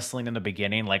chain wrestling in the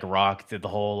beginning. Like Rock did the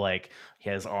whole like he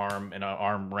has arm in an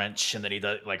arm wrench, and then he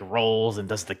does like rolls and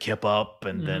does the kip up,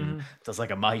 and then does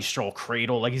like a maestro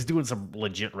cradle. Like he's doing some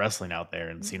legit wrestling out there,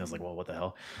 and Cena's like, well, what the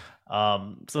hell?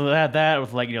 So they had that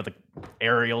with like, you know, the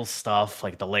aerial stuff,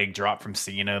 like the leg drop from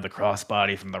Cena, the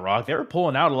crossbody from The Rock. They were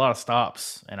pulling out a lot of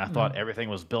stops, and I thought everything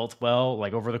was built well,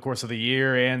 like over the course of the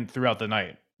year and throughout the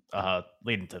night,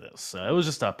 leading to this. So it was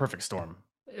just a perfect storm.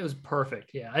 It was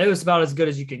perfect. Yeah, it was about as good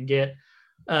as you can get.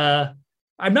 I'm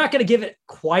not going to give it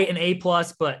quite an A+,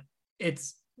 but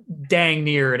it's dang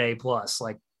near an A+.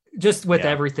 Like just with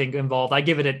everything involved, I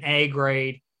give it an A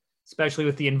grade. Especially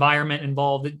with the environment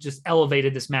involved, it just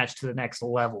elevated this match to the next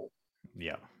level.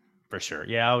 Yeah, for sure.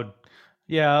 Yeah,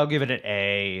 I'll give it an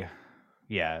A.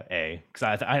 Yeah, A.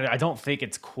 Because I don't think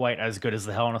it's quite as good as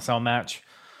the Hell in a Cell match,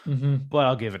 but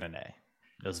I'll give it an A.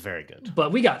 It was very good.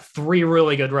 But we got 3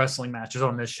 really good wrestling matches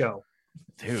on this show.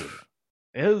 Dude,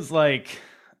 it was like,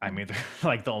 I mean, they're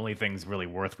like the only things really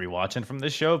worth rewatching from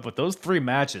this show, but those 3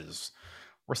 matches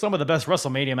were some of the best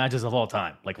WrestleMania matches of all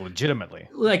time, like legitimately.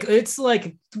 Like it's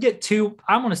like get 2,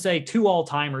 I'm going to say 2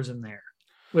 all-timers in there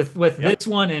with this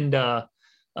one and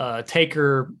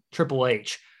Taker Triple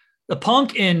H. The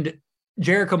Punk and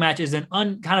Jericho match is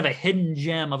kind of a hidden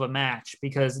gem of a match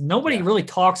because nobody really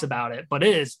talks about it, but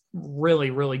it is really,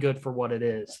 really good for what it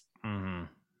is.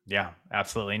 Yeah,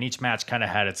 absolutely. And each match kind of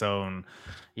had its own.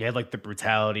 You had like the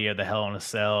brutality of the Hell in a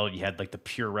Cell. You had like the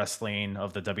pure wrestling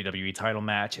of the WWE title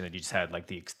match, and then you just had like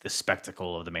the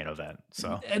spectacle of the main event.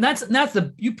 So, and that's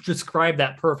you described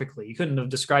that perfectly. You couldn't have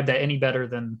described that any better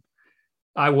than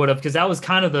I would have, because that was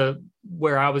kind of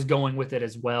where I was going with it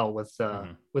as well with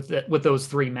those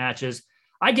 3 matches.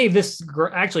 I gave this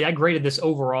I graded this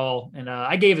overall, and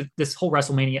I gave this whole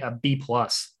WrestleMania a B+.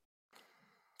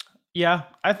 Yeah,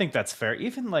 I think that's fair.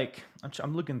 Even like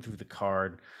I'm looking through the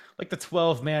card, like the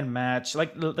 12-man match,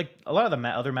 like a lot of the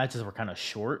other matches were kind of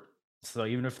short. So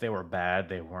even if they were bad,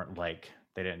 they weren't like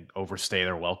they didn't overstay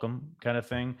their welcome kind of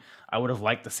thing. I would have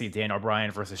liked to see Daniel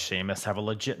Bryan versus Sheamus have a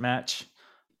legit match,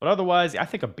 but otherwise, I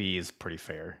think a B is pretty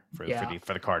fair for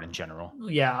the card in general.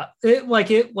 Yeah, it's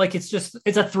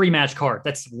a 3-match card.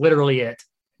 That's literally it.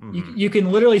 You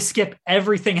can literally skip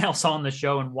everything else on the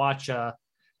show and watch.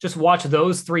 Just watch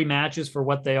those 3 matches for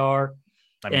what they are.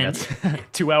 I mean, that's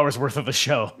 2 hours worth of the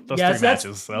show. Those 3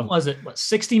 matches. So was it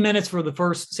 60 minutes for the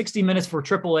first 60 minutes for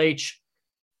Triple H,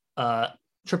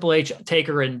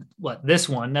 Taker, and this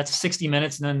one? That's 60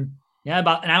 minutes, and then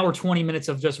about an hour 20 minutes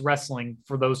of just wrestling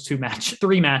for those 3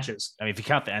 matches. I mean, if you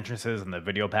count the entrances and the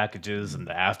video packages and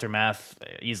the aftermath,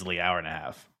 easily hour and a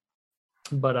half.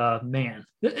 But man,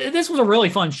 this was a really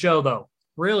fun show, though.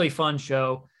 Really fun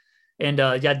show. And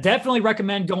definitely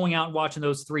recommend going out and watching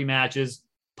those 3 matches: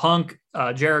 Punk,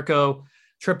 Jericho,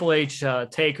 Triple H,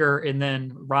 Taker, and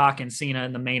then Rock and Cena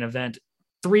in the main event.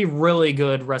 3 really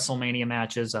good WrestleMania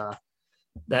matches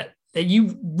that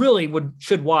you really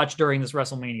should watch during this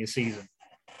WrestleMania season.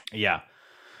 Yeah.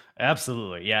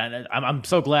 Absolutely. Yeah. And I'm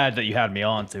so glad that you had me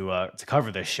on to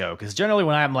cover this show. Because generally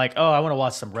when I'm like, oh, I want to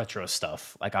watch some retro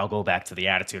stuff, like I'll go back to the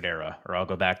Attitude Era or I'll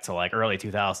go back to like early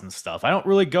 2000s stuff. I don't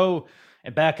really go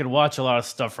back and watch a lot of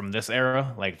stuff from this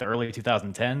era, like the early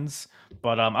 2010s.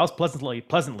 But I was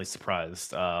pleasantly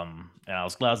surprised. And I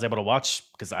was glad I was able to watch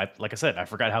because like I said, I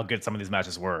forgot how good some of these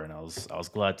matches were. And I was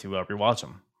glad to rewatch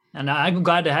them. And I'm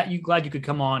glad glad you could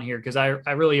come on here because I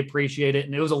really appreciate it.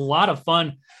 And it was a lot of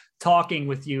fun talking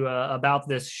with you about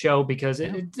this show because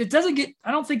it doesn't get,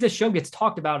 I don't think this show gets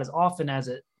talked about as often as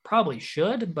it probably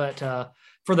should, but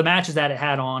for the matches that it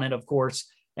had on it, of course.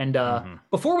 And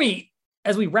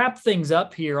as we wrap things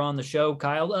up here on the show,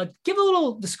 Kyle, give a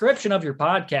little description of your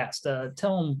podcast.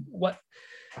 Tell them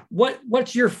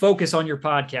what's your focus on your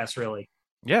podcast, really.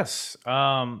 Yes.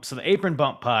 So the Apron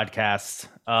Bump podcast,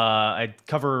 I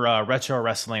cover retro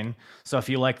wrestling. So if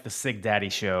you like the Sig Daddy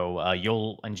show,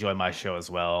 you'll enjoy my show as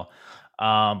well.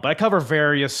 But I cover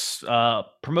various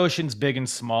promotions, big and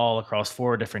small, across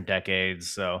 4 different decades.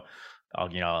 So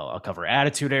I'll cover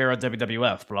Attitude Era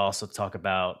WWF, but I'll also talk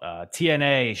about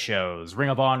TNA shows, Ring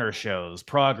of Honor shows,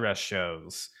 Progress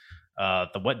shows,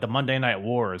 the Monday Night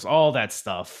Wars, all that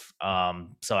stuff.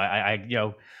 So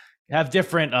I have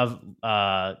different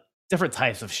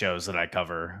types of shows that I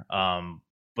cover.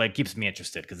 But it keeps me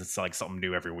interested because it's like something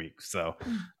new every week. So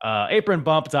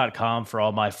apronbump.com for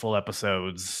all my full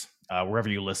episodes, wherever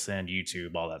you listen,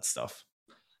 YouTube, all that stuff.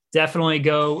 Definitely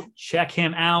go check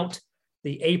him out.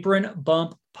 The Apron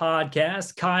Bump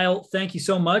podcast. Kyle, thank you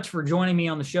so much for joining me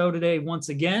on the show today once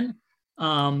again.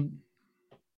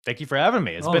 Thank you for having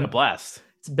me. It's been a blast.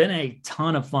 It's been a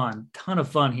ton of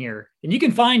fun here. And you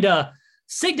can find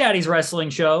Sig Daddy's Wrestling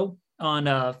Show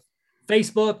on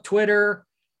Facebook, Twitter,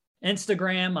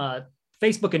 Instagram,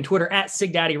 Facebook and Twitter at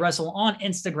Sig Daddy Wrestle, on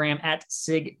Instagram at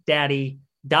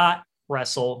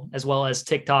sigdaddy.wrestle, as well as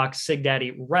TikTok, Sig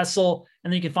Daddy Wrestle.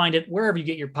 And then you can find it wherever you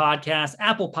get your podcasts,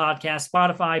 Apple Podcasts,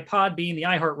 Spotify, Podbean, the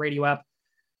iHeartRadio app,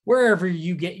 wherever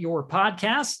you get your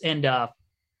podcasts. And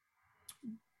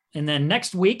then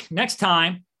next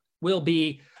time will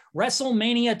be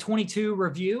WrestleMania 22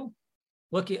 review.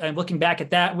 Looking back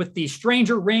at that with the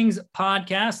Stranger Rings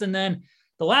podcast. And then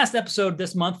the last episode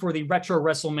this month for the Retro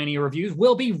WrestleMania reviews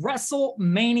will be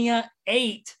WrestleMania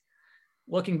 8.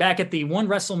 Looking back at the one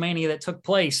WrestleMania that took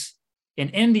place in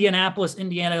Indianapolis,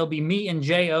 Indiana. It'll be me and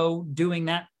J.O. doing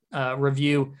that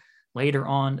review later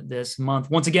on this month.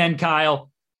 Once again,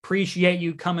 Kyle, appreciate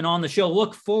you coming on the show.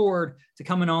 Look forward to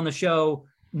coming on the show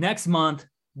next month,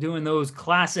 doing those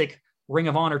classic Ring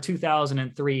of Honor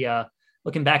 2003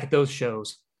 looking back at those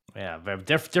shows. Yeah,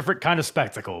 different kind of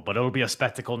spectacle, but it'll be a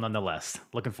spectacle nonetheless.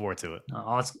 Looking forward to it.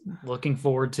 Looking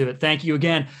forward to it. Thank you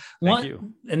again. Thank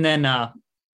you. And then, 1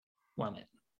 minute.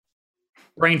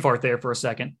 Brain fart there for a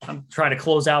second. I'm trying to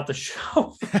close out the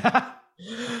show.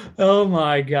 Oh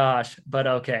my gosh. But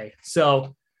okay.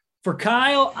 So for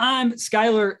Kyle, I'm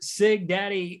Skylar Sig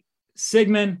Daddy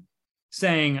Sigmund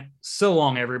saying so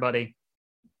long, everybody.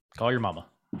 Call your mama.